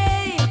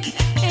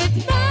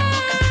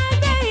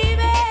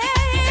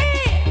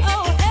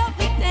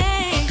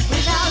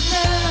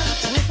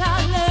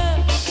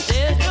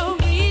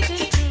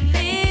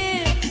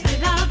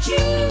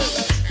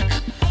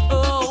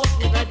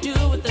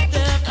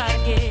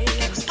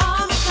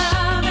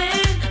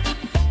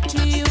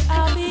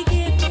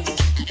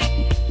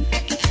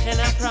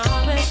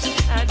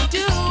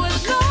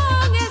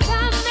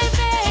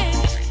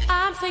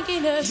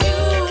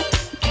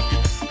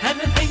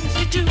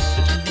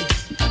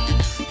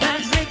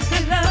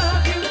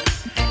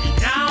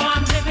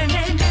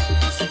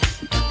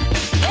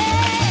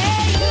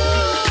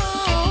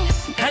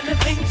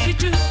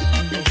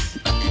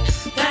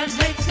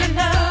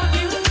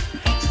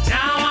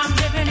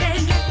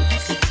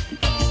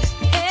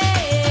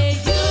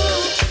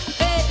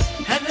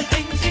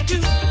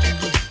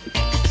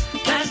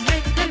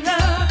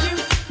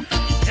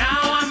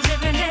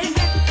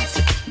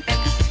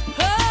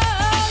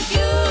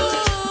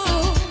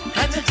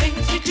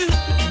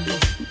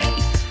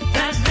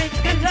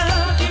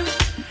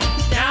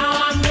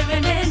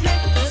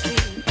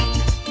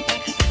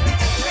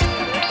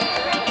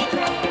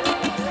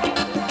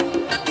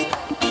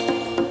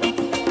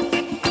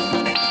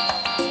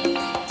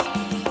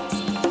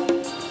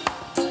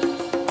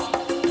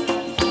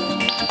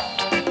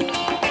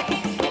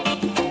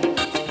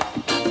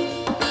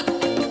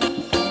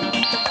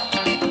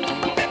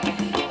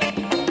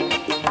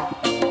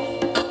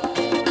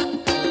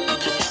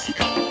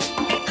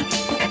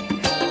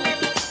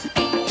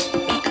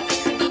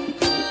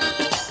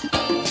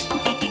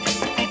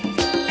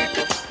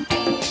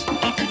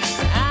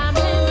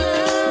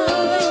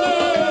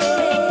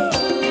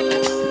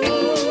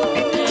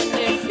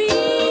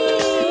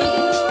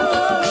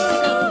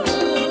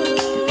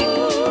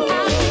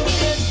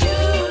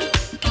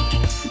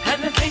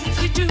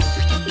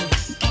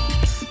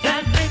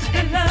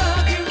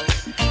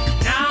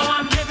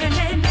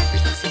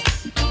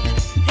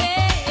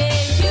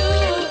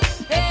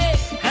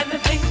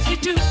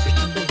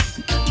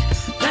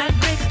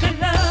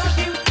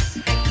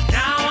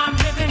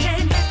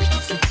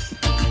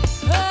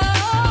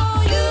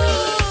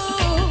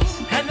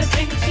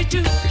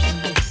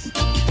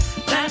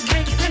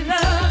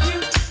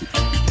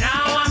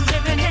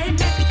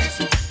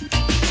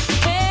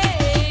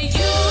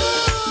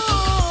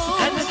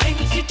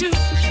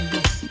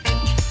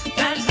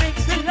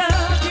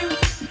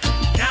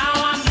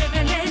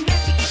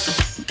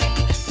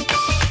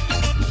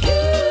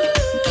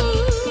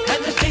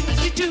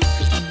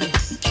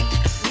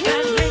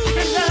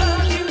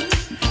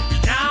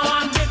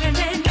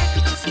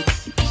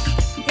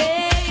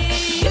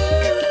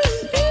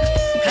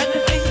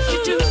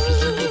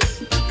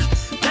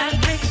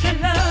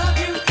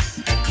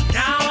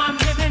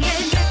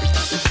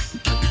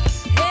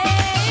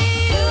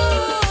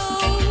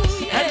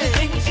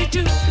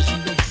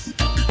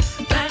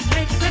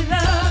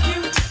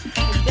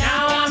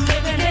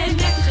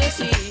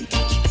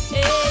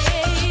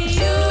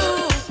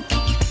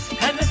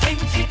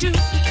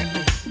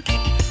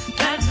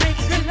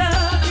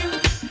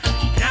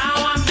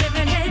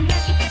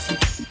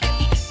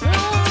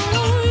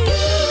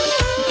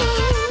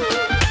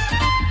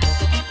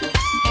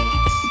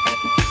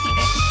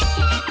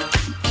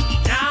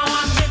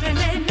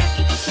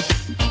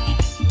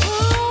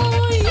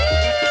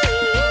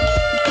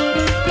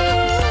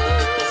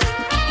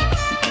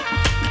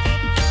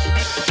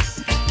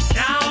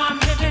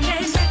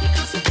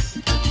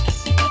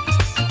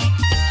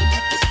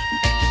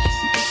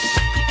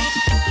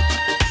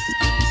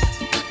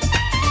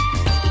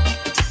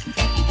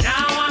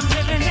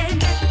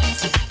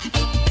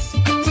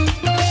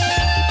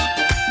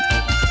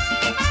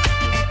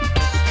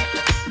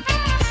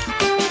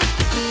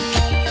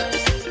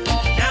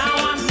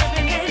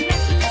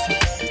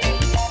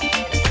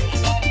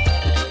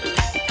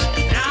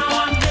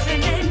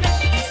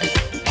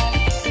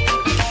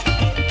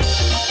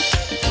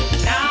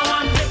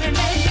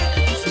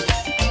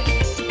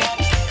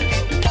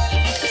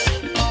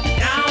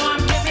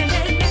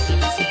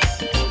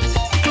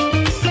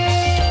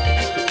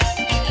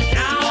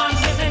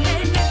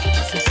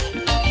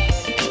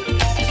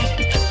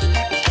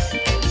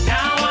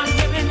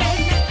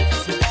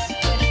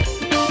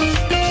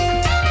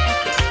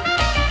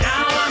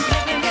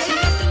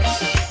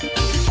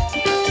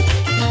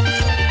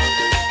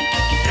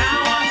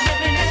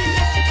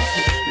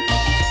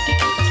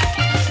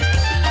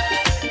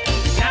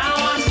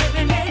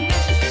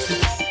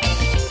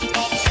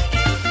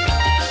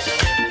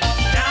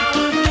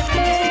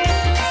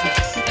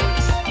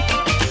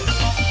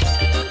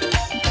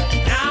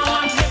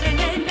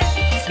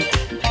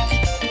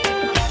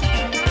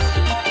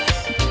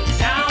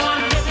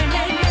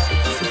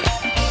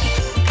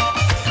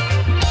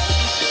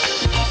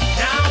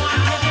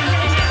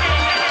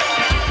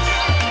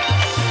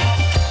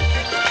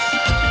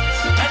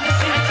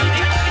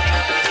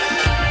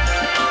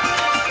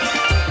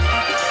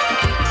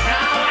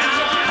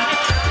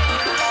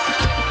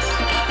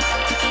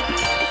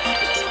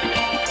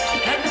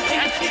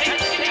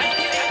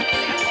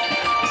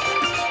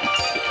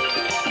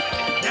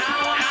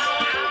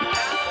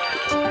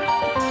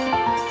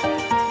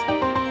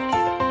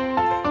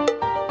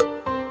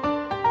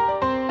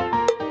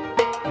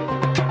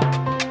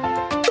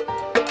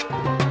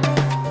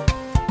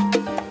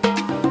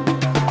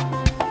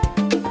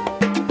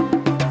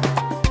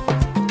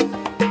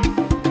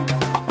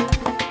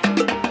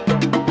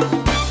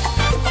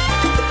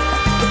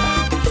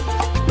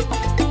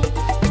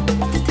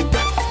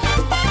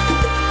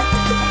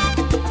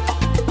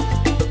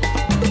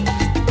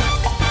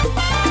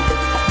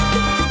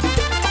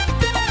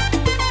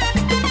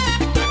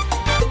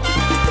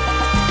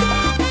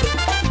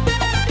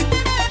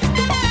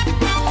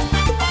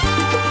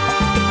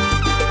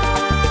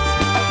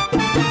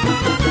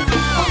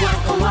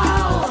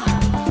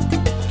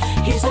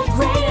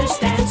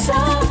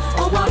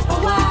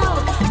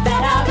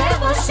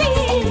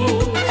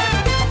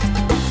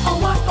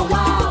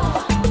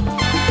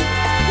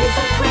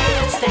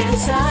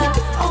dancer.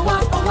 Oh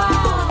wow, oh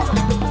wow.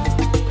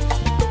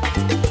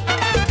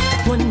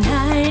 One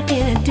night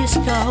in a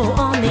disco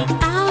on the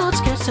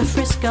outskirts of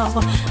Frisco,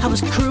 I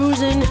was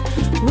cruising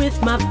with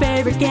my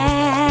favorite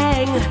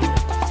gang.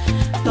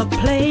 The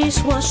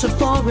place was so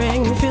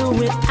boring, filled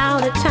with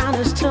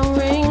out-of-towners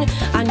touring.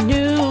 I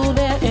knew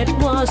that it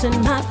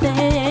wasn't my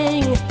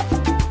thing.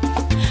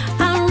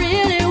 I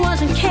really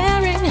wasn't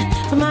caring,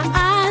 but my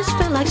eyes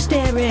felt like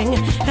staring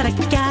at a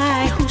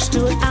guy who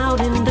stood out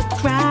in the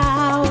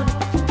crowd.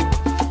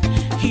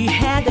 He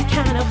had the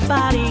kind of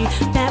body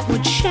that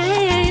would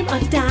shame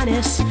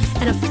Adonis,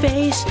 and a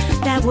face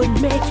that would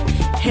make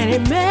any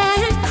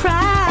man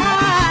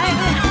cry.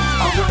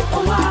 Oh wow,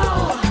 oh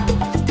wow.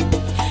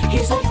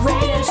 He's the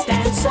greatest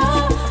dancer,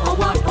 oh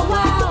wow, oh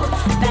wow,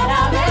 that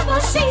I've ever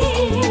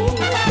seen.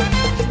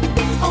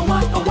 Oh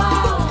wow, oh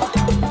wow.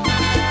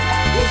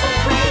 He's the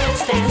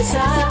greatest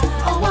dancer,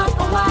 oh wow,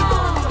 oh wow.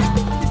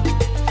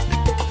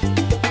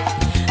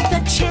 The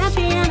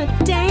champion of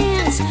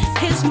dance,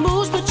 his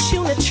moves put you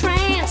in a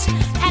trance,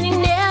 and he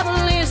never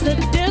leaves the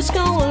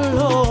disco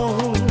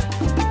alone.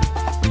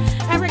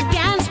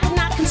 Arrogance but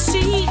not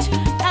conceit,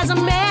 as a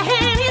man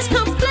he's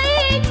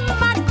complete.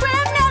 My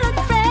creme de la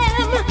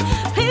creme,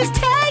 please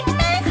take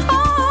me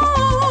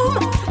home.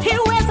 He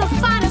wears the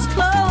finest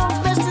clothes,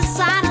 best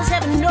designers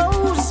heaven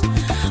knows.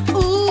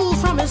 Ooh,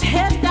 from his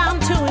head down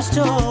to his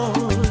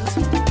toes.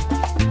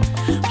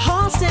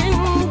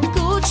 Halston,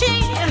 Gucci,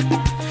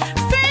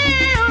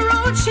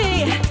 Ferrucci,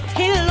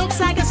 he looks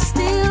like a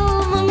steal.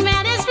 The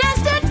man is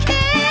just a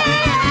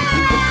kid.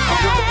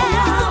 Oh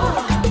wow,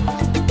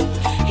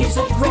 he's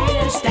the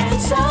greatest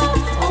dancer.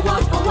 Oh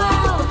wow, oh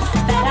wow,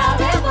 that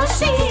I've ever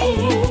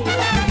seen.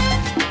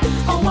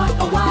 Oh wow,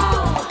 oh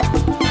wow,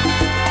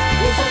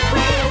 he's the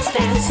greatest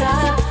dancer.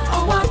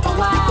 Oh wow, oh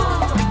wow.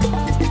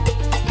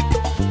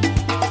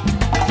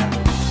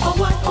 Oh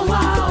wow, oh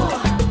wow,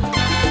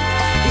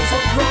 he's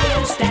the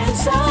greatest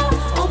dancer.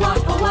 Oh wow,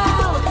 oh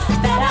wow,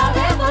 that I've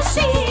ever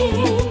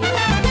seen.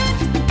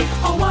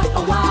 Oh wow,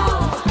 oh wow,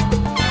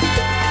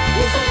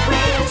 he's the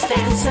greatest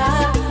dancer.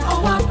 Oh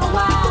wow, oh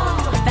wow,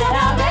 that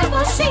I've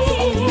ever seen.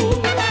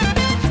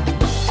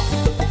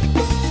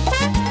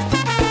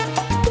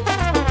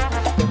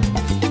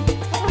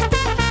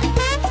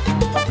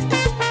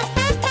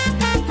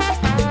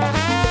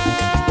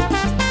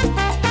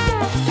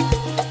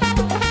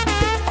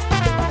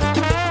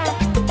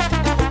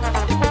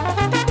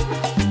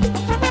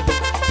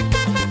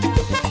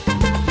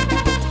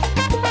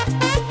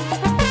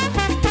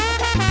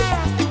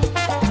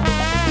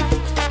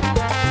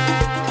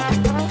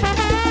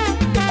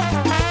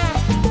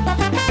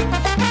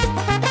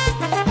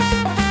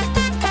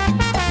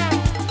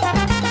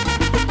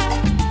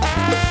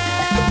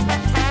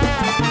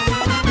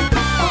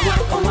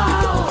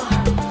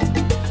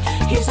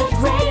 He's the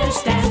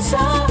greatest dancer,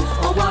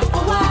 oh wow,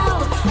 oh wow,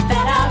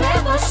 that I've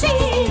ever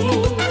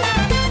seen.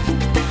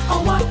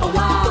 Oh wow, oh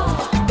wow,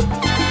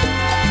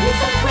 he's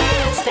the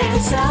greatest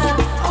dancer,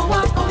 oh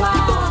wow, oh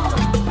wow.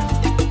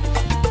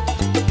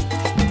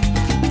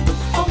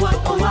 Oh wow,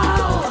 oh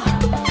wow,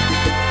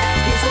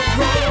 he's the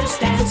greatest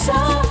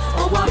dancer,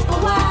 oh wow, oh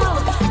wow,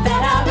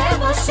 that I've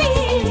ever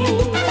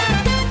seen.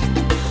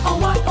 Oh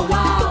wow, oh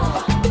wow,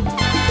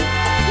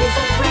 he's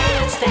the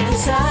greatest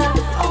dancer,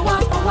 oh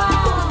wow, oh wow,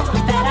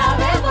 that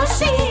I've ever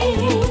seen.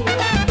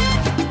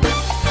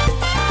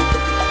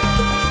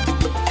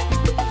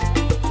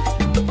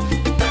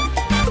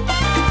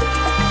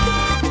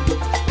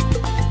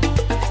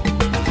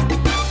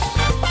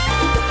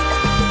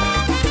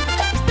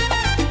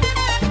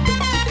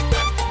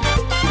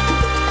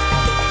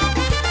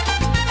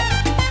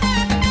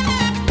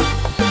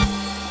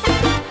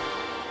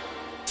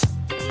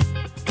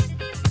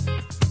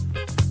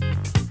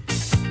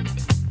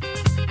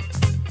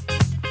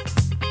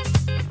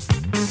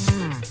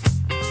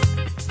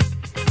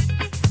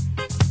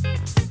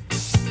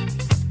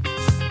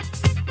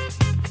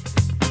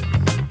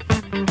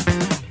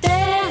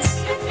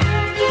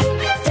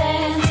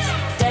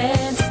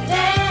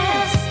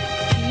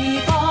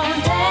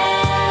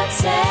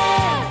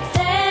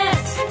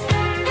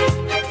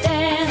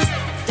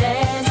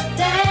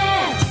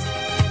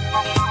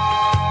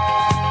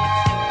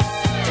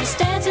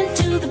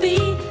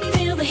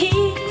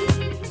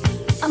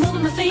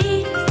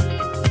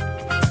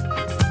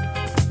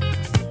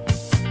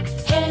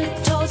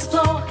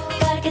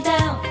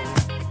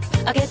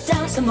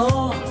 Some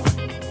more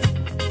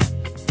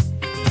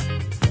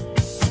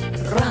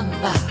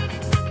rumba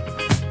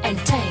and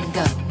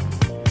tango,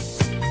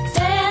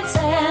 dance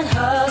and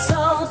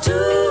hustle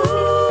too.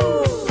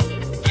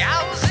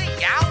 Yowza,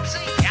 yowza,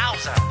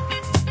 yowza.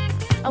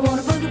 I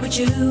wanna boogie with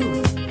you.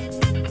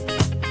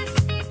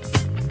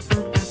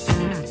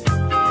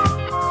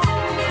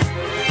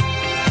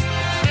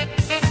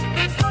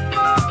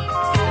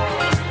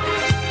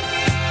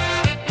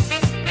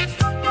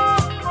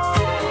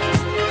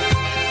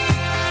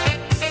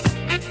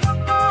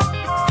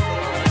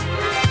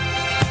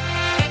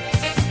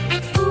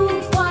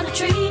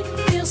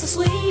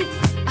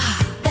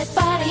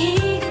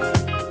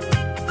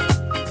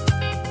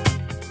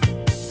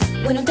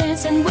 When I'm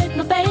dancing with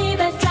my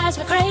baby, it drives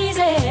me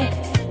crazy,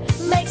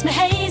 makes me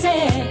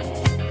hazy.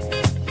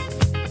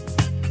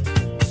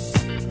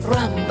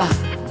 Rumba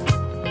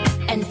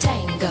and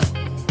tango,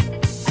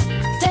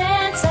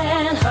 dance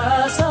and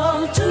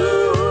hustle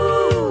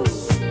too.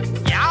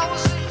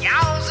 Yowza,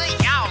 yowza,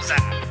 yowza.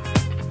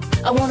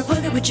 I wanna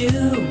boogie with you.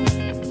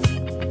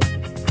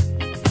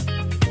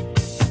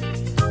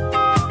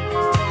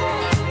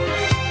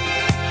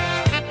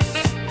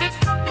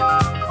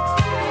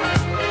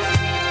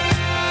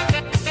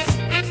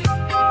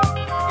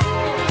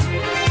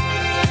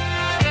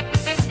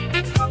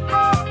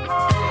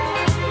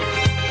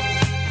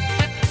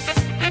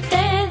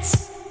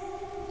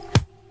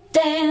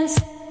 Dance,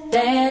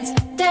 dance,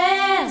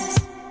 dance.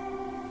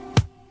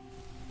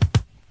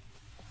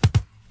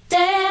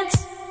 Dance,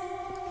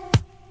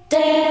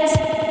 dance,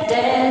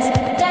 dance,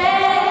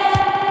 dance.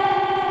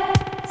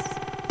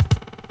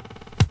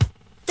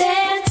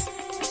 Dance,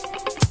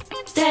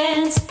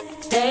 dance,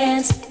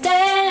 dance,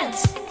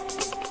 dance.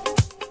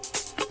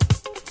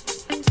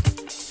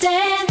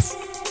 Dance,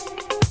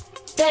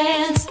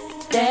 dance,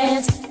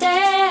 dance, dance.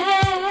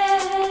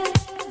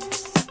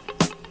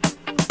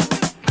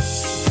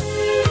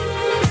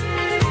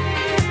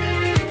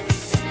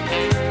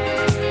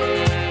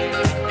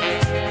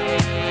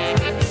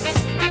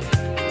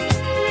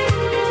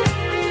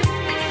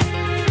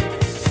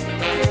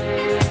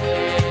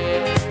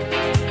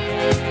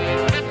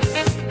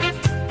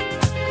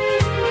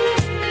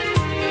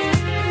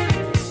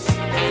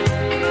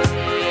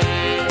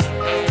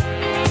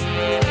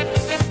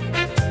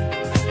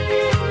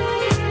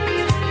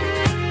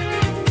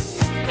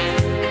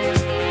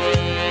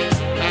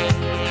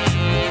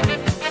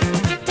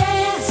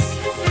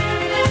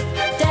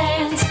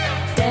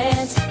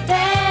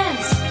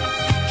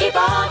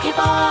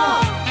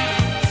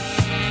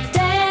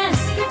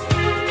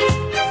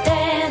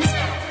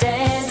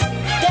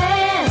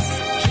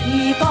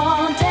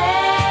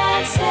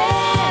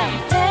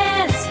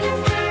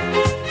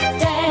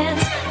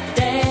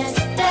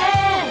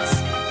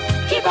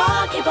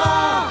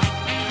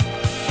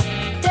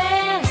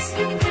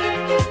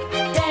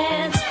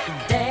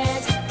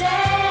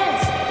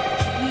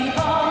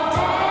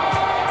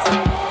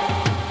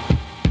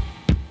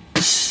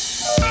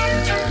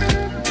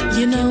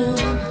 You know,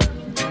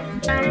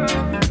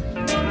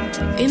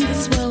 in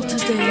this world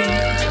today,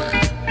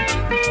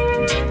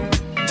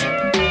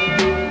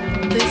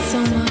 there's so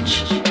much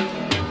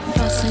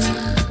fussing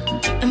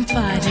and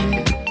fighting,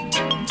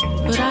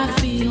 but I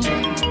feel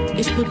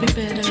it would be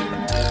better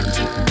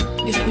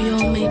if we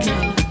all made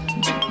love.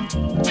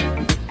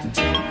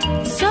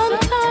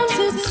 Sometimes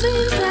it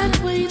seems that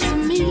way to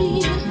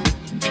me.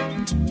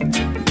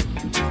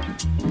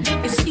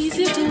 It's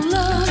easier to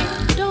love,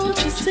 don't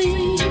you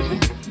see?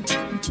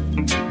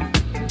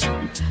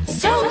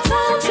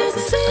 Sometimes it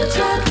seems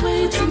that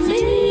way to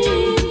me.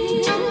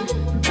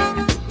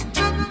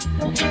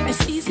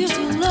 It's easier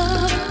to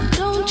love,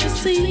 don't you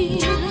see?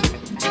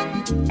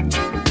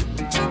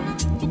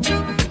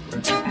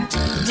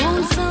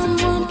 Won't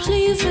someone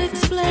please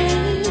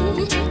explain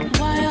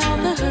why all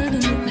the hurt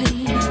and the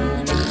pain?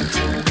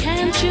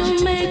 Can't you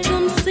make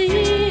them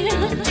see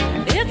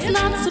it's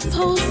not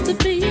supposed to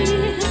be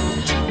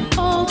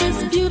all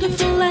this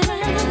beautiful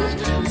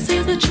land? See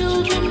the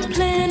children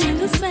playing in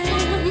the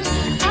sand.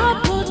 I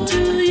put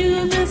to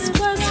you this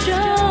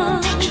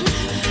question: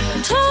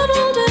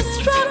 total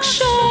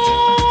destruction,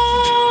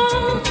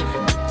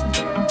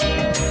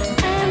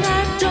 and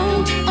I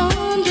don't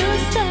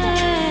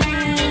understand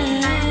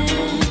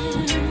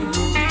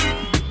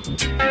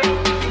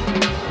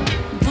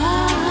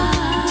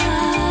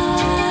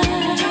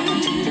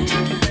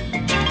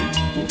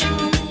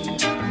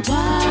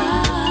why.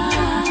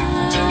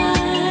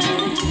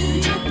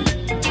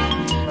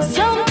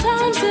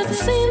 Sometimes it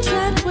seems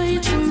that way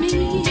to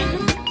me.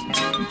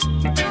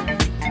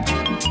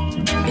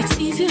 It's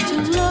easier to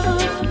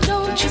love,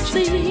 don't you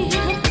see?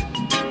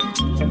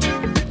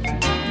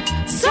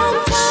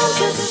 Sometimes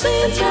it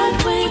seems that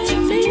way to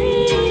me.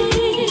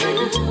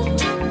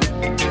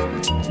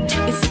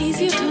 It's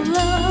easier to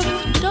love,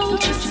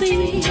 don't you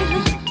see?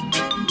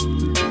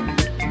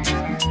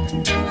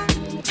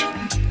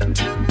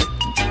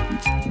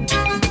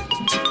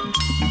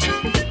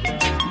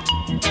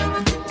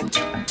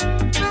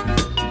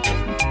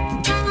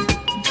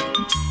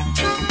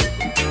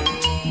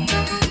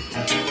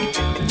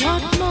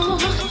 What more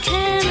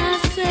can I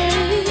say?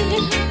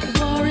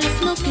 War is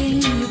no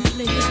game you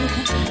play.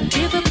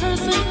 Give a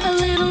person a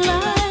little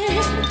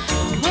life,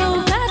 well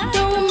that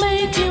don't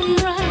make him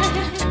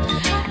right.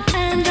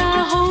 And I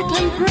hope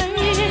and pray,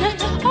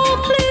 oh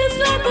please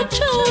let the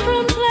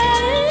children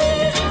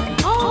play.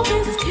 All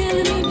this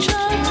killing each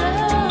other,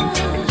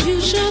 you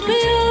should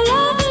be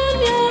loving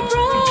your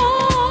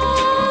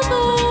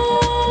brother.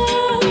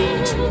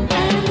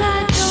 And I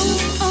don't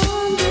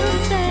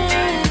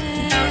understand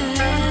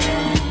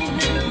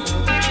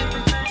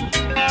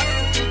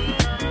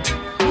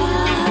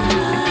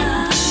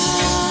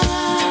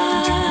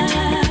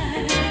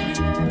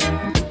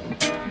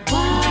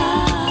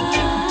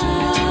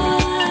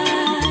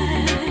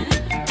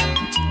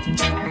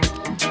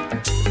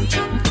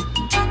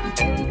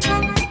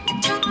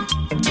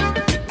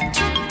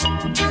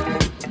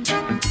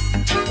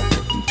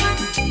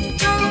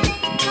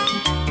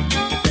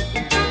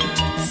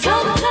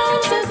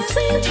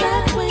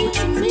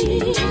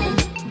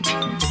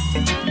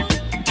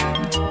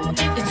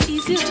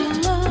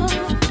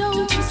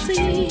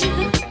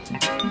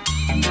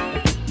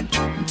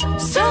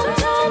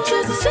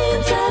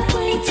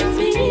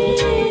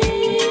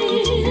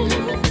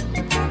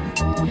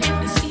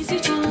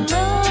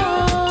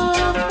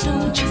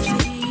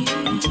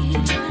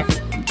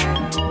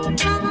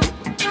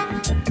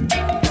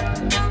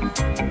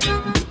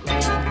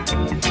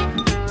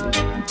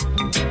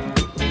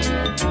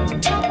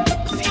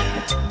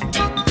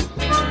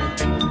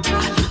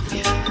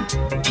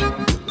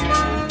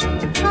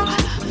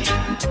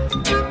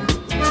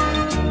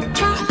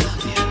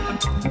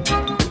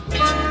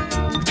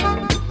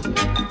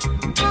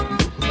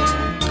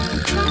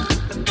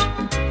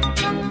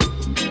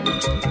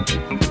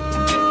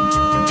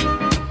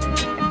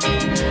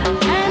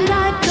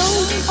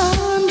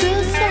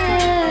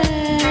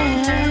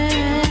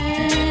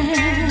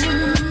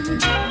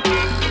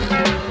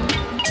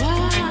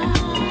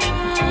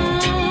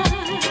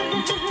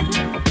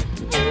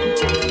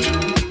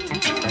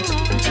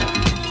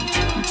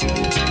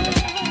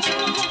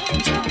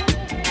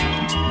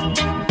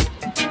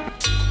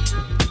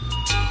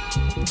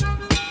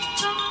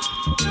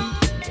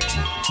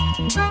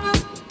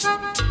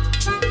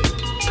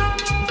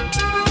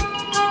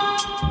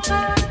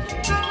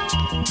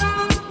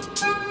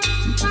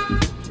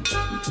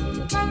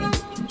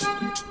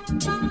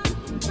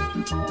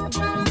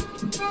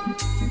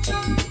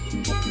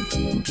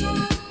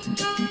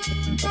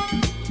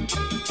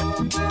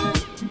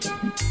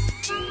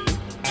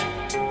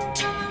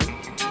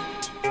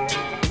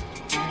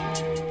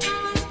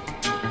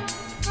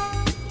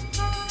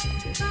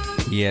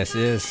Yes,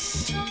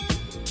 is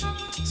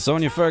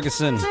Sonia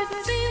Ferguson.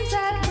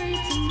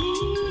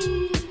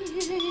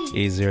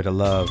 Easier to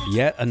Love.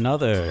 Yet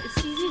another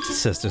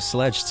Sister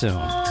Sledge tune.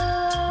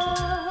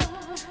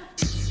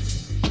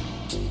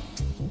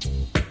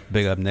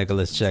 Big up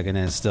Nicholas checking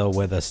in, still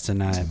with us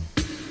tonight.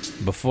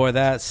 Before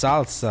that,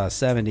 Salsa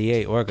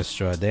 78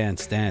 Orchestra,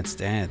 Dance, Dance,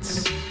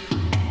 Dance.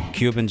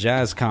 Cuban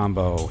Jazz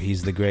Combo,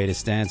 He's the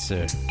Greatest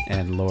Dancer.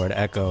 And Lord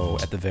Echo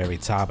at the very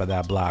top of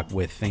that block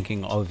with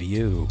Thinking of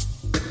You.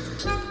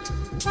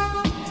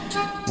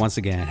 Once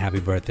again, happy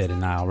birthday to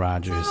Nile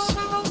Rodgers.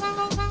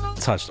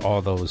 Touched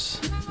all those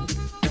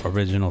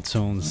original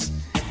tunes.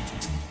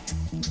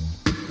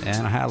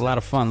 And I had a lot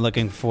of fun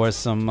looking for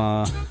some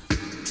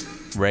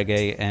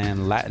reggae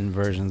and Latin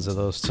versions of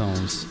those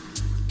tunes.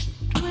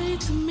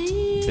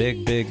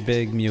 Big, big,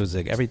 big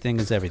music. Everything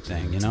is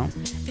everything, you know?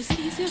 It's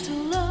easier to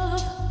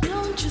love,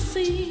 don't you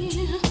see?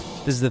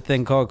 This is the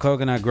thing called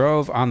Coconut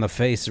Grove on the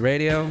Face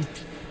Radio.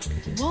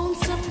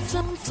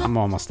 I'm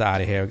almost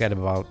out of here. We got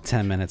about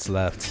 10 minutes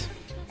left.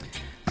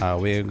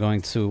 We're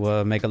going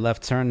to make a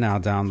left turn now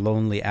down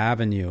Lonely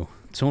Avenue.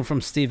 Tune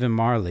from Stephen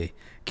Marley.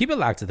 Keep it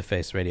locked to the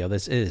Face Radio.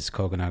 This is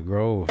Coconut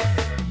Grove.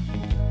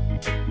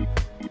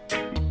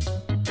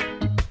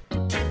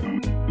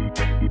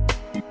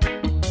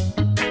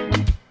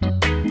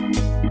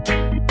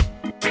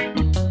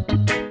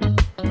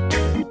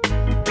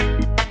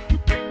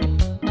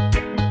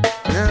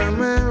 Now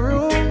my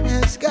room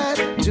has got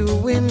 2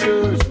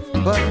 windows,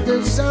 but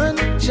the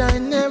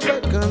sunshine never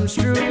comes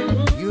through.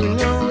 You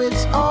know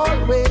it's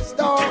always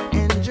dark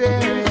and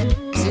dreary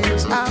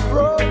since I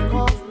broke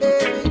off,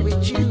 baby,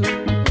 with you.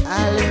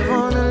 I live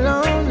on a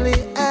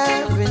lonely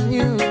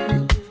avenue.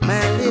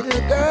 My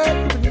little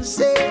girl wouldn't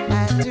say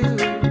I do.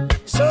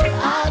 So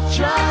I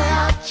try.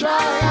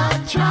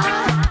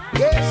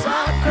 Yes, I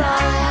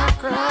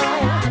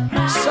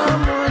cry.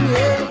 Someone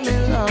help me,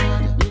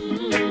 Lord.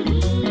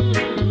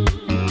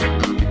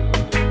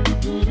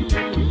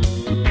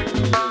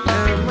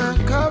 Now my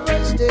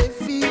covers, they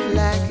feel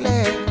like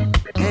lead,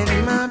 and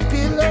my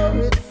pillow,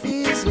 it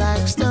feels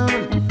like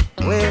stone.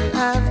 Well,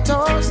 I've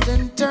tossed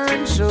and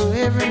turned so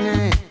every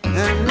night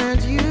I'm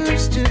not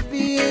used to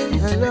being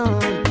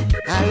alone.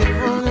 I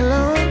live on a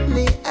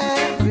lonely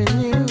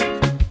avenue.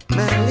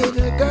 My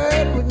little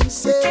girl wouldn't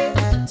say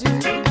I do.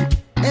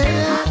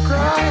 And I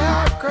cry.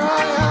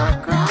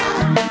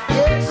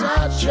 Yes, I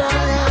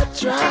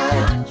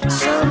try.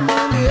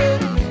 Someone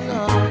help me,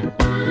 Lord.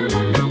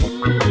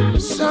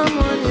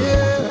 Someone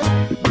help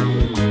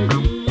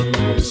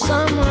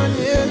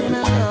me,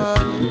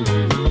 Lord.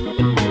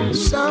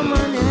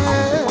 Someone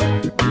help.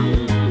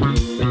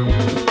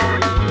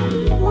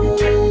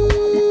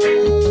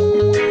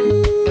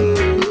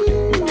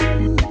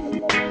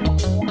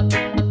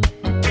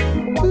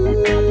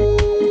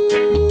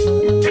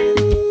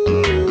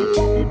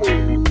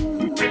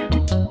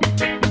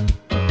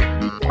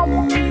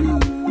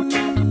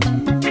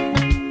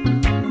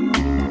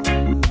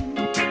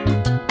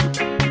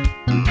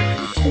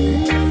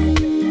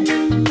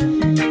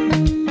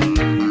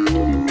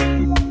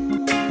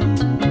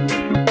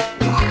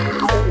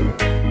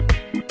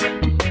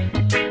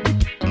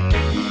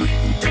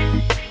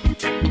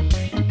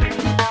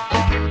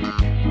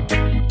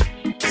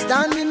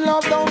 Stand in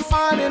love, don't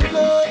fall in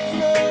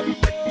love.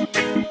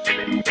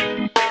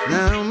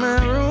 Now my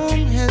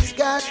room has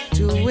got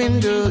 2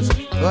 windows,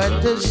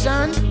 but the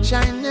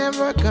sunshine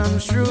never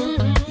comes through.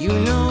 You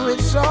know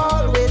it's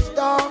always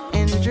dark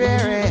and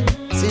dreary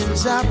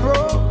since I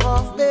broke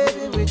off,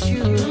 baby, with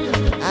you.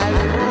 I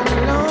live on a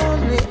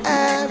lonely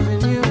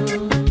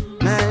avenue.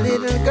 My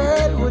little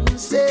girl wouldn't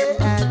say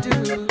I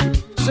do.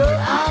 So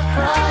I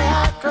cry.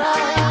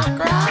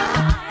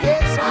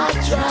 Yes, I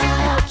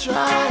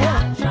try.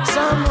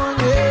 Someone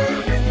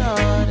help me,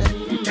 Lord.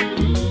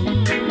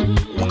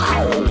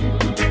 Wow.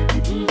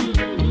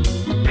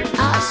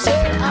 I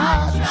say I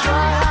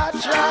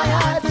try.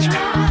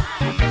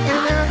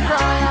 And I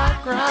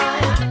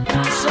cry.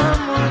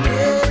 Someone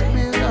help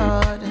me,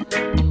 Lord.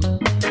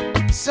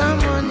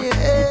 Someone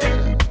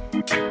help.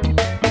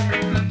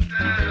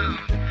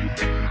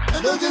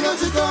 Don't you know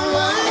she's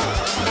alright?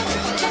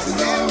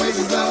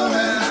 She's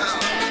alright.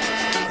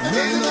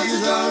 Don't you know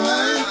she's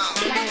alright?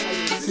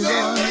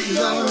 She's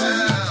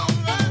alright.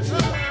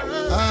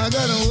 I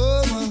got a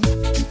woman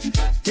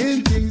in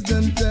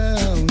Kingston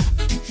town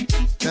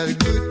that's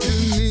good to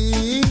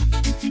me.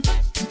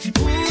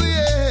 Ooh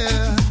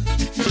yeah.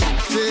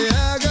 Say I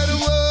got a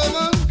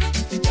woman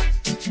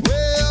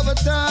way over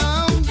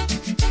town,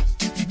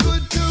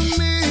 good to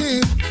me.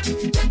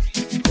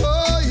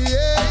 Oh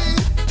yeah.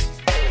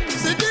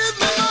 Say give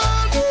me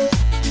money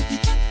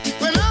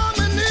when I'm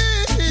in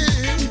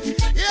need.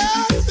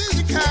 Yeah, she's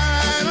the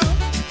kind of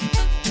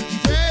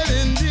friend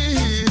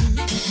indeed.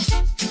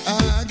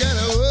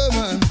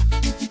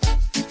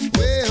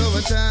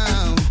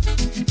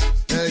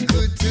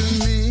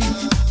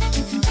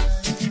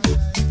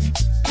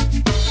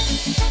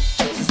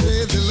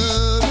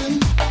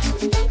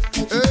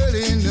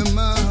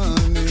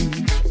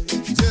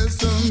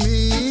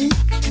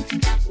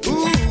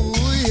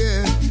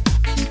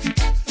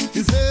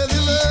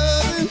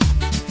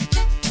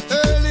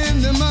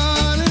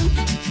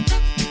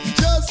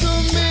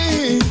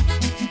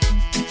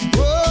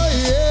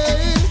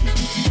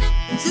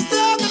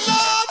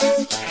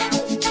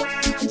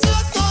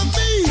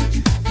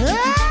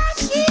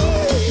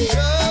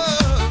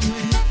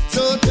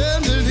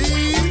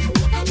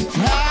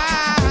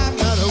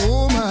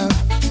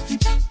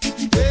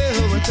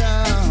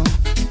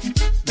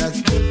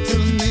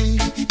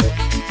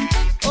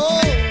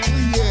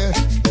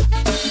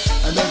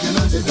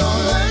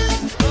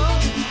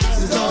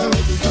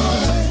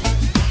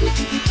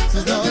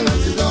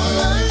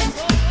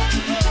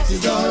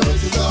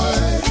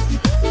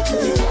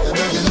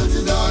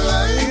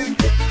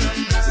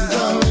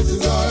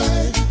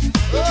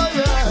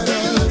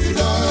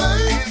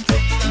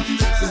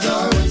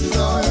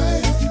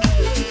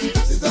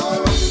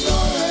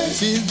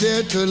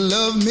 to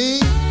love me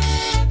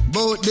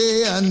both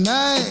day and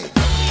night.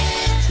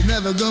 She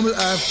never grumble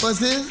or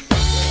fusses.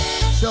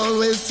 She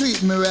always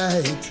treat me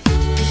right.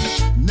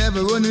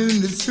 Never running in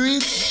the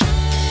street,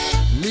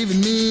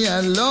 leaving me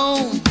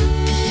alone.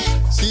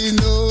 She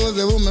knows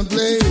a woman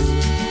plays.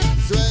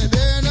 It's right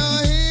there, no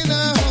he,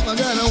 no hope. I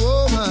got a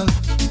woman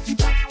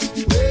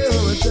way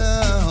over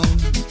town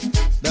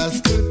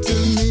that's good to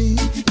me.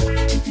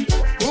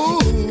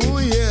 Ooh,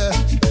 yeah.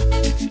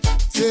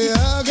 Say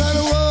I got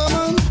a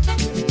woman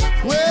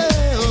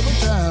way over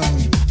town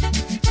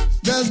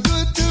that's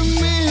good to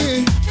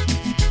me.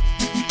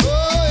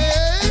 Oh,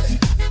 yeah.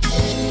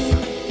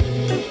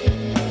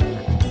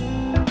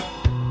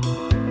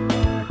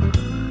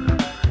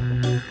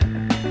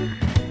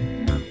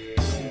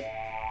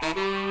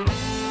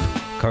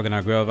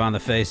 Coconut Grove on the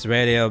Face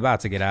Radio.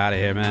 About to get out of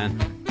here, man.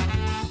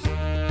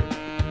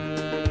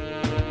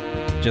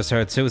 Just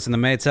heard Toots and the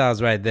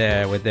Maytals right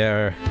there with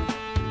their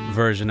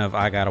version of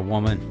I Got a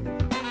Woman.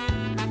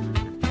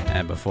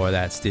 And before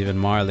that, Stephen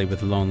Marley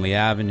with Lonely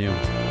Avenue.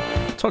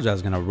 Told you I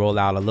was going to roll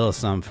out a little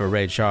something for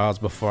Ray Charles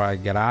before I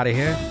get out of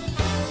here.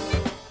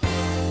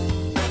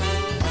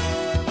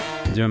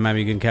 Do remember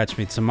you can catch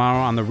me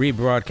tomorrow on the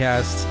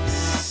rebroadcast,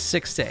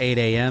 6 to 8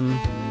 a.m.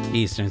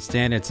 Eastern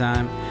Standard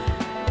Time.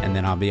 And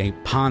then I'll be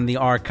upon the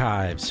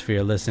archives for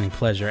your listening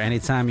pleasure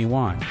anytime you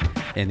want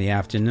in the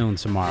afternoon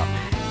tomorrow.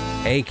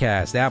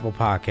 Acast, Apple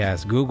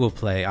Podcasts, Google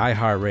Play,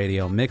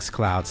 iHeartRadio,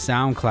 Mixcloud,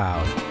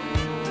 SoundCloud,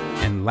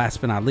 and last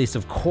but not least,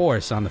 of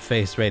course, on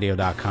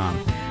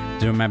thefaceradio.com.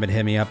 Do remember to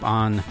hit me up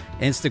on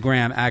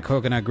Instagram at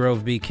Coconut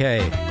Grove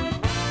BK.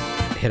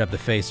 Hit up The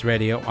Face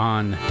Radio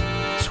on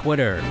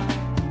Twitter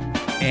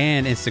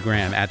and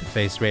Instagram at The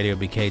Face Radio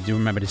BK. Do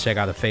remember to check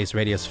out The Face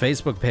Radio's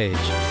Facebook page.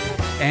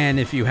 And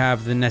if you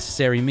have the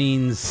necessary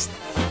means,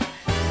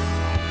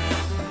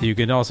 you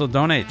can also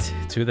donate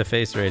to The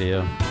Face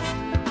Radio.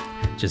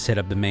 Just hit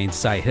up the main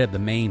site, hit up the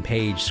main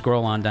page,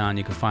 scroll on down,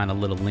 you can find a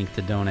little link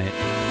to donate.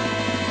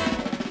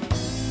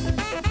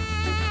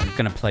 I'm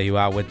gonna play you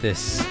out with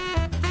this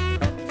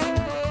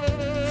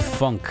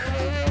funk,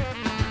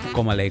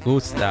 como le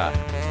gusta,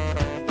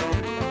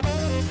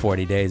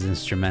 40 Days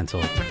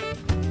instrumental.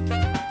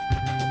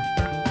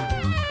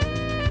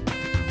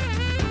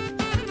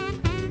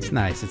 It's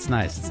nice, it's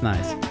nice, it's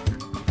nice.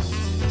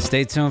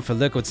 Stay tuned for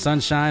Liquid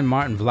Sunshine.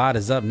 Martin Vlad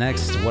is up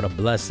next. What a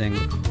blessing,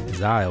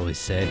 as I always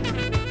say.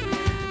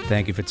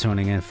 Thank you for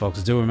tuning in,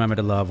 folks. Do remember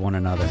to love one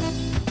another.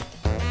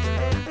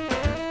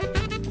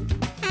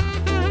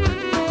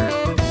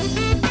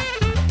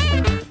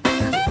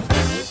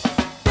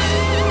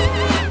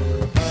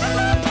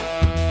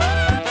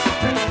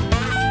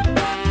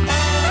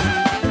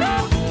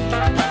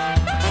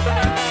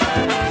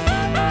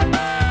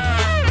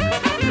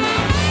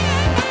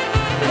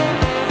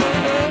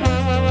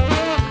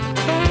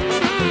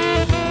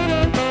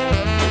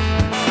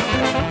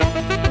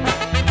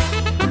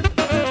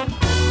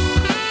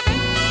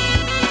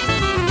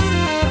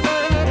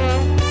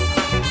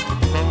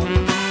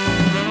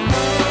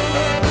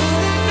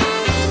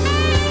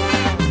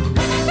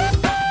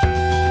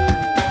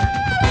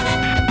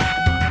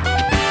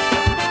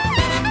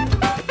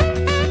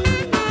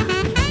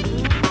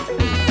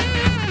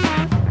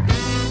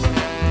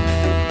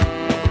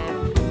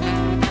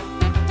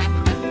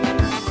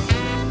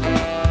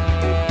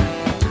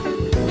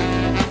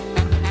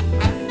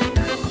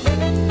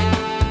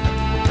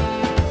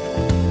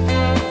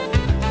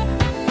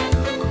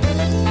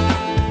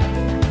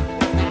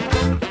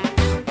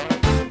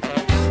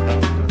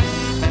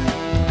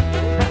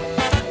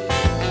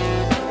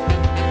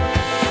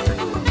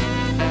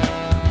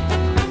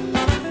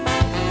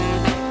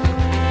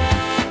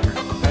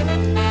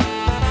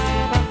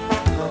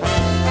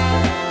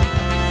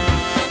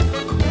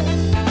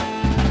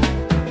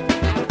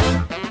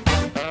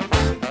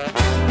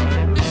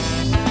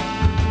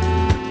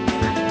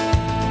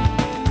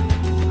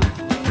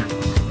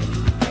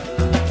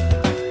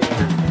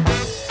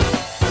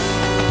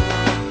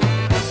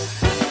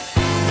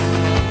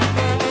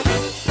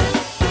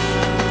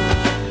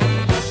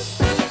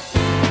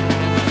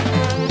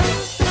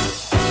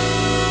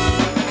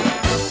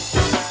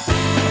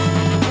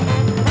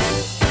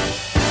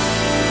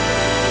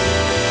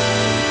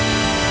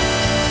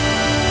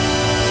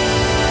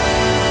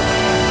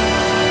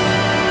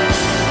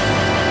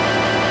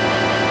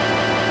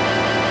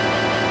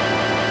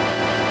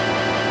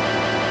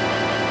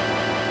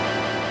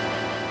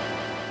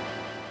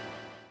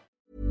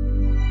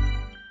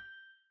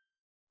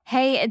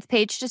 Hey, it's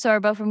Paige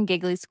DeSorbo from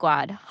Giggly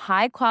Squad.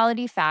 High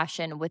quality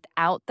fashion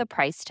without the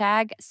price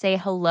tag. Say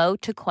hello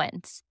to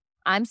Quince.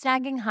 I'm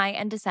snagging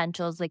high-end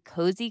essentials like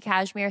cozy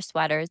cashmere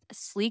sweaters,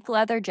 sleek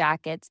leather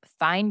jackets,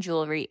 fine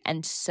jewelry,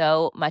 and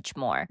so much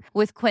more.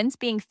 With Quince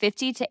being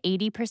 50 to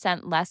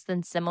 80% less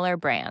than similar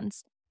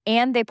brands.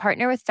 And they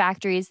partner with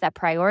factories that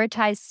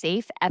prioritize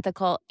safe,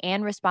 ethical,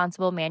 and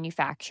responsible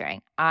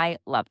manufacturing. I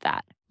love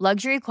that.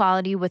 Luxury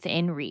quality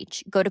within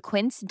reach. Go to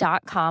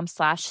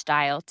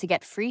quince.com/style to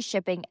get free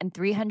shipping and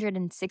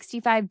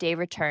 365-day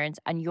returns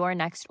on your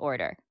next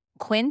order.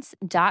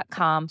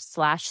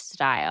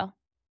 Quince.com/style.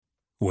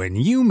 When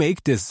you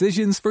make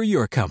decisions for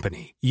your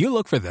company, you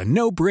look for the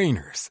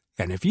no-brainers.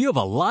 And if you have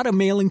a lot of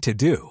mailing to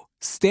do,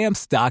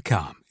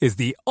 Stamps.com is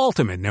the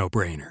ultimate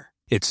no-brainer.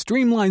 It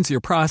streamlines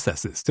your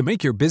processes to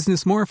make your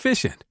business more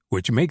efficient,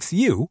 which makes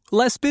you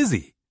less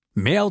busy.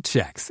 Mail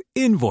checks,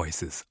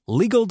 invoices,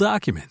 legal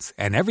documents,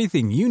 and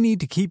everything you need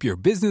to keep your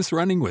business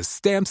running with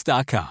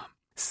Stamps.com.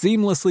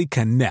 Seamlessly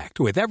connect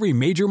with every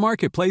major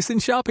marketplace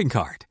and shopping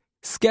cart.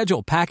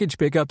 Schedule package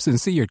pickups and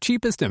see your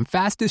cheapest and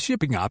fastest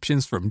shipping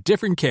options from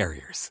different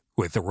carriers,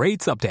 with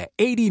rates up to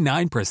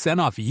 89%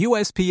 off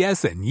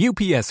USPS and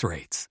UPS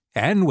rates.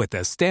 And with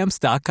the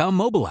Stamps.com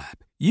mobile app,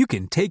 you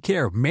can take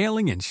care of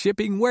mailing and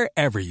shipping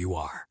wherever you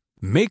are.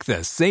 Make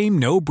the same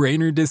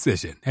no-brainer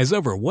decision as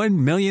over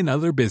 1 million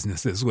other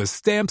businesses with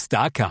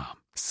Stamps.com.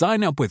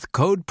 Sign up with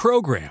code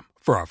PROGRAM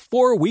for a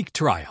 4-week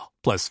trial,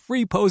 plus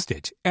free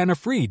postage and a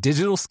free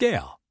digital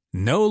scale.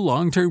 No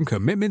long-term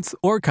commitments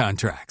or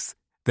contracts.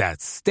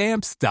 That's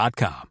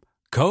Stamps.com.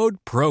 Code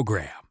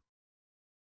PROGRAM.